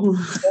not. Relatable.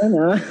 I don't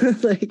know.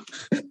 Like,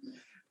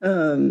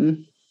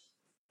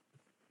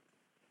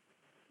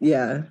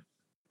 yeah.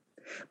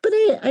 But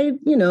I,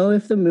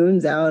 if the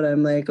moon's out,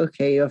 I'm like,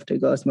 okay, you have to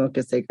go smoke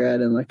a cigarette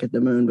and look at the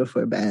moon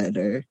before bed.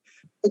 Or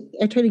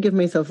I try to give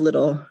myself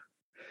little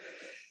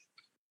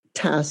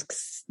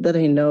tasks that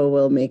I know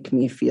will make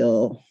me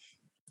feel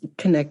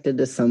connected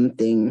to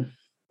something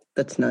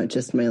that's not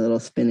just my little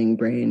spinning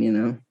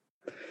brain,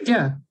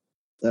 Yeah.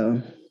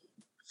 So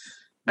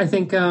I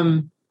think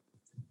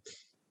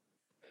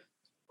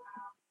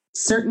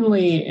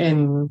certainly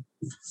in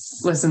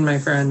Listen, My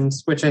Friend,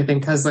 which I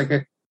think has like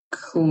a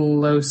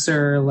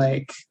closer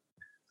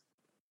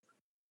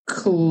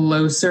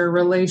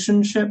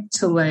relationship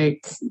to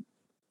like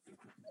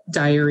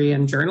diary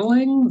and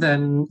journaling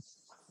than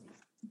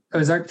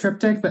Ozark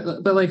Triptych,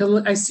 but like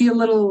I see a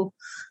little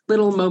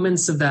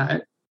moments of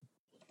that,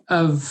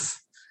 of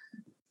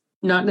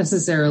not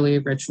necessarily a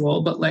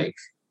ritual, but like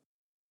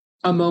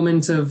a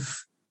moment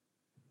of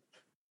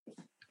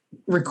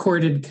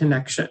recorded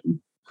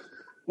connection,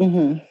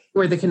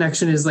 where the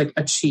connection is like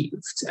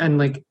achieved and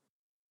like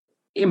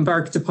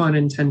embarked upon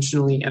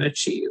intentionally and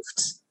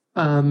achieved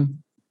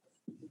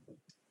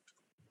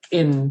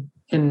in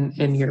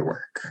your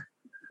work.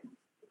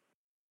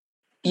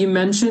 you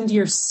mentioned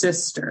your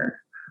sister.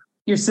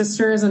 Your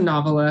sister is a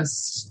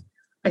novelist.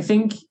 I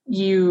think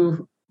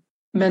you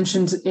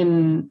mentioned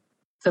in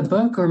the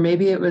book, or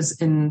maybe it was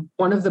in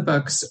one of the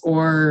books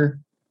or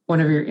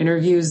one of your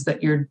interviews,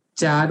 that your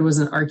dad was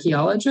an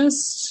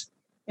archaeologist?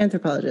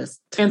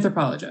 Anthropologist.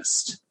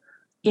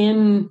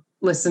 In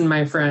Listen,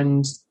 My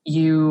Friend,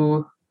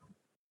 you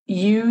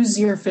use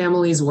your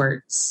family's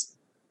words,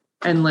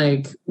 and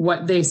like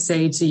what they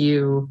say to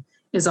you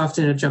is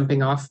often a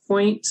jumping off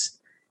point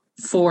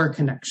for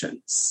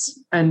connections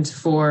and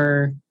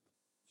for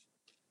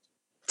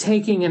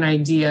taking an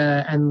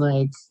idea and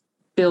like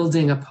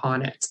building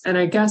upon it. And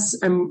I guess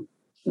I'm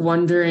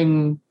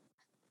wondering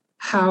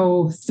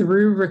how,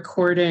 through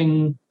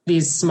recording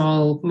these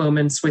small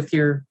moments with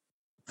your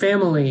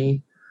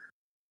family,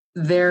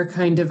 their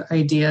kind of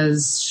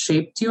ideas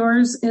shaped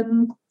yours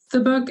in the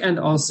book, and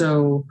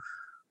also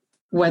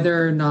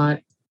whether or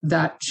not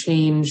that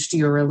changed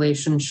your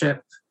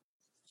relationship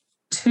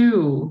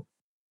to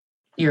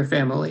your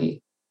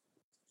family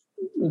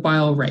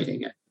while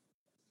writing it.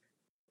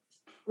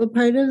 Well,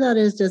 part of that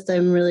is just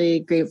I'm really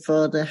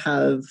grateful to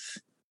have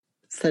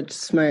such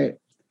smart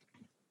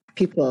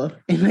people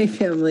in my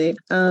family.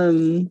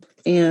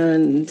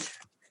 And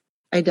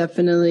I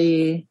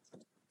definitely,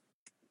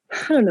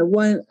 I don't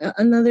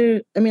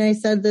know, I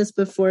said this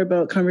before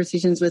about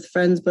conversations with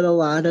friends, but a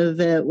lot of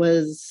it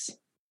was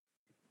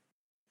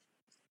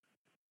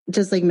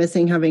just like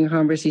missing having a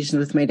conversation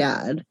with my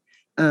dad.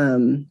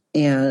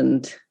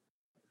 And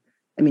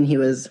I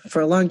mean,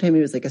 for a long time,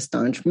 he was like a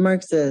staunch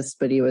Marxist,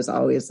 but he was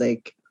always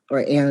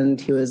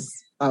he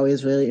was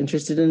always really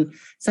interested in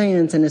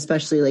science, and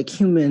especially like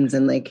humans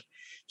and like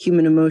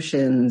human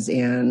emotions.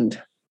 And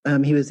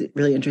he was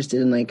really interested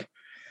in like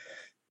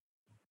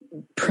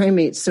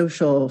primate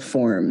social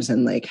forms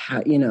and like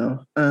how,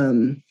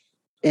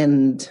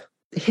 and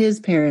his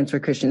parents were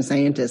Christian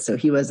scientists, so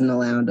he wasn't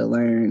allowed to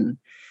learn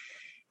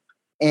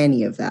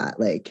any of that,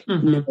 like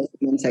no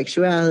human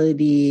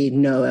sexuality,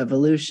 no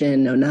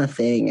evolution, no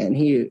nothing. And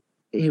he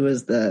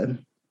was the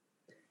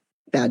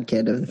bad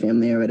kid of the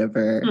family or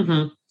whatever.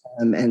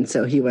 And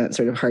so he went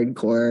sort of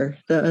hardcore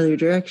the other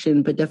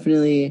direction, but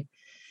definitely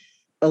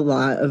a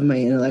lot of my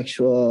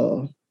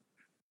intellectual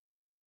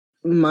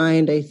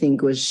mind, I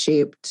think, was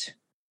shaped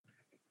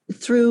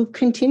through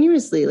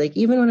continuously, like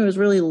even when I was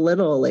really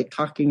little, like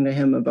talking to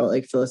him about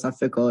like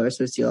philosophical or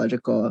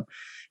sociological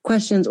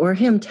questions, or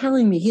him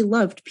telling me he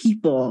loved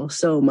people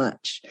so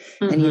much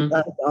and he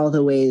loved all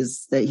the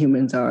ways that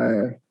humans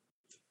are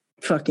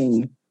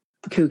fucking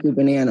cuckoo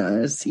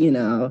bananas,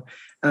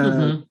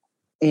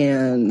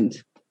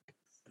 and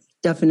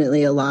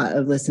definitely a lot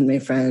of Listen, My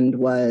Friend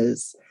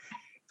was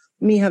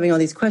me having all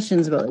these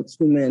questions about like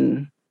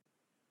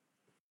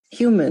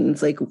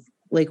humans, like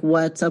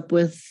what's up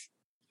with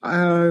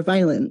our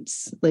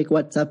violence, like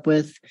what's up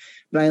with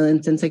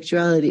violence and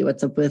sexuality,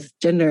 what's up with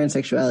gender and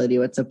sexuality,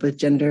 what's up with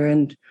gender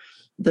and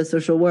the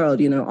social world,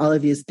 all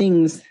of these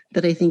things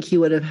that I think he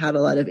would have had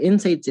a lot of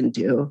insights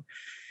into,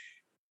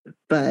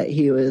 but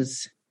he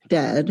was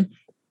dead.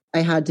 I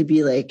had to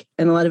be like,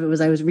 and a lot of it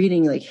was I was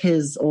reading like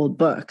his old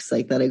books,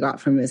 like that I got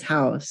from his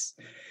house,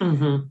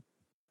 and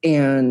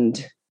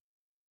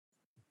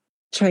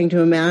trying to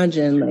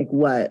imagine like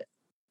what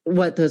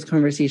those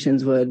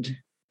conversations would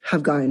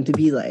have gotten to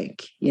be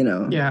like,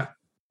 Yeah.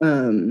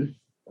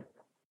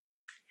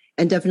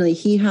 And definitely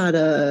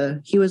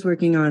he was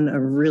working on a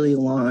really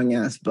long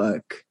ass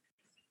book.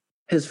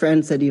 His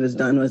friend said he was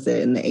done with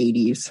it in the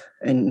 80s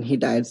and he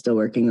died still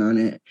working on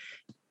it.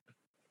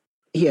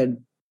 He had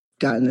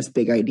gotten this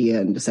big idea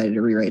and decided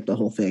to rewrite the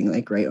whole thing,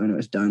 like right when it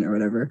was done or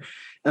whatever.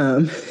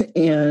 But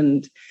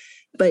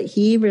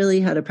he really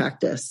had a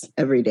practice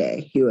every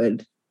day. He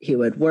would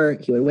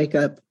work, he would wake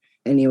up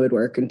and he would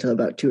work until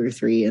about 2 or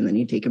 3. And then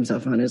he'd take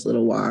himself on his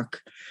little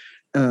walk,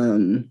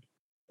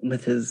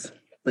 with his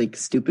like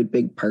stupid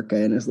big parka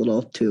and his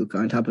little toque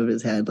on top of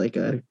his head, like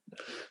a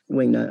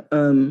wingnut.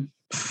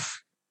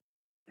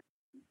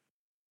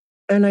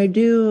 And I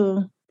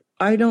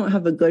don't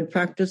have a good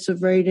practice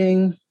of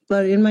writing,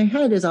 but in my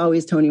head is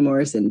always Toni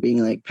Morrison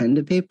being like pen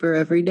to paper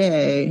every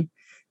day.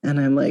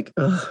 And I'm like,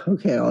 oh,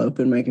 okay, I'll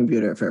open my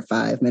computer for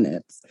 5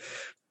 minutes.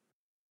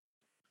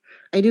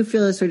 I do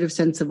feel a sort of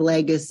sense of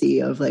legacy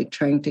of like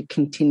trying to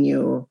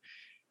continue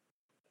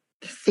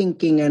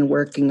thinking and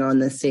working on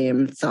the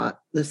same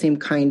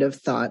kind of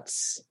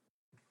thoughts,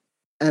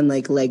 and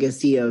like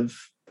legacy of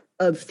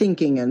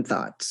thinking and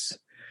thoughts,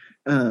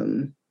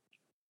 and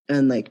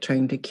like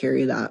trying to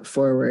carry that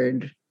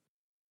forward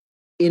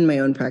in my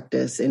own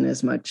practice in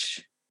as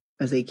much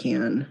as I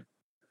can.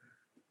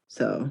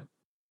 So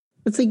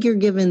it's like you're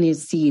given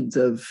these seeds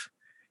of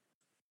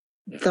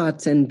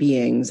thoughts and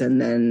beings,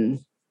 and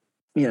then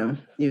you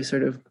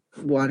sort of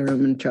water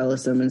them and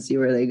trellis them and see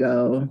where they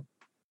go.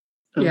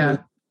 Yeah.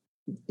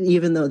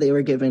 Even though they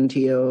were given to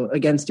you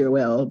against your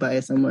will by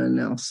someone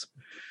else.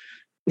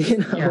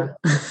 Yeah.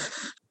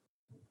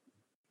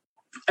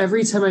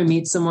 Every time I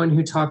meet someone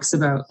who talks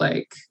about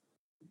like,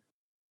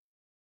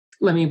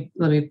 let me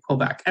pull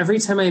back. Every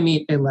time I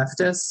meet a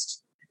leftist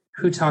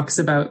who talks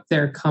about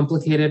their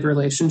complicated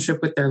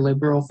relationship with their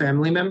liberal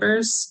family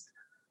members.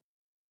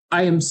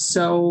 I am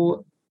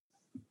so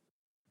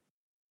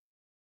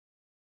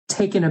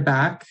taken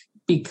aback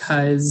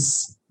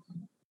because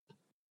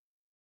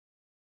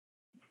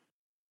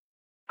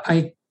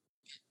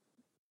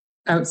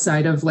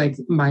outside of like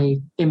my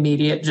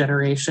immediate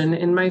generation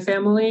in my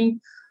family,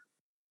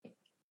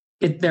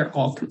 they're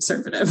all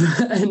conservative.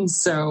 And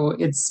so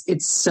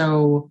it's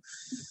so,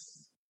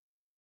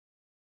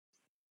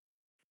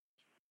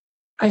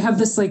 I have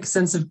this like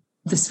sense of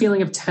this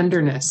feeling of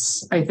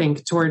tenderness, I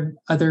think, toward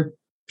other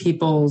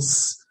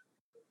people's,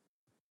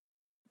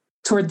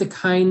 toward the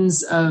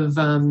kinds of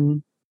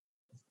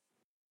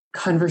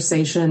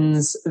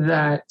conversations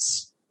that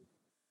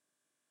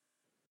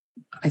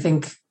I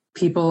think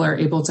people are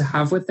able to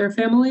have with their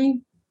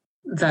family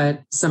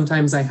that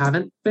sometimes I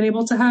haven't been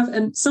able to have.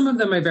 And some of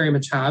them I very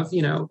much have,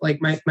 you know, like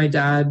my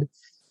dad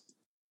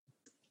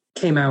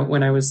came out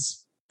when I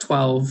was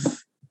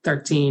 12,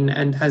 13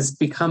 and has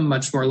become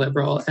much more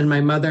liberal. And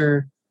my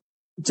mother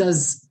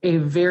does a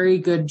very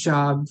good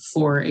job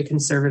for a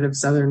conservative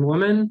Southern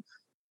woman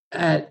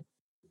at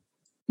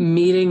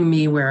meeting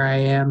me where I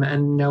am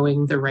and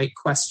knowing the right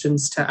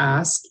questions to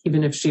ask,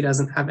 even if she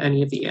doesn't have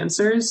any of the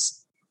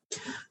answers.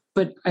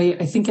 But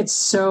I think it's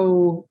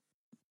so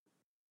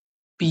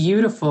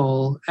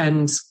beautiful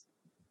and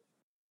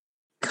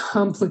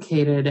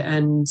complicated,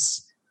 and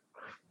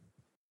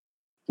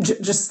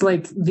just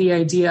like the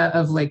idea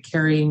of like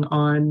carrying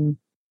on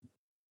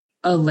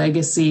a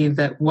legacy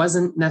that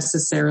wasn't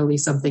necessarily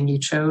something you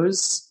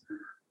chose,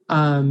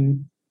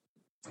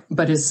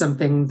 but is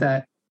something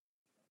that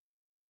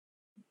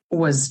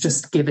was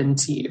just given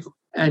to you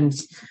and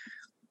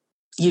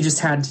you just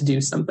had to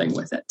do something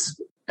with it.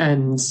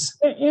 And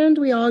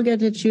we all get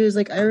to choose.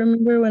 Like, I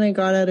remember when I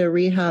got out of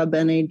rehab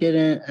and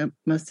I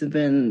must have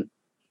been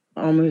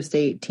almost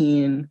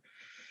 18.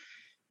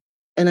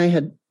 And I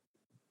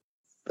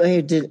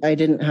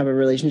didn't have a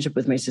relationship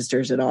with my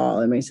sisters at all.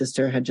 And my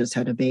sister had just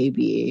had a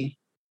baby.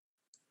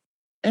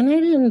 And I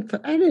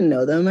didn't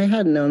know them. I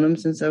hadn't known them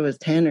since I was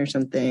 10 or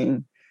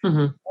something.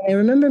 Mm-hmm. I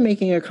remember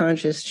making a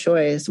conscious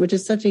choice, which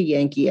is such a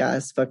Yankee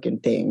ass fucking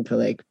thing to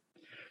like,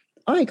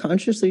 I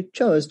consciously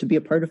chose to be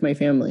a part of my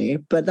family,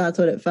 but that's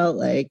what it felt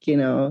like, you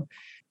know.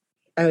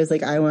 I was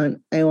like, I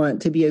want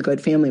to be a good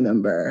family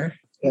member,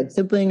 a good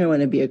sibling. I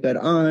want to be a good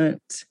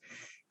aunt.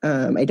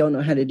 I don't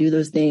know how to do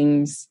those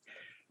things,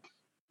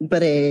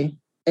 but I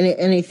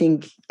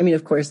think, I mean,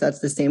 of course, that's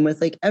the same with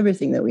like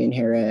everything that we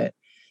inherit,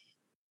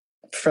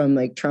 from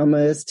like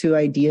traumas to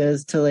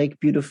ideas to like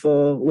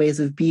beautiful ways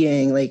of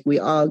being. Like, we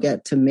all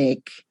get to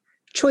make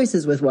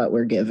choices with what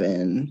we're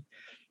given.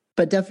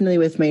 But definitely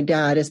with my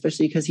dad,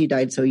 especially because he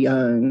died so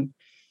young,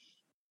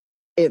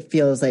 it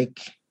feels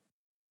like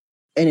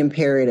an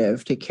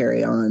imperative to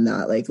carry on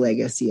that like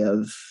legacy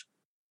of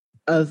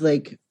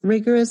like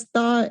rigorous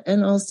thought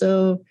and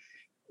also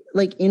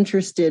like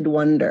interested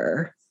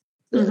wonder.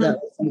 Mm-hmm. That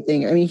was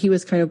something. I mean, he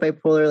was kind of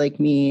bipolar like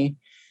me.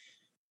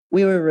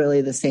 We were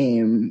really the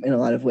same in a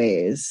lot of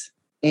ways.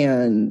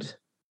 And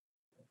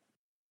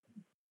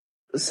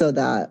so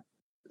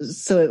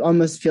it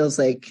almost feels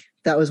like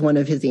that was one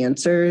of his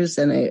answers,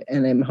 and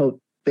I'm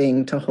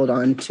hoping to hold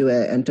on to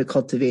it and to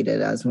cultivate it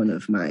as one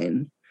of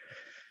mine.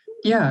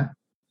 Yeah.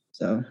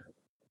 So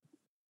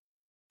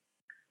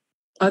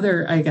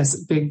other, I guess,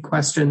 big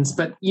questions,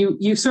 but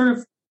you sort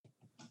of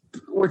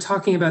were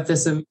talking about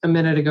this a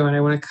minute ago, and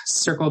I want to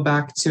circle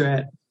back to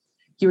it.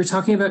 You were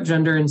talking about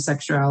gender and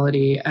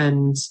sexuality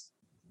and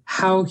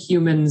how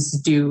humans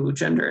do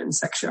gender and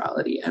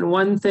sexuality. And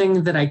one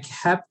thing that I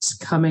kept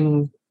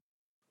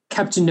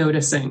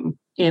noticing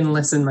in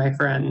Listen, My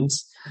Friend,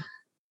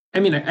 I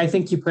mean, I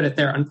think you put it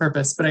there on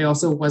purpose, but I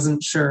also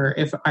wasn't sure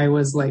if I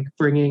was like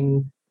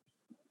bringing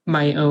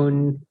my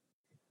own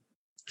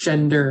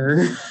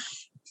gender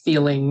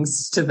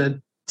feelings to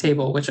the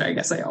table, which I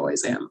guess I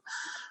always am.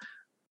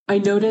 I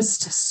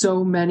noticed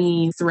so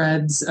many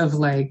threads of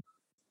like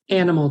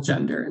animal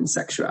gender and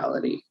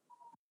sexuality,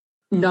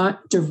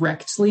 not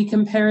directly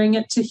comparing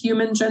it to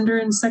human gender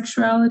and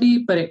sexuality,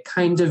 but it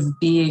kind of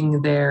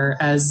being there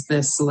as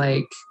this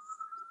like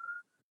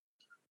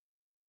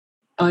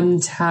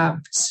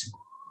untapped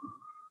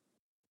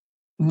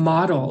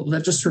model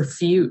that just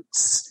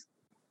refutes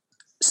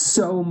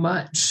so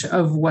much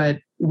of what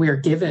we're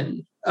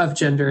given of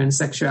gender and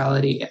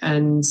sexuality,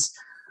 and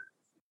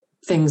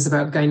things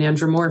about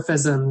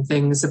gynandromorphism,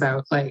 things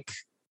about like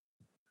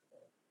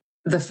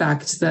the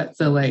fact that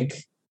the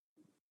like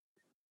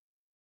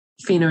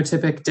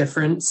phenotypic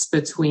difference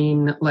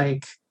between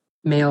like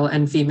male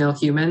and female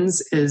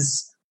humans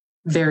is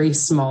very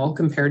small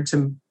compared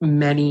to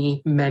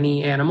many,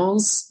 many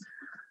animals.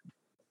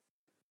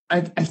 I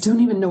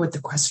don't even know what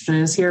the question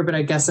is here, but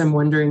I guess I'm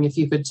wondering if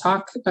you could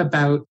talk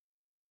about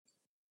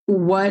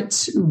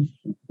what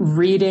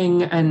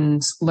reading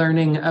and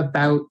learning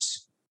about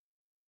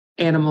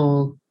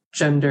animal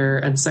gender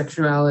and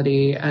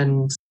sexuality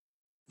and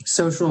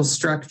social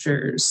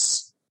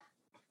structures,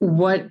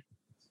 what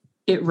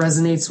it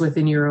resonates with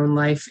in your own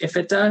life, if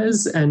it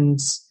does, and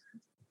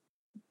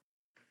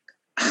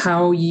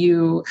how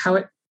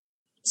it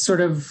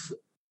sort of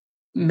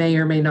may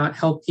or may not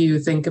help you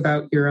think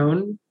about your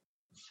own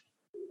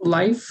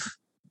life?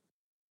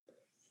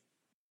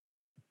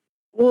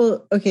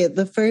 Well, okay,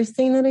 the first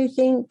thing that I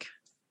think,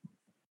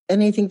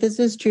 and I think this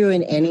is true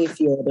in any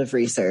field of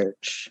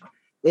research,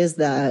 is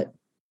that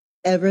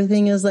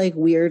everything is like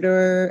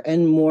weirder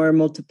and more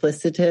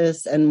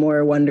multiplicitous and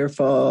more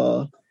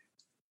wonderful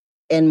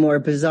and more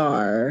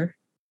bizarre.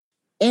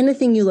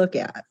 Anything you look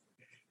at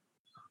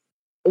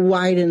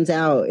widens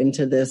out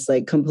into this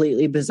like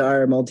completely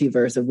bizarre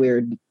multiverse of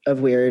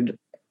weird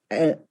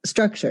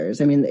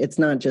structures. I mean, it's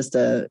not just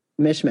a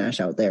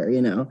mishmash out there,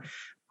 you know,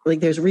 like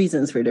there's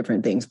reasons for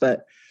different things,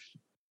 but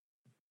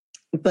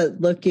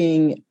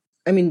looking,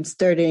 I mean,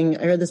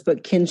 I read this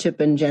book,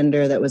 Kinship and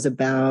Gender, that was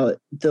about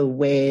the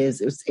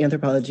ways, it was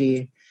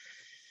anthropology,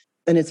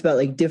 and it's about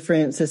like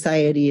different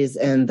societies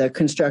and the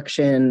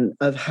construction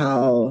of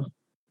how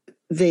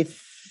they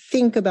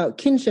think about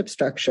kinship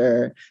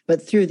structure,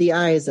 but through the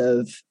eyes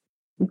of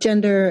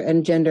gender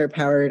and gender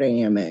power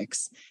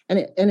dynamics.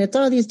 And it's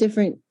all these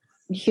different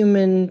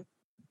human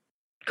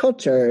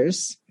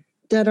cultures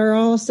that are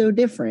all so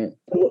different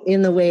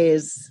in the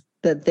ways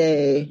that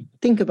they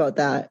think about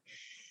that,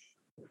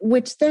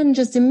 which then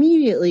just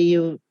immediately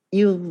you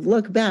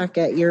look back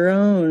at your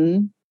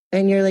own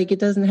and you're like, it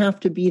doesn't have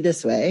to be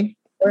this way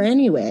or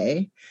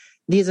anyway.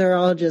 These are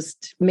all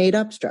just made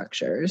up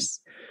structures.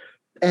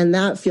 And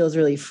that feels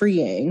really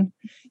freeing.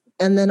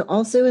 And then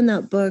also in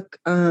that book,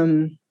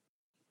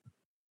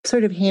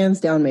 sort of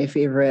hands down my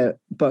favorite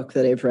book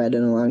that I've read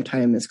in a long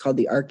time is called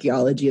The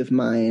Archaeology of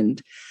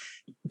Mind.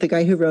 The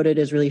guy who wrote it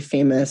is really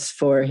famous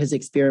for his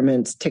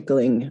experiments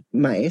tickling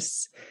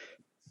mice.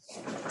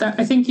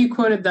 I think you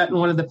quoted that in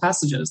one of the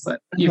passages that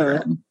you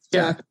read.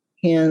 Yeah. Jack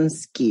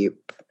Hanskeep.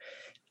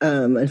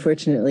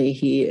 Unfortunately,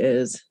 he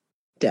is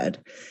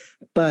dead.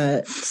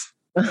 But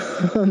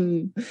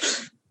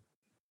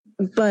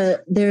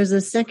there's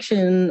a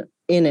section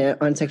in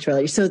it on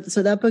sexuality. So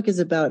that book is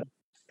about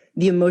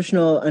the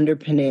emotional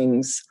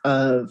underpinnings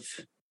of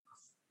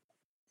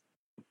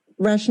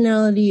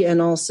rationality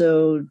and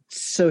also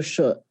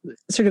social,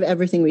 sort of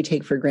everything we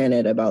take for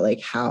granted about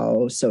like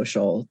how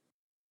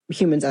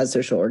humans as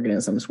social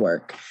organisms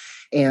work.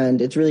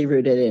 And it's really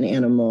rooted in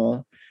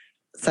animal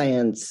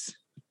science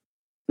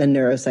and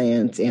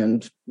neuroscience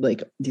and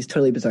like these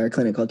totally bizarre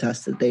clinical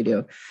tests that they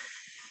do.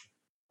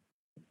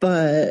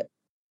 But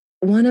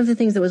one of the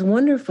things that was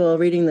wonderful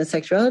reading the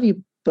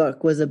sexuality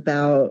book was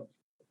about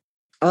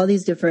all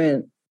these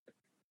different,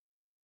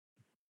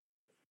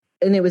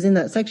 and it was in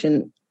that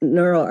section,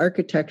 neural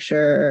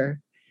architecture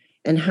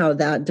and how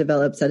that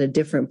develops at a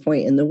different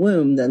point in the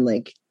womb than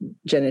like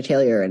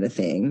genitalia or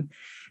anything.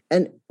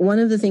 And one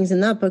of the things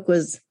in that book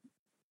was,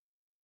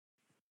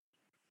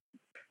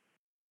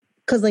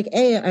 because like,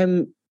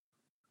 I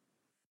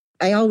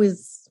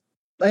always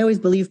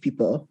believe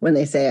people when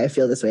they say I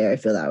feel this way or I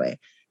feel that way.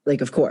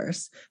 Like, of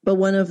course. But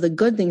one of the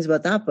good things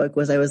about that book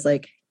was I was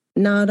like,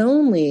 not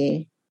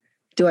only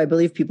do I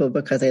believe people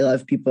because I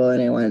love people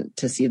and I want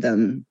to see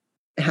them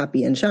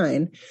happy and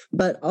shine,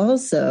 but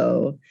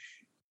also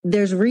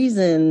there's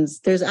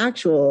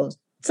actual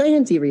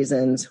sciencey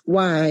reasons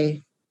why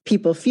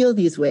people feel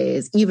these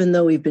ways, even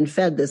though we've been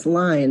fed this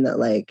line that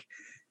like,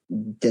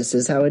 this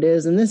is how it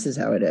is and this is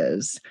how it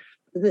is.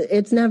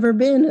 It's never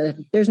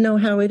been there's no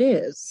how it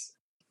is.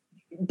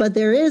 But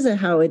there is a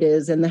how it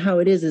is, and the how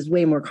it is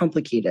way more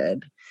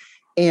complicated.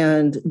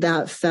 And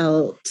that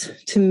felt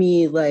to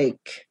me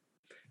like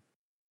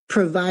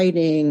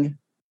providing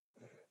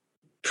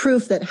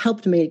proof that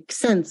helped make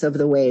sense of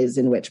the ways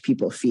in which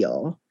people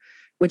feel,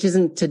 which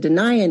isn't to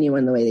deny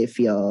anyone the way they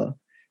feel,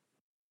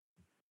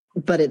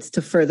 but it's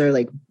to further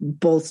like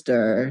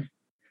bolster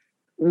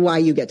why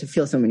you get to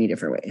feel so many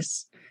different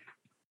ways.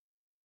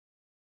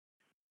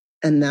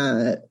 And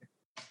that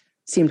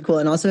seemed cool.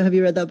 And also, have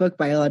you read that book,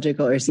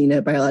 Biological, or seen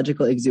it,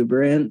 Biological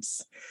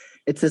Exuberance?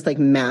 It's this like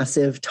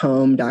massive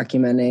tome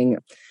documenting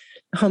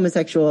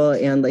homosexual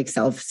and like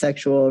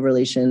self-sexual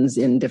relations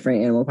in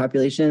different animal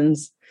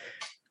populations.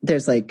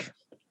 There's like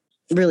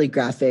really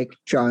graphic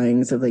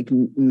drawings of like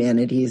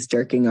manatees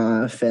jerking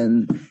off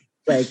and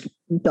like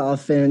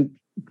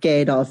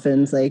gay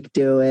dolphins like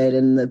do it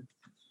in the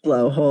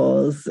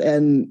blowholes.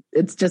 And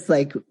it's just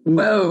like,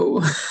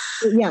 whoa.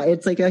 Yeah,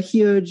 it's like a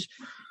huge,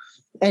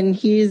 and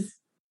he's,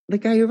 the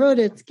guy who wrote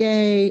it's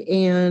gay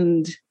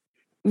and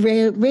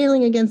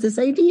railing against this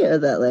idea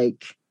that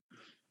like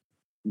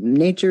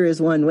nature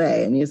is one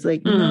way. And he's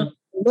like,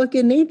 look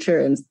at nature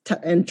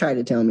and try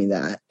to tell me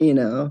that, you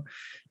know.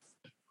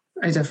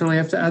 I definitely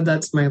have to add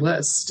that to my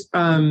list.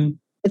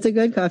 It's a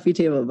good coffee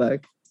table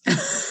book.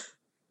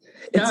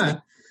 Yeah.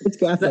 It's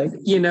graphic.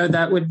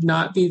 That would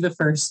not be the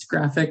first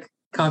graphic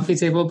coffee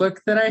table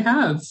book that I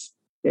have.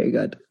 Very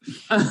good.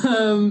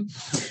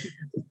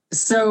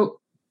 So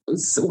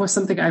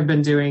something I've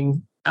been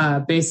doing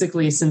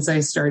basically since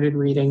I started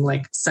reading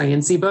like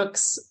sciencey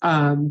books,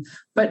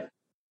 but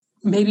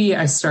maybe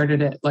I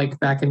started it like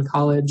back in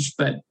college,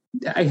 but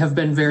I have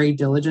been very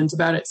diligent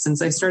about it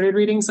since I started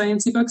reading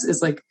sciencey books,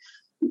 is like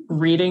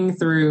reading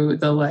through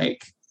the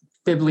like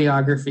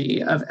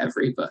bibliography of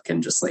every book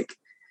and just like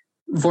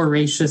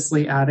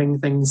voraciously adding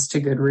things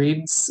to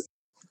Goodreads.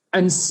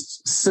 And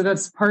so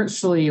that's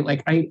partially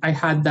like I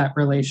had that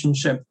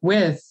relationship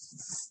with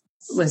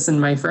Listen,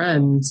 My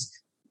Friend,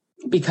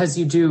 because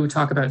you do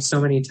talk about so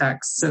many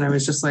texts, and I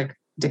was just like,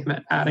 damn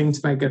it, adding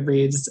to my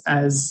Goodreads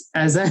as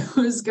I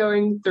was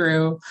going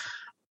through.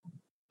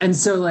 And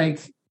so like,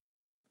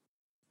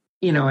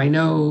 you know, I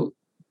know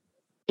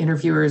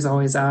interviewers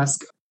always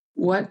ask,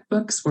 what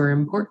books were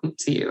important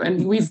to you?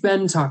 And we've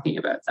been talking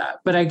about that,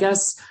 but I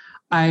guess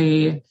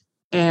I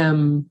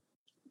am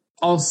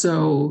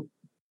also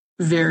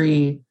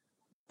very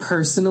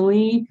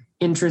personally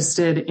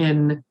interested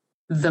in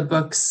the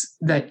books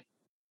that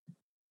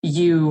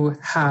you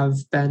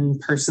have been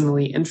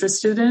personally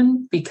interested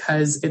in,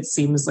 because it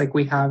seems like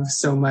we have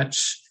so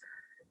much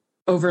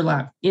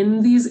overlap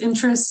in these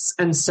interests.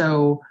 And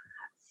so,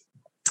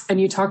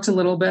 and you talked a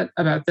little bit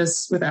about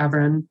this with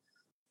Avron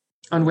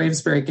on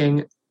Waves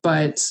Breaking,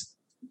 but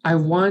I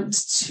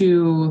want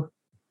to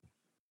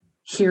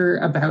hear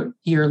about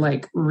your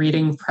like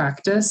reading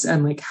practice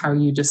and like how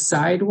you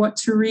decide what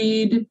to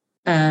read.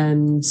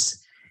 And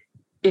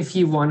if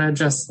you want to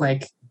just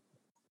like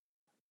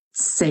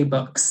say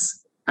books,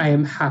 I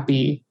am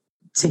happy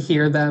to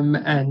hear them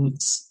and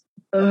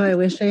I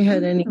wish I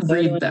had any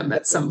read them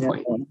at some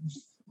point.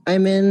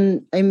 I'm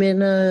in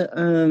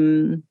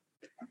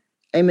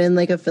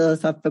like a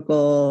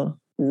philosophical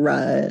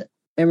rut.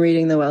 I'm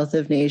reading The Wealth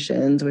of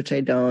Nations, which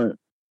I don't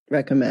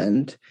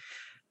recommend,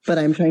 but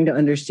I'm trying to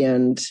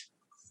understand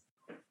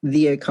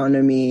the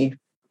economy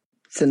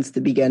since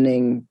the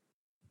beginning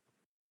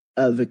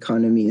of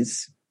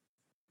economies,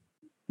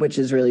 which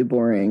is really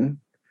boring.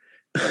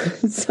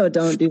 So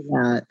don't do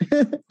that.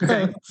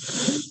 Okay.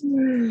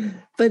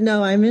 But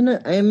no,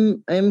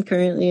 I'm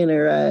currently in a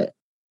rut.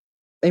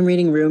 I'm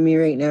reading Rumi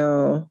right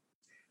now.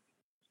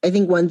 I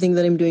think one thing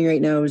that I'm doing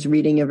right now is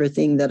reading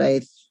everything that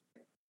I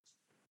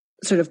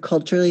sort of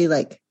culturally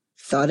like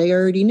thought I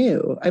already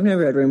knew. I've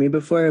never read Rumi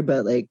before,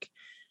 but like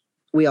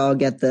we all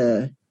get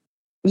the,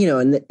 you know,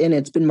 and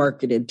it's been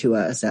marketed to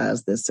us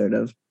as these sort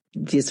of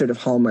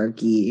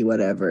hallmarky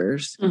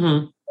whatevers.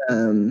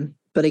 Mm-hmm.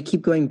 But I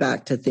keep going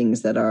back to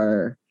things that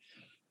are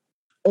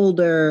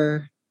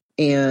older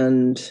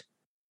and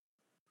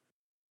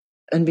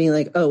being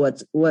like, oh,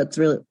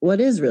 what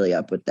is really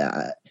up with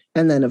that?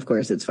 And then of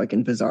course it's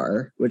fucking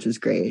bizarre, which is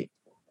great.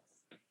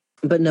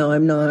 But no,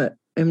 I'm not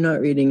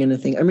reading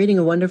anything. I'm reading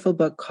a wonderful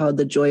book called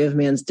The Joy of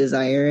Man's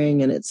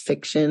Desiring, and it's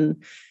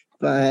fiction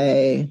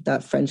by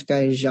that French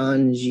guy,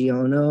 Jean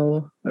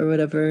Giono or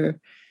whatever.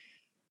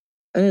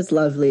 And it's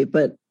lovely,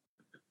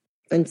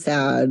 and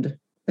sad,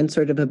 and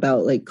sort of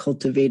about like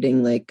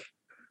cultivating like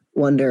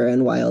wonder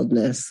and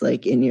wildness,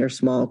 like in your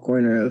small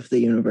corner of the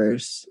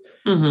universe,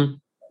 mm-hmm.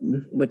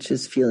 which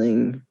is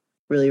feeling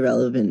really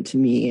relevant to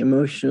me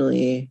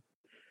emotionally.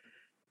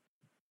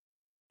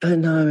 But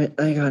no,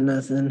 I got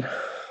nothing.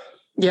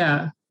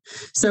 Yeah.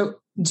 So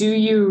do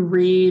you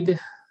read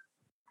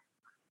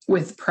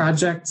with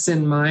projects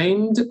in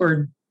mind,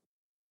 or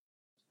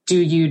do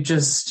you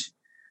just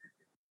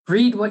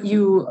read what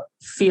you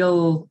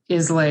feel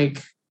is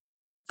like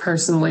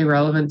personally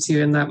relevant to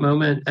you in that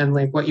moment and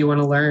like what you want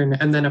to learn,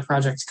 and then a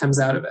project comes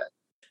out of it?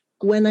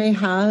 When I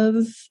have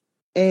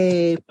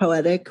a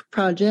poetic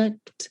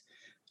project,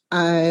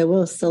 I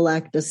will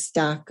select a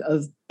stack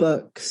of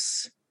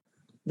books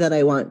that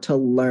I want to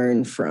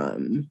learn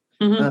from.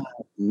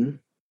 Mm-hmm.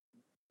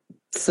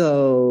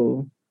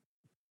 So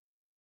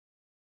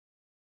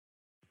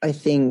I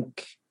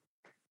think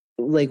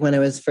like when I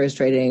was first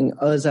writing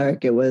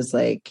Ozark, it was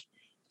like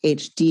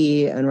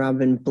HD and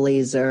Robin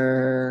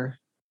Blazer.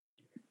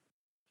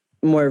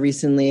 More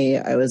recently,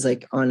 I was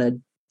like on a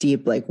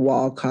deep like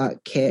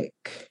Walcott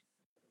kick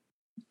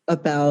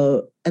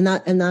about, and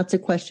that's a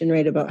question,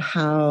 right, about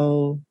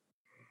how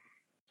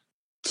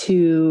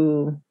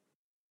to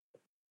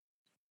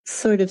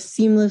sort of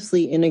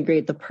seamlessly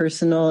integrate the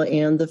personal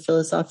and the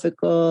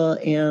philosophical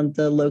and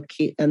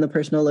the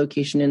personal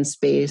location in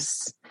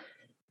space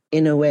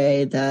in a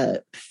way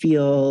that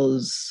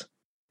feels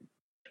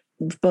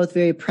both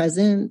very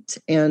present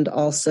and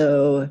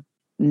also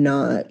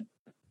not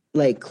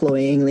like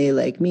cloyingly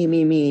like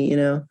me, you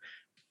know,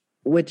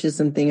 which is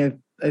something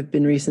I've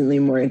been recently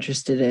more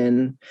interested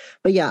in.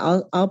 But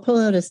yeah, I'll pull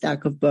out a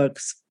stack of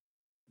books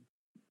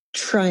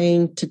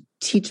trying to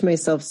teach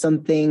myself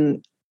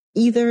something,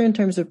 either in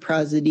terms of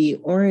prosody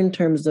or in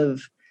terms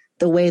of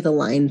the way the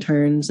line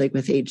turns, like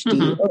with HD,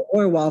 mm-hmm.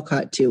 or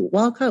Walcott too.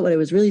 Walcott, what I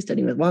was really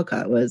studying with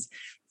Walcott was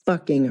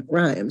fucking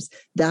rhymes.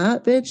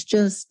 That bitch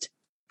just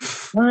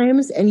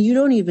rhymes and you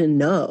don't even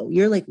know.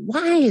 You're like,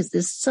 why is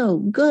this so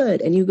good?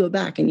 And you go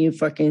back and you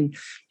fucking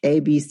A,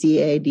 B, C,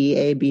 A, D,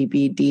 A, B,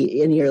 B,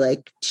 D. And you're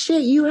like,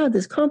 shit, you have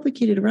this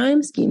complicated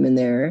rhyme scheme in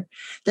there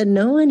that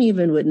no one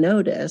even would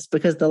notice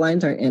because the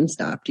lines aren't end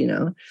stopped, you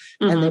know,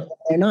 mm-hmm. and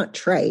they're not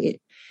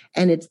trite.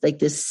 And it's like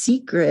this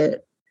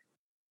secret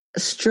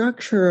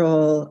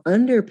structural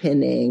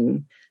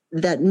underpinning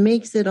that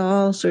makes it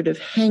all sort of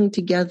hang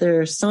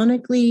together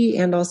sonically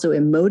and also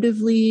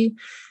emotively,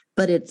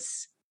 but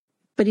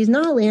he's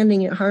not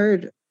landing it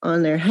hard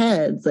on their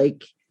heads.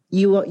 Like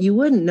you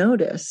wouldn't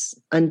notice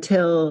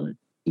until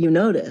you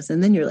notice,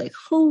 and then you're like,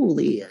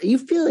 holy, you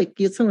feel like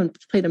someone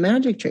played a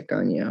magic trick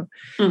on you.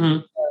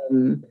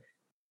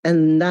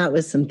 And that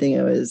was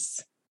something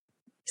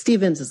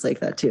Stevens is like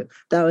that too.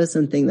 That was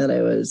something that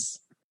I was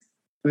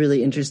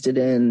really interested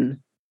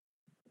in.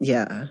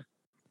 Yeah.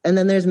 And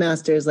then there's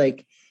masters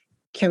like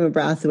Cameron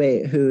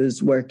Brathwaite,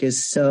 whose work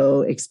is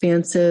so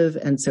expansive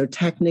and so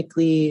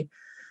technically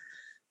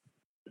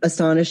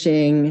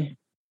astonishing.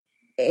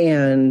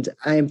 And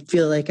I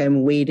feel like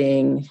I'm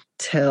waiting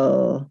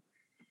till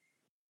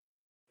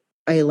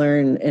I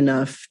learn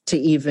enough to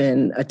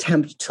even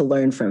attempt to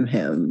learn from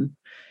him.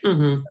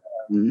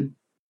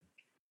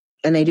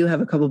 And I do have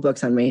a couple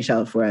books on my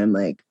shelf where I'm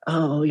like,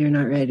 oh, you're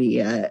not ready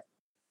yet.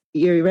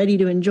 You're ready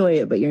to enjoy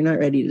it, but you're not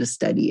ready to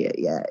study it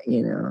yet,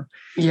 you know?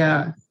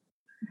 Yeah.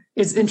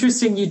 It's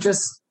interesting.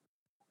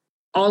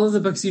 All of the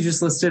books you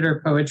just listed are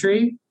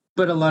poetry,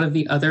 but a lot of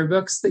the other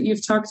books that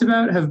you've talked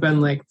about have been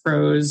like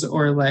prose,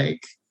 or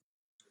like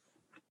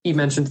you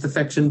mentioned the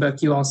fiction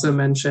book. You also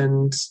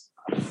mentioned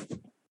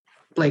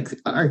like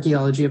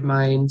Archaeology of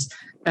Mind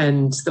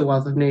and The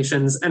Wealth of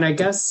Nations. And I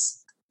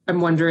guess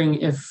I'm wondering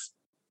if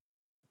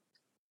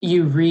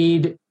you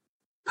read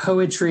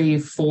poetry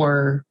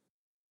for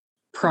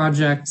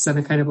projects and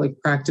a kind of like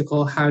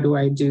practical, how do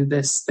I do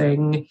this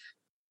thing?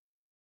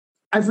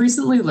 I've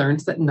recently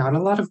learned that not a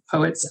lot of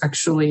poets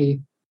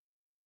actually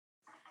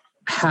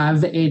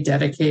have a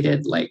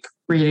dedicated like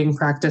reading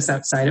practice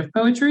outside of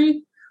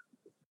poetry,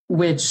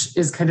 which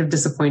is kind of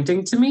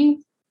disappointing to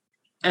me.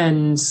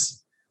 And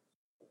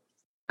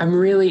I'm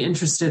really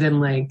interested in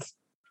like,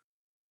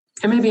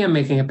 and maybe I'm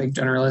making a big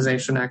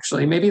generalization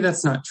actually, maybe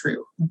that's not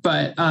true,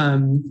 but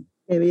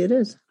maybe it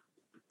is.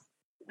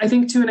 I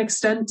think to an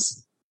extent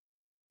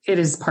it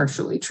is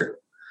partially true.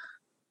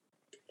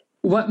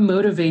 What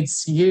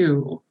motivates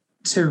you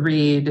to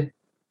read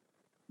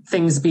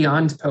things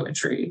beyond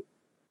poetry?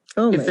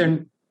 Oh, if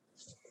they're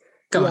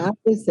go on.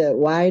 Opposite.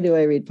 Why do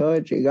I read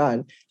poetry?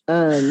 God,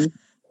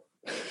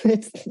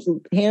 it's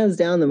hands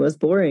down the most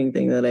boring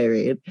thing that I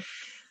read.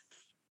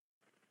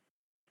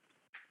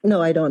 No,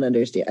 I don't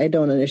understand. I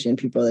don't understand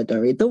people that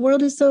don't read. The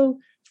world is so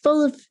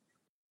full of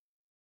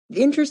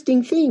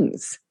interesting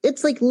things.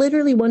 It's like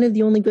literally one of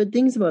the only good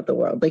things about the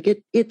world. Like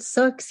it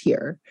sucks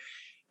here.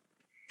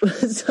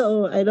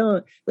 So I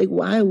don't like,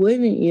 why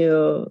wouldn't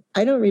you?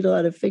 I don't read a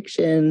lot of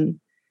fiction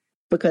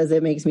because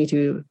it makes me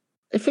too.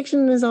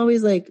 Fiction is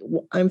always like,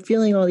 I'm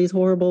feeling all these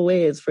horrible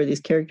ways for these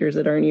characters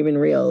that aren't even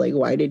real. Like,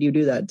 why did you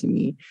do that to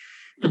me?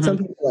 And some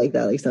people like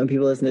that. Like some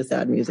people listen to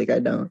sad music. I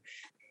don't.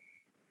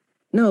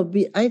 No,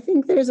 I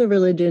think there's a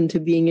religion to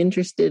being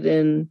interested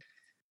in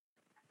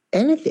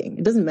anything.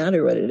 It doesn't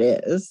matter what it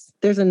is.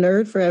 There's a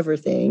nerd for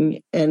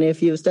everything. And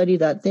if you study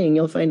that thing,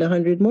 you'll find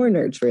 100 more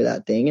nerds for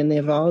that thing. And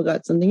they've all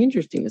got something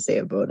interesting to say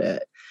about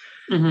it.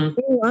 Being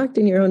locked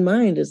in your own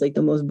mind is like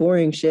the most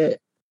boring shit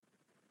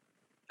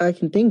I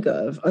can think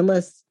of.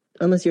 Unless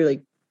you're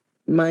like,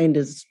 mind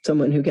is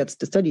someone who gets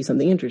to study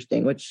something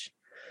interesting, which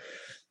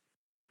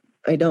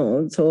I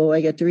don't. So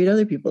I get to read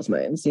other people's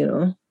minds, you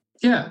know?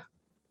 Yeah.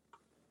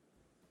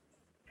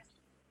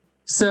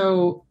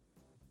 So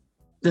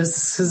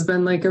this has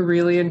been like a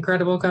really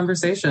incredible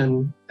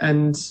conversation,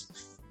 and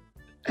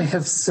I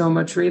have so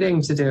much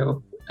reading to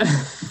do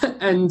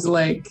and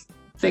like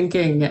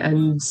thinking,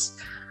 and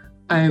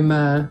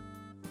I'm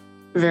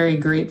very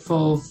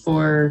grateful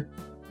for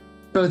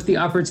both the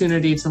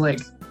opportunity to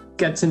like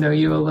get to know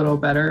you a little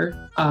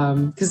better.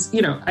 Because,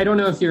 you know, I don't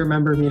know if you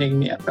remember meeting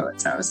me at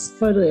Poet's House.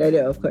 Totally, I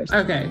do, of course.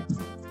 Okay.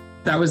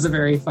 That was a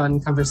very fun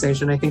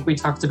conversation. I think we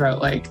talked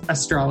about like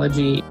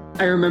astrology.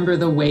 I remember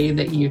the way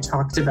that you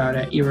talked about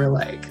it. You were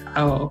like,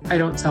 oh, I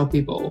don't tell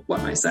people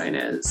what my sign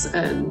is.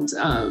 And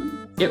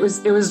it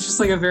was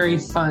just like a very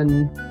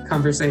fun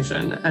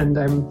conversation. And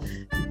I'm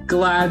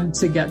glad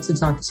to get to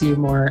talk to you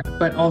more,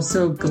 but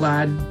also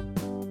glad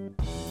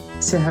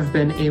to have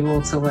been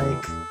able to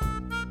like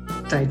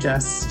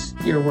digest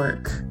your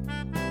work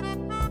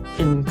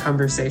in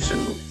conversation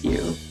with you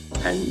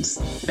and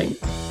think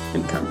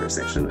in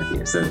conversation with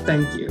you. So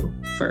thank you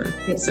for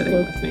sitting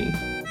with me.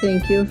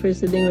 Thank you for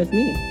sitting with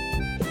me.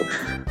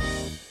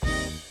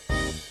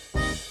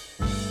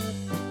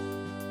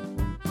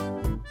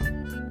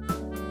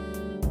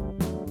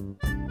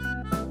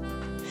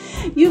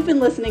 You've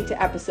been listening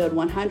to episode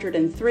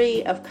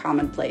 103 of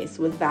Commonplace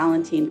with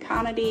Valentine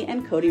Conaty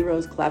and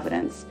Cody-Rose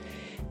Clevidence.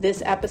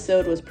 This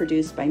episode was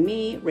produced by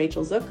me,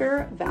 Rachel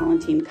Zucker,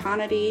 Valentine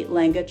Conaty,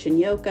 Lenga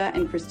Chinyoka,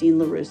 and Christine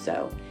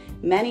LaRusso.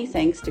 Many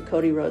thanks to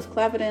Cody-Rose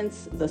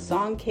Clevidence, The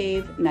Song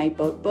Cave,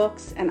 Nightboat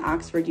Books, and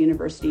Oxford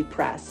University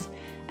Press,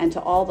 and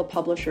to all the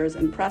publishers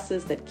and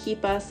presses that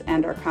keep us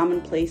and our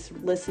Commonplace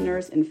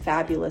listeners in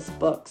fabulous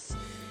books.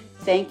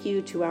 Thank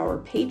you to our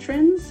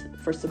patrons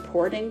for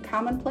supporting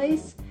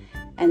Commonplace,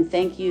 and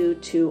thank you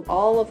to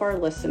all of our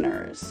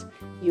listeners.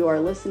 You are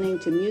listening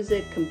to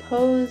music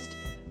composed,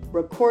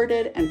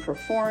 recorded and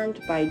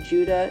performed by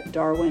Judah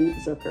Darwin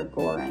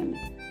Zucker-Gorin.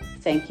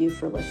 Thank you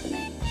for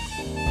listening.